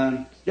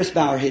now. Just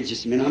bow our heads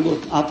just a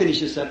minute. I'll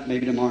finish this up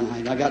maybe tomorrow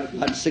night. I got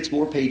about 6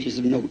 more pages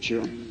of notes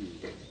here.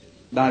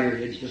 Bow your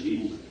heads just a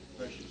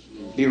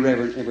moment. Be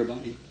reverent,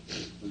 everybody.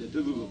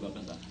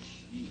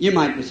 You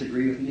might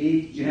disagree with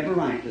me. You have a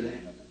right to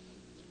that.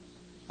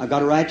 I've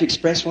got a right to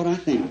express what I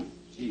think.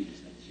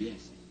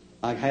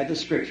 I have the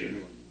Scripture.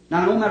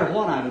 Now, no matter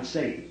what I would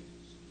say,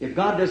 if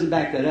God doesn't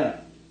back that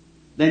up,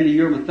 then the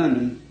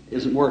Jehovah-Jireh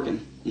isn't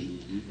working.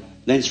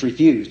 Then it's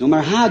refused. No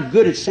matter how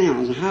good it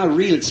sounds and how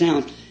real it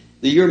sounds,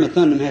 the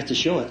Jehovah-Jireh has to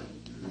show it.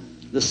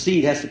 The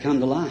seed has to come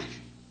to life.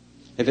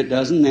 If it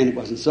doesn't, then it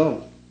wasn't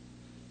so.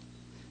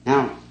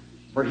 Now,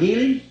 for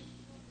healing,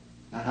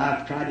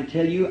 I've tried to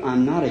tell you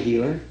I'm not a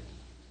healer.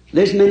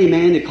 There's many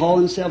men that call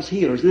themselves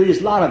healers. And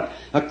there's a lot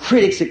of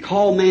critics that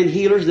call men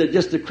healers that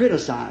just to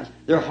criticize.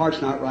 Their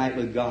heart's not right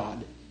with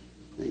God.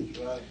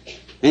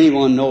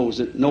 Anyone knows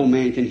that no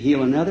man can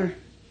heal another.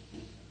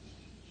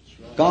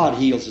 God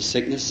heals the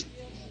sickness.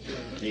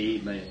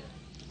 Amen.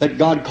 Let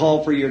God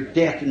call for your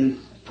death and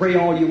pray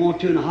all you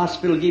want to in the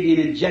hospital, give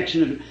you an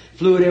injection of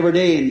fluid every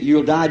day, and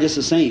you'll die just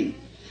the same.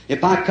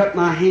 If I cut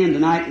my hand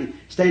tonight and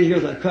stand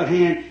here with a cut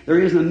hand, there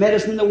isn't a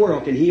medicine in the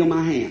world can heal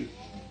my hand.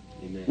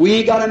 Amen. We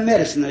ain't got a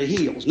medicine that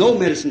heals. No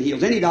medicine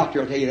heals. Any doctor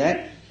will tell you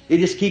that. It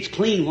just keeps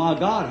clean while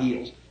God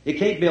heals. It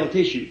can't build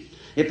tissue.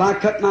 If I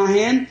cut my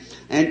hand,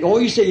 and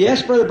you say,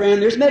 yes, Brother Branham,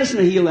 there's medicine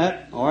to heal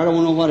that. Oh, I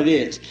don't know what it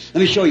is.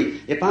 Let me show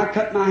you. If I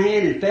cut my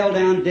hand and fell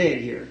down dead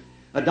here,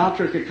 a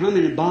doctor could come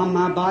in and bomb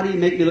my body,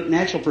 make me look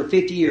natural for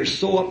 50 years,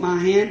 sew up my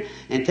hand,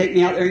 and take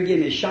me out there and give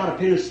me a shot of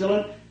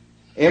penicillin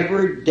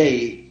every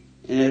day.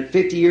 And at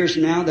 50 years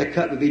from now, that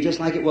cut would be just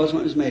like it was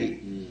when it was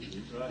made.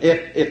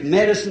 If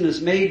medicine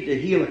is made to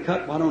heal a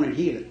cut, why don't it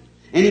heal it?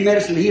 Any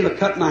medicine to heal a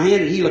cut in my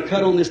hand, it'd heal a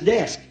cut on this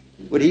desk.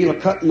 Would heal a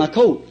cut in my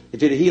coat.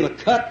 If it'd heal a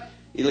cut,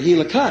 it'll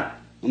heal a cut,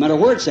 no matter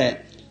where it's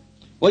at.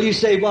 Well, you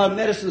say, well,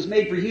 medicine is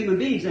made for human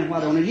beings, then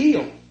why don't it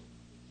heal?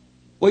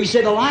 Well, you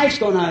say the life's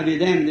going out of you,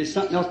 then there's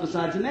something else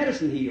besides the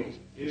medicine heals.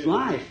 It's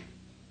life.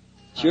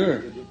 Sure.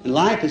 And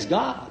life is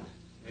God.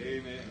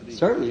 Amen.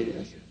 Certainly it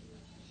is.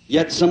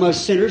 Yet some of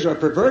us sinners are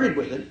perverted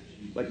with it,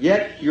 but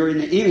yet you're in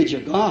the image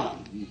of God.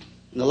 And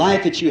the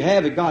life that you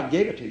have, God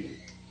gave it to you.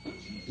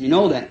 You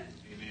know that.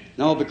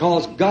 No,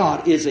 because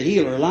God is a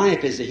healer.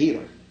 Life is a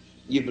healer.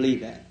 You believe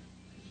that.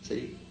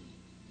 See?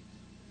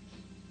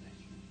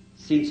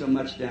 Seen so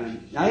much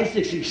done. Now let's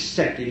just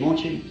accept Him,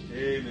 won't you?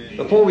 Amen.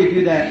 Before we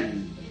do that,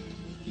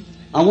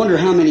 I wonder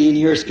how many in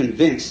here is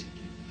convinced,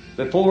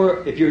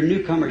 if you're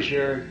newcomers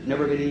here,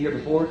 never been in here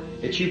before,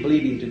 that you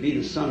believe Him to be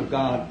the Son of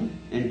God.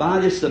 And by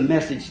this, the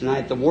message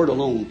tonight, the Word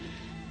alone,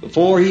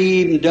 before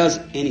He even does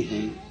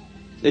anything,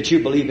 that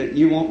you believe it.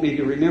 You want me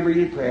to remember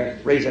you in prayer,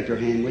 raise up your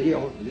hand, will you?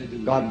 Oh,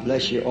 God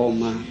bless you. Oh,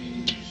 my.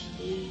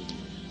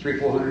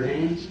 300-400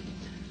 hands.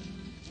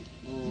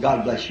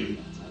 God bless you.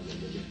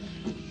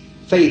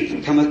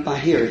 Faith cometh by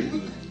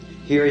hearing,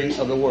 hearing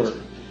of the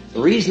Word. The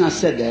reason I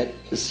said that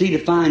is to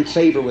find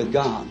favor with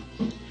God.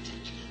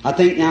 I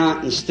think now,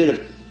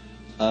 instead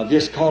of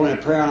just calling a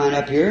prayer line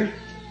up here,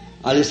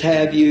 I'll just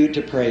have you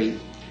to pray.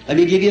 Let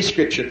me give you a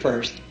scripture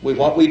first. With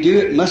what we do,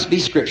 it must be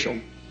scriptural.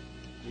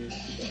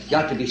 It's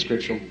got to be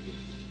scriptural.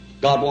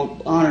 God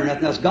won't honor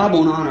nothing else. God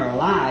won't honor a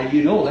lie.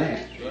 You know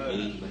that.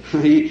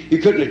 You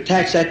couldn't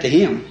attach that to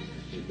Him.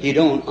 He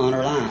don't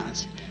honor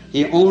lies.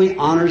 He only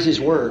honors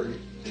His Word.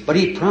 But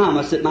He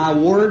promised that my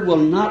Word will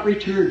not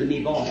return to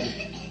me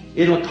void.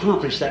 It'll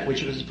accomplish that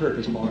which it was the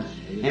purpose for.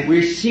 And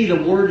we see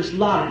the Word is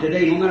lauded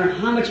today. No matter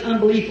how much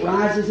unbelief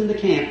rises in the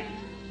camp,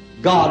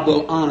 God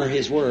will honor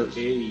His Word.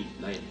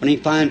 When He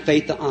find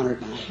faith to honor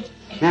it by.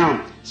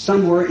 Now,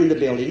 somewhere in the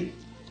building,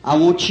 I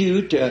want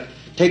you to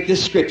take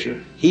this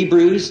scripture.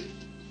 Hebrews,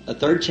 the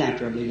 3rd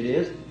chapter, I believe it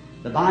is.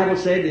 The Bible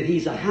said that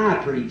He's a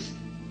high priest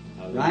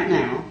right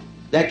now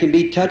that can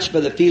be touched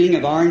by the feeling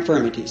of our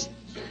infirmities.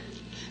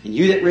 And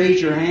you that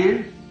raise your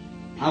hand,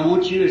 I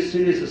want you, as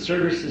soon as the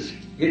service is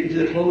getting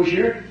to the close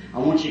here, I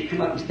want you to come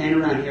up and stand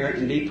around here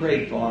and be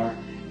prayed for.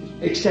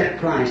 Accept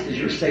Christ as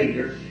your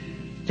Savior.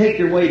 Take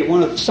your way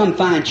to some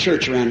fine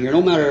church around here.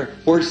 No matter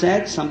where it's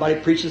at, somebody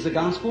preaches the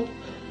gospel.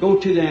 Go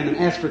to them and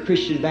ask for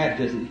Christian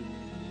baptism.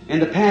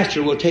 And the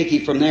pastor will take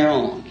you from there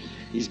on.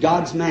 He's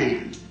God's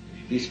man.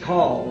 He's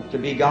called to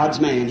be God's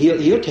man.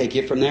 He'll take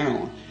you from there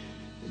on.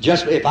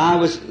 Just if I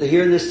was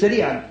here in this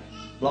city, I'd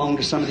belong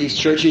to some of these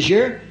churches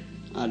here.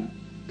 I'd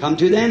come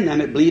to them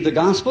that believe the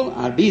gospel.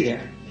 I'd be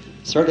there.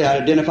 Certainly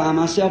I'd identify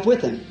myself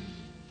with them.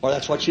 Or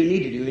that's what you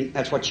need to do.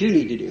 That's what you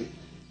need to do.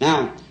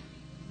 Now,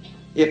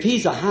 if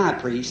He's a high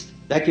priest,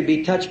 that can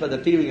be touched by the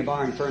feeling of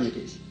our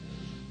infirmities.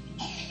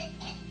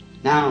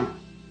 Now,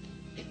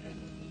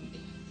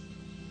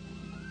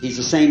 He's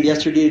the same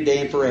yesterday, today,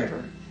 and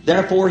forever.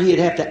 Therefore, He'd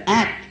have to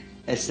act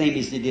as same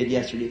as He did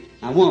yesterday.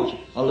 Now, won't you?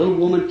 A little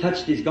woman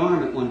touched His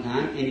garment one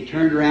time, and He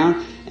turned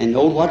around and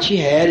knowed what she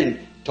had and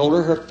told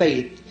her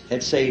faith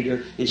had saved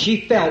her. And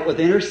she felt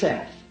within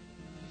herself.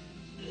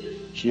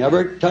 She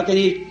never took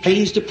any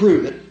pains to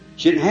prove it.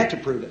 She didn't have to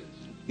prove it.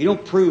 You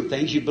don't prove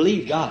things, you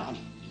believe God.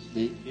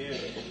 See?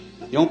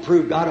 You don't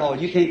prove God at all.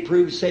 You can't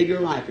prove to save your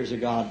life there's a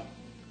God.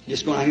 You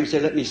just go out here and say,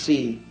 let me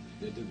see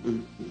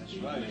Him. That's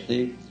right.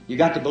 See? You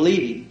got to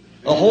believe Him.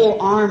 The whole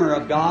armor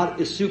of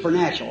God is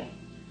supernatural.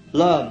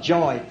 Love,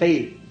 joy,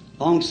 faith,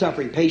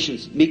 long-suffering,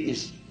 patience,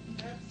 meekness.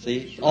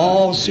 See?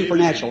 All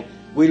supernatural.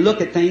 We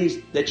look at things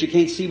that you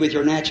can't see with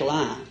your natural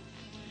eye.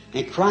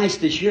 And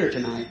Christ is here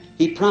tonight.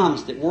 He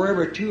promised that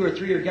wherever 2 or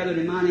 3 are gathered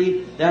in my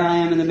name, there I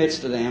am in the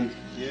midst of them.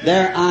 Yeah.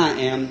 There I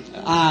am.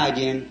 I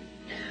again.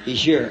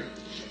 He's here.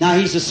 Now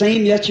He's the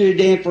same yesterday,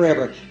 today, and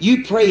forever.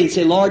 You pray and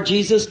say, Lord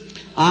Jesus,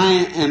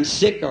 I am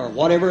sick or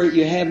whatever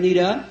you have need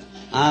of.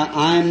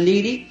 I am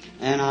needy,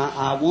 and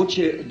I want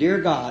you,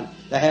 dear God,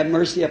 to have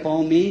mercy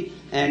upon me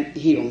and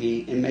heal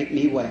me and make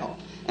me well.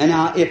 And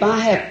now, if I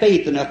have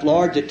faith enough,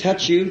 Lord, to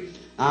touch you,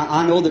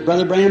 I know that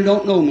Brother Branham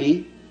don't know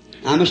me.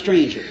 I'm a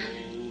stranger.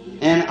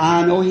 And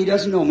I know he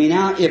doesn't know me.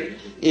 Now,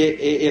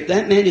 if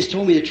that man has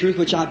told me the truth,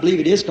 which I believe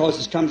it is,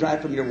 because it comes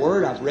right from your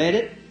word, I've read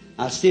it,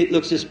 I see it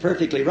looks just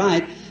perfectly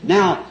right.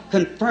 Now,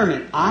 confirm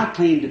it. I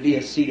claim to be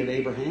a seed of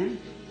Abraham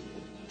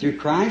through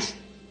Christ.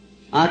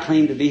 I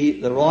claim to be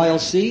the royal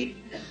seed,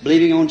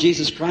 believing on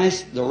Jesus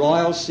Christ, the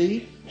royal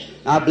seed.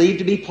 I believe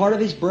to be part of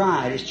His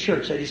bride, His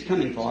church that He's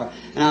coming for.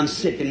 And I'm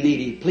sick and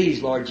needy.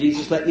 Please, Lord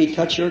Jesus, let me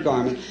touch your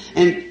garment.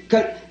 And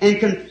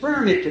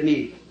confirm it to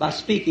me by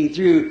speaking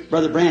through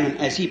Brother Branham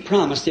as he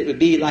promised it would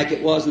be like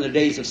it was in the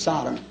days of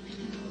Sodom.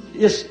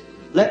 Just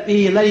let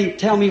Him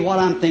tell me what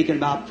I'm thinking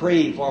about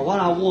praying for, what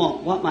I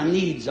want, what my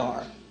needs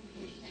are.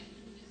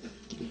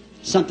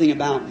 Something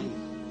about me.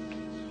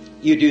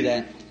 You do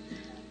that.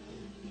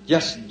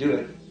 Just do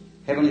it.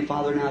 Heavenly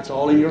Father, now it's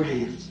all in your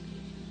hands.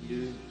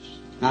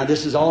 Now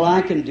this is all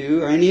I can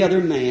do, or any other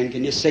man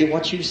can just say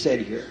what you said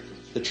here,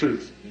 the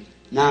truth.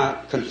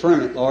 Now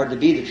confirm it, Lord, to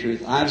be the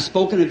truth. I have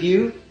spoken of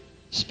you.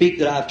 Speak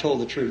that I've told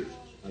the truth.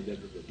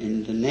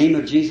 In the name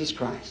of Jesus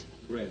Christ.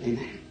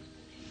 Amen.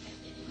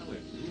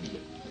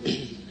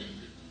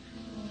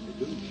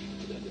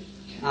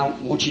 I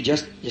want you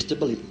just to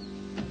believe.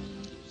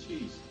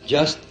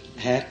 Just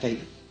have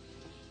faith.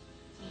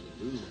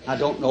 I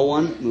don't know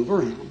one move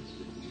around.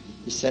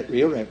 Just sit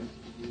real reverent.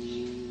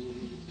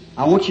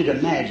 I want you to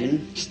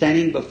imagine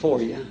standing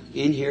before you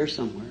in here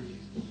somewhere.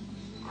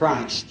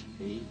 Christ,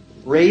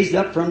 raised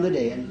up from the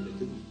dead,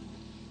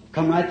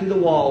 come right through the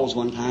walls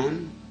one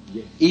time,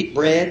 eat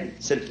bread,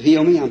 said,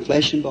 "Heal me, I'm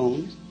flesh and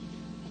bones,"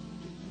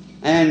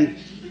 and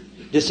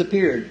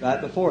disappeared right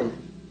before them.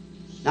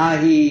 Now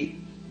he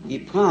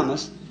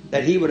promised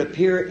that he would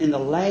appear in the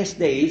last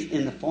days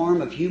in the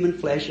form of human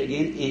flesh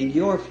again in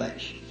your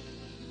flesh,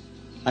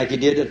 like he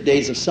did at the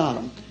days of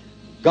Sodom.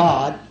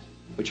 God,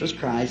 which was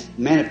Christ,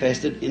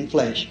 manifested in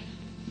flesh.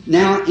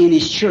 Now in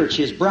His church,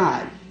 His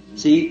bride.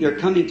 See, they're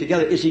coming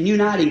together. It's a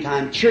uniting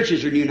time.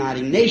 Churches are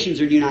uniting. Nations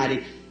are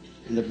uniting.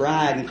 And the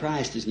bride in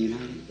Christ is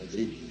uniting.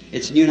 See?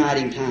 It's a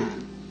uniting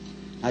time.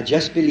 Now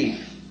just believe.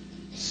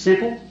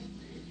 Simple.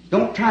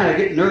 Don't try to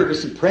get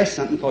nervous and press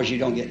something because you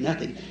don't get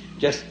nothing.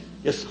 Just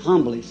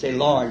humbly say,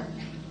 "Lord,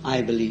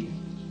 I believe."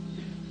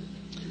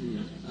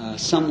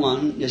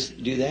 Someone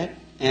just do that.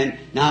 And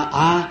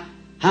now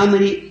how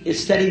many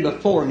is sitting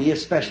before me,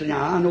 especially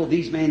now? I know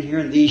these men here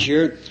and these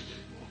here.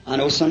 I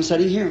know some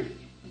sitting here.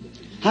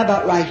 How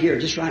about right here,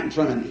 just right in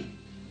front of me?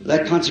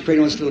 That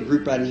consecrated on this little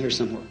group right in here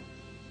somewhere.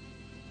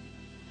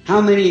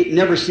 How many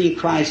never seen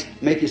Christ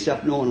make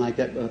Himself known like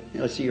that?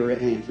 Let's see your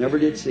hands. Never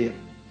did see it.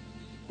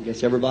 I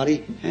guess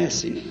everybody has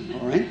seen it.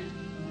 All right?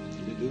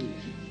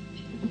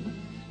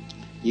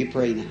 You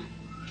pray now.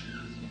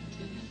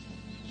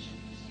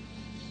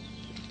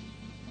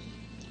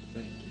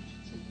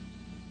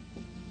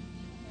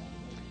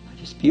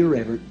 Just be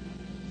reverent.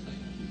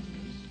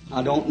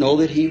 I don't know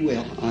that He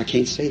will. I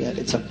can't say that.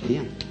 It's up to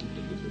Him.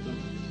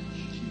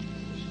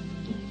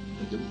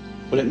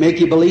 Will it make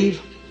you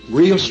believe?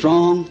 Real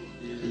strong?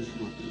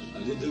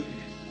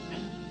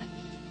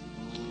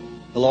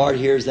 The Lord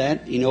hears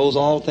that. He knows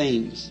all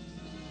things.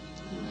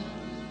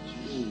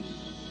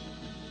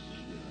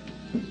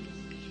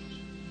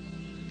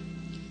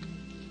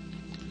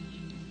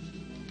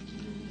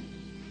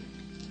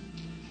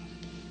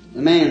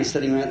 The man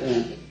sitting right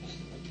there,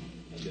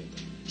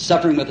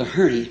 suffering with a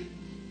hernia.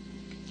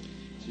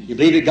 You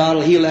believe that God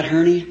will heal that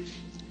hernia?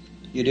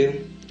 You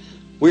do?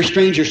 We're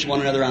strangers to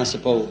one another, I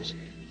suppose.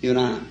 You and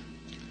I.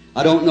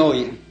 I don't know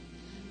you.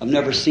 I've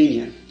never seen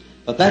you.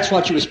 But that's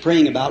what you was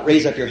praying about.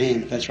 Raise up your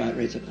hand. If that's right,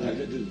 raise up there.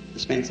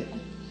 Dispense it.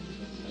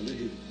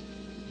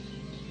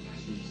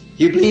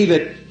 You believe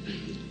it.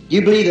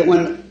 You believe that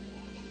when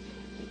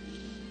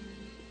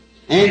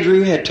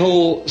Andrew had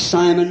told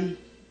Simon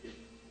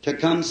to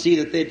come see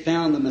that they'd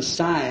found the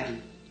Messiah,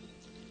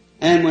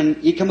 and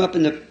when you come up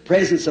in the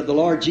presence of the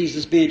Lord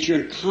Jesus, being that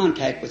you're in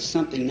contact with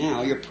something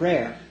now, your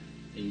prayer,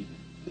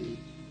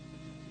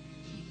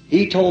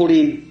 He told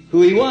him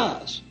who he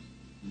was.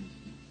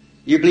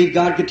 You believe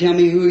God could tell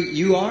me who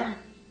you are?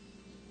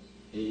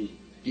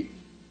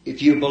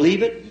 If you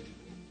believe it,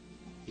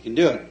 you can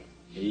do it.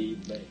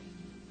 Amen.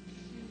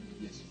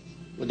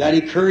 Would that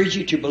encourage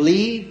you to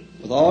believe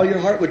with all your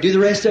heart? Would do the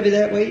rest of you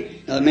that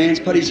way? Now the man's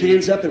put his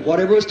hands up and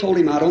whatever was told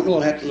him, I don't know,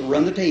 I'll have to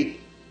run the tape.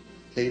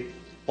 See?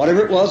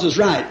 Whatever it was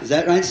right. Is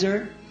that right,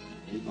 sir?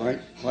 All right.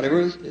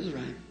 Whatever it was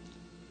right.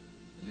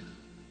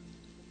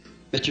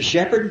 Mr.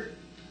 Shepherd,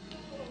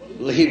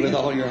 believe with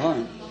all your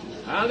heart.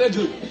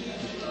 Hallelujah.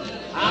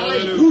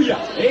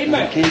 Hallelujah. Amen.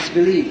 I can't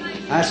believe.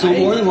 That's no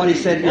more than what he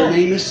said. Your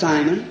name is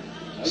Simon,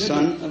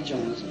 son of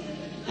Jonas.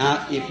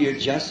 Now, if you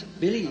just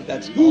believe,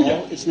 that's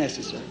all it's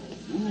necessary.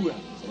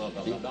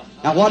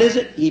 Now, what is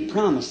it? He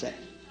promised that.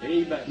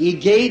 He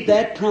gave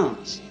that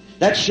promise.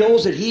 That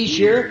shows that He's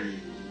here,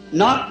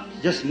 not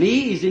just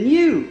me, He's in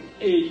you.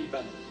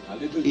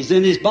 He's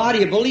in His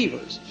body of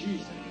believers.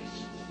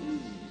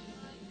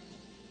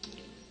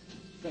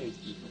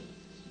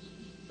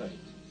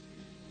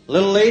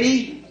 Little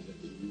lady,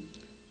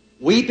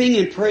 weeping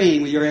and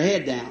praying with your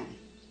head down,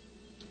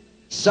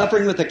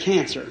 suffering with a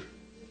cancer.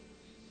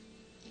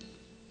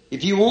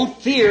 If you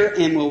won't fear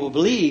and will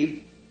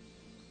believe,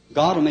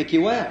 God will make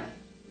you well.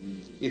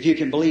 If you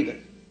can believe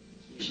it.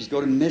 She's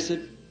going to miss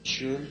it,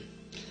 sure.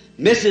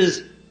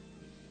 Mrs.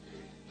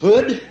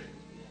 Hood,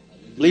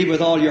 believe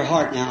with all your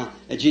heart now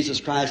that Jesus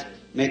Christ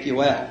make you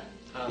well.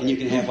 And you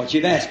can have what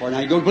you've asked for. Now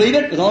you go believe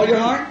it with all your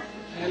heart?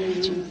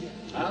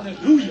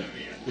 Hallelujah.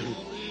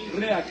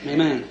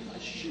 Amen.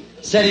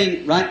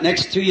 Sitting right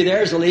next to you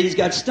there is a lady's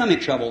got stomach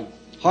trouble,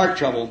 heart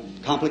trouble,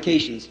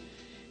 complications.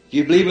 If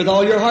you believe with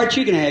all your heart,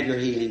 you can have your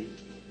healing.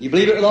 You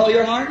believe it with all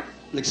your heart?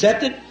 You'll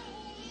accept it?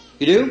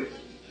 You do?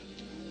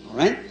 All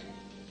right.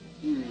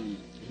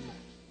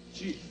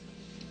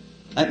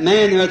 That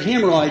man there with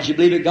hemorrhoids, you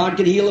believe that God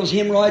can heal those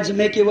hemorrhoids and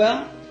make you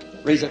well?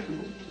 Raise up.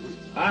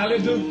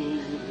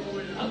 Hallelujah.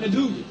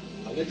 Hallelujah.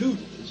 Hallelujah.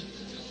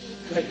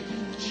 Thank you,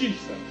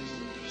 Jesus.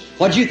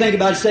 What do you think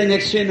about sitting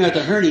next to him at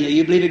the hernia?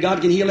 You believe that God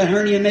can heal that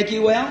hernia and make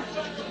you well?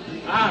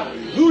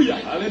 Hallelujah.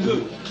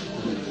 Hallelujah.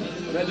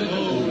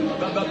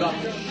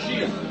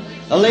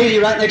 A lady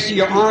right next to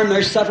your arm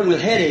there suffering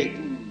with headache.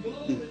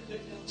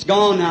 It's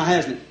gone now,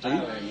 hasn't it?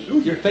 See?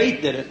 Your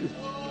faith did it.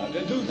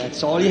 Hallelujah.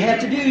 That's all you have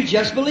to do.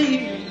 Just believe.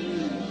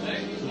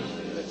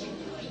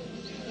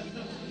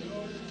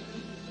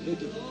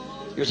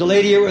 Here's a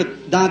lady here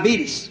with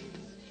diabetes.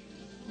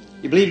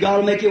 You believe God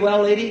will make you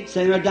well, lady?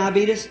 Saying you have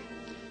diabetes?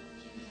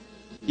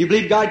 You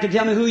believe God can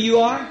tell me who you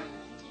are?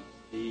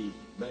 Amen.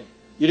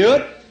 You do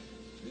it?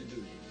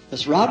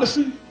 Miss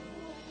Robinson?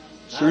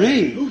 What's her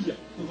name? Hallelujah.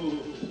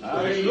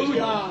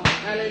 Hallelujah.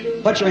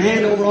 Hallelujah. Put your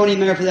hand over on him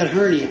there for that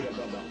hernia.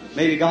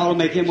 Maybe God will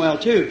make him well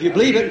too. If you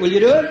believe it, will you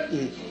do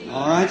it?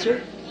 All right,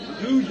 sir.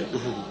 Hallelujah.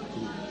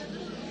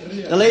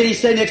 The lady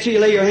sitting next to you,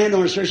 lay your hand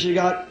on her, sir. She's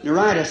got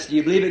neuritis. Do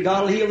you believe that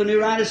God will heal the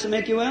neuritis and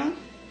make you well?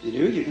 You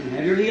do. You can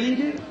have your healing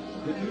too.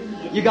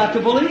 You got to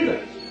believe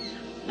it.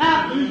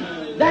 Now,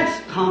 that's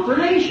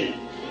confirmation.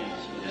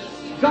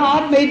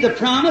 God made the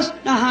promise.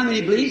 Now, how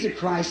many believes that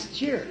Christ is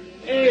here?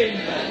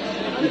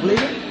 Amen. You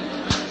believe it?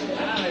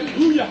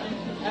 Hallelujah.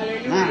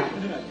 Hallelujah. Now,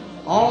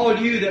 all of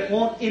you that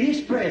want in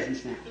His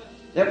presence now,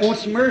 that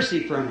wants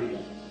mercy from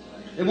Him,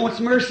 that wants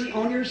mercy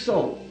on your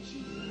soul,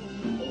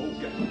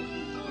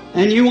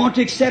 and you want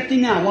to accept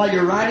Him now while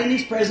you're right in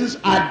His presence,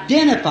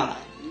 identify.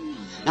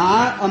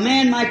 Now, a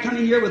man might come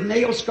in here with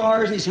nail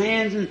scars in his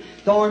hands and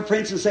thorn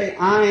prints and say,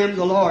 I am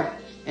the Lord.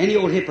 Any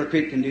old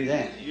hypocrite can do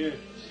that.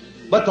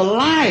 But the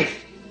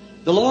life,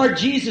 the Lord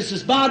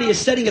Jesus' body is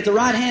sitting at the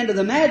right hand of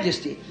the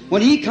Majesty.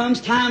 When He comes,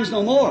 time's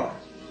no more.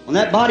 When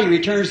that body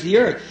returns to the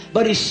earth.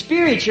 But His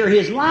Spirit here,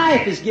 His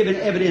life is given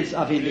evidence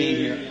of Him being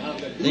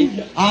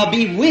here. I'll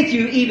be with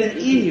you, even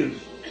in you,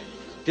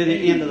 to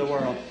the end of the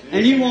world.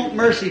 And you want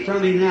mercy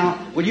from Him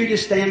now. Will you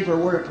just stand for a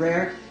word of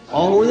prayer?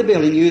 All over the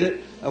building, you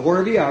that,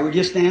 wherever you are, will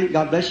just stand.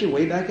 God bless you,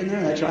 way back in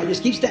there. That's right.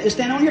 Just keep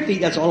stand on your feet.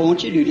 That's all I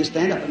want you to do. Just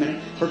stand up a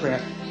minute for prayer.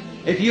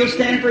 If you'll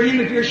stand for Him,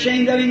 if you're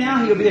ashamed of Him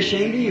now, He'll be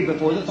ashamed of you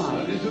before the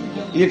Father.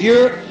 And if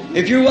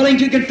you're willing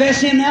to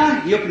confess Him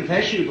now, He'll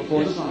confess you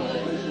before the Father.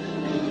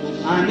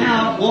 I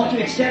now want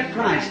to accept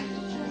Christ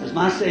as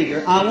my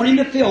Savior. I want Him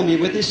to fill me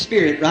with His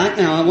Spirit right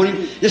now. I want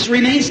Him. Just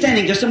remain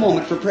standing just a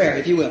moment for prayer,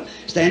 if you will.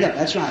 Stand up.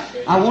 That's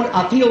right.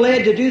 I feel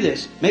led to do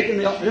this.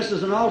 This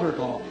is an altar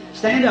call.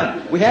 Stand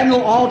up. We have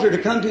no altar to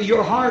come to.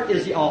 Your heart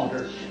is the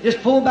altar.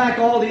 Just pull back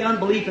all the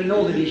unbelief and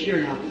know that He's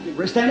here now.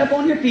 Stand up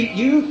on your feet.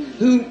 You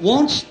who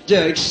wants to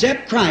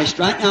accept Christ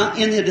right now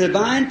in the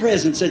divine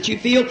presence that you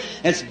feel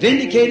that's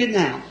vindicated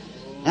now.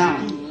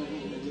 Now,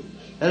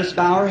 let us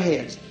bow our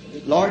heads.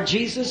 Lord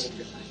Jesus,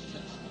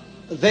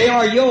 they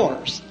are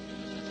yours.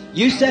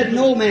 You said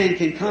no man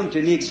can come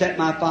to me except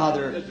my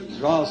Father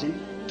draws him.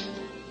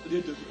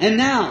 And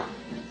now,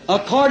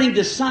 according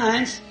to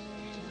science,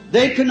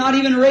 they could not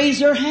even raise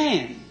their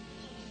hand.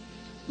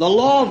 The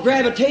law of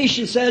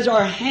gravitation says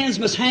our hands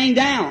must hang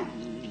down.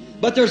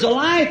 But there's a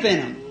life in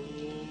them.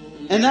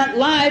 And that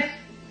life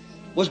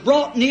was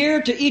brought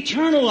near to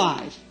eternal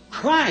life,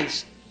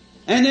 Christ.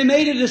 And they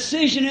made a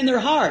decision in their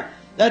heart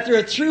that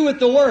they're through with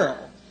the world.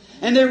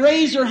 And they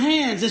raised their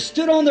hands and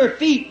stood on their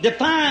feet,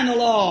 defying the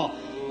law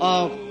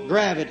of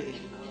gravity.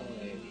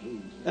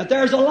 That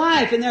there's a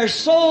life in their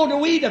soul. Do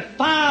we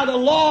defy the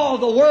law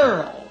of the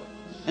world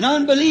and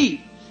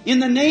unbelief? In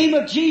the name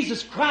of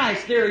Jesus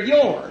Christ, they're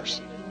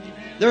yours.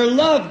 They're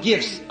love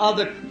gifts of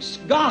the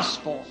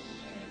gospel.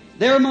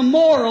 They're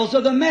memorials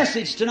of the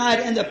message tonight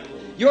and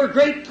your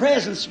great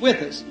presence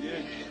with us.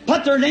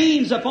 Put their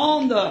names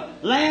upon the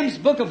Lamb's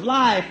Book of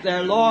Life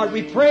there, Lord.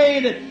 We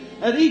pray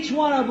that each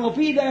one of them will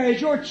be there as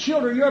your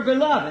children, your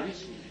beloved.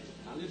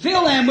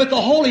 Fill them with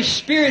the Holy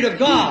Spirit of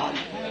God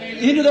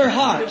into their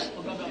hearts.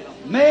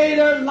 May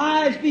their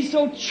lives be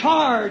so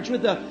charged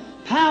with the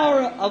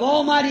power of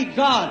Almighty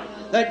God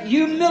that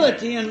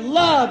humility and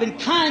love and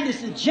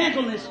kindness and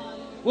gentleness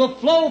will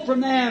flow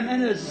from them,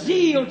 and a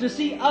zeal to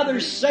see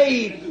others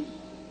saved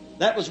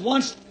that was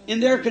once in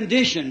their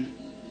condition.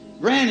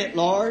 Grant it,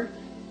 Lord.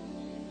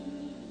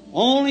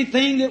 Only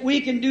thing that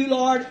we can do,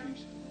 Lord,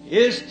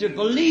 is to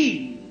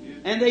believe.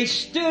 And they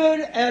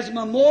stood as a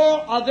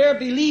memorial of their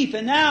belief.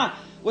 And now,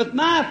 with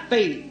my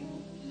faith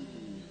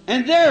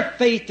and their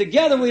faith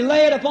together, we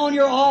lay it upon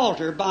your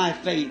altar by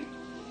faith.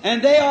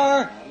 And they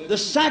are the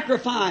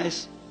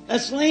sacrifice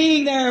that's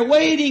laying there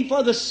waiting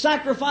for the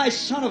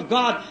sacrificed Son of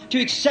God to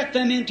accept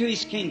them into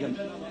His kingdom.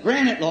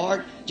 Grant it,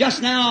 Lord.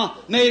 Just now,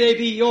 may they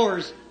be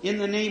yours in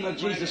the name of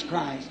Jesus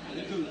Christ.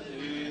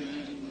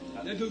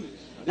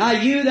 Now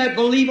you that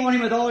believe on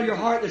Him with all your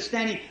heart that's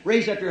standing,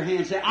 raise up your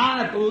hand. Say,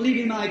 I believe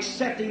Him, I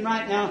accept Him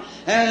right now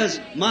as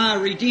my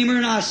Redeemer,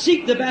 and I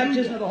seek the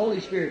baptism of the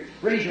Holy Spirit.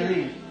 Raise your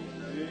hand.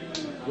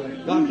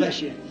 Good. God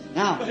bless you.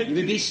 Now, you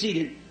may be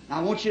seated. Now,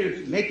 I want you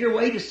to make your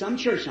way to some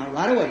church now,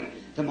 right away.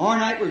 Tomorrow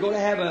night we're going to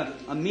have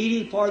a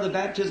meeting for the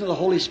baptism of the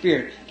Holy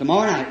Spirit.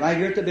 Tomorrow night, right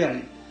here at the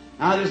building.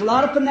 Now, there's a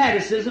lot of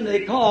fanaticism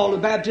they call the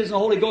baptism of the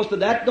Holy Ghost, but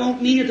that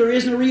don't mean that there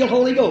isn't a real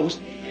Holy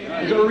Ghost.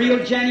 There's a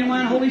real,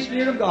 genuine Holy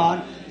Spirit of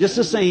God, just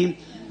the same.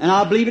 And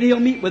I believe that He'll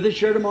meet with us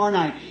here tomorrow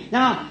night.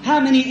 Now, how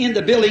many in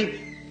the building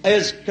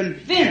is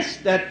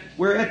convinced that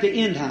we're at the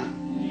end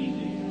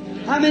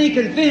time? How many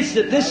convinced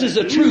that this is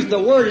the truth?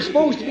 The Word is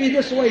supposed to be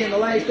this way in the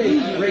last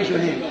days? Raise your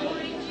hand.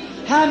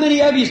 How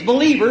many of you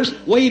believers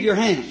wave your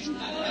hands?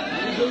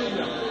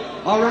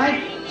 All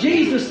right?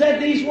 Jesus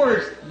said these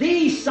words,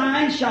 "These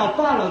signs shall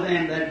follow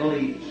them that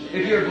believe,"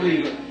 if you're a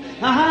believer.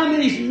 Now, how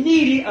many's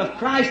needy of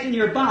Christ in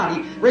your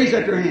body? Raise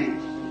up your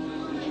hand.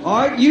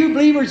 All right? You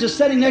believers just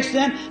sitting next to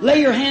them, lay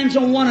your hands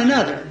on one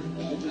another.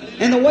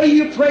 And the way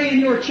you pray in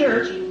your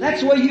church,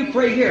 that's the way you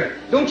pray here.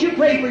 Don't you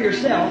pray for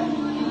yourself.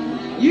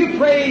 You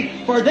pray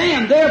for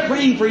them. They're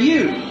praying for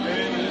you.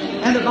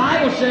 And the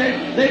Bible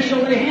said, "They shall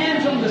lay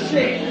hands on the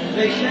sick.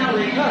 They shall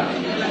recover."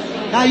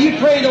 Now you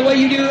pray the way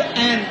you do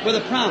and with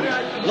a promise.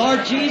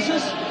 Lord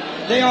Jesus,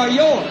 they are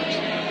yours.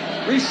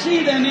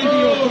 Receive them into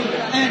your kingdom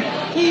and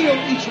heal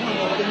each one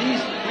of them in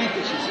these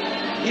handkerchiefs.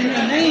 In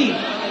the name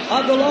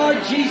of the Lord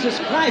Jesus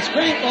Christ,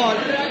 grant,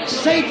 Lord,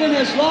 Satan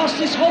has lost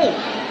his hold.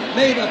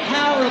 May the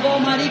power of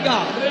Almighty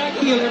God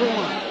heal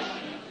everyone.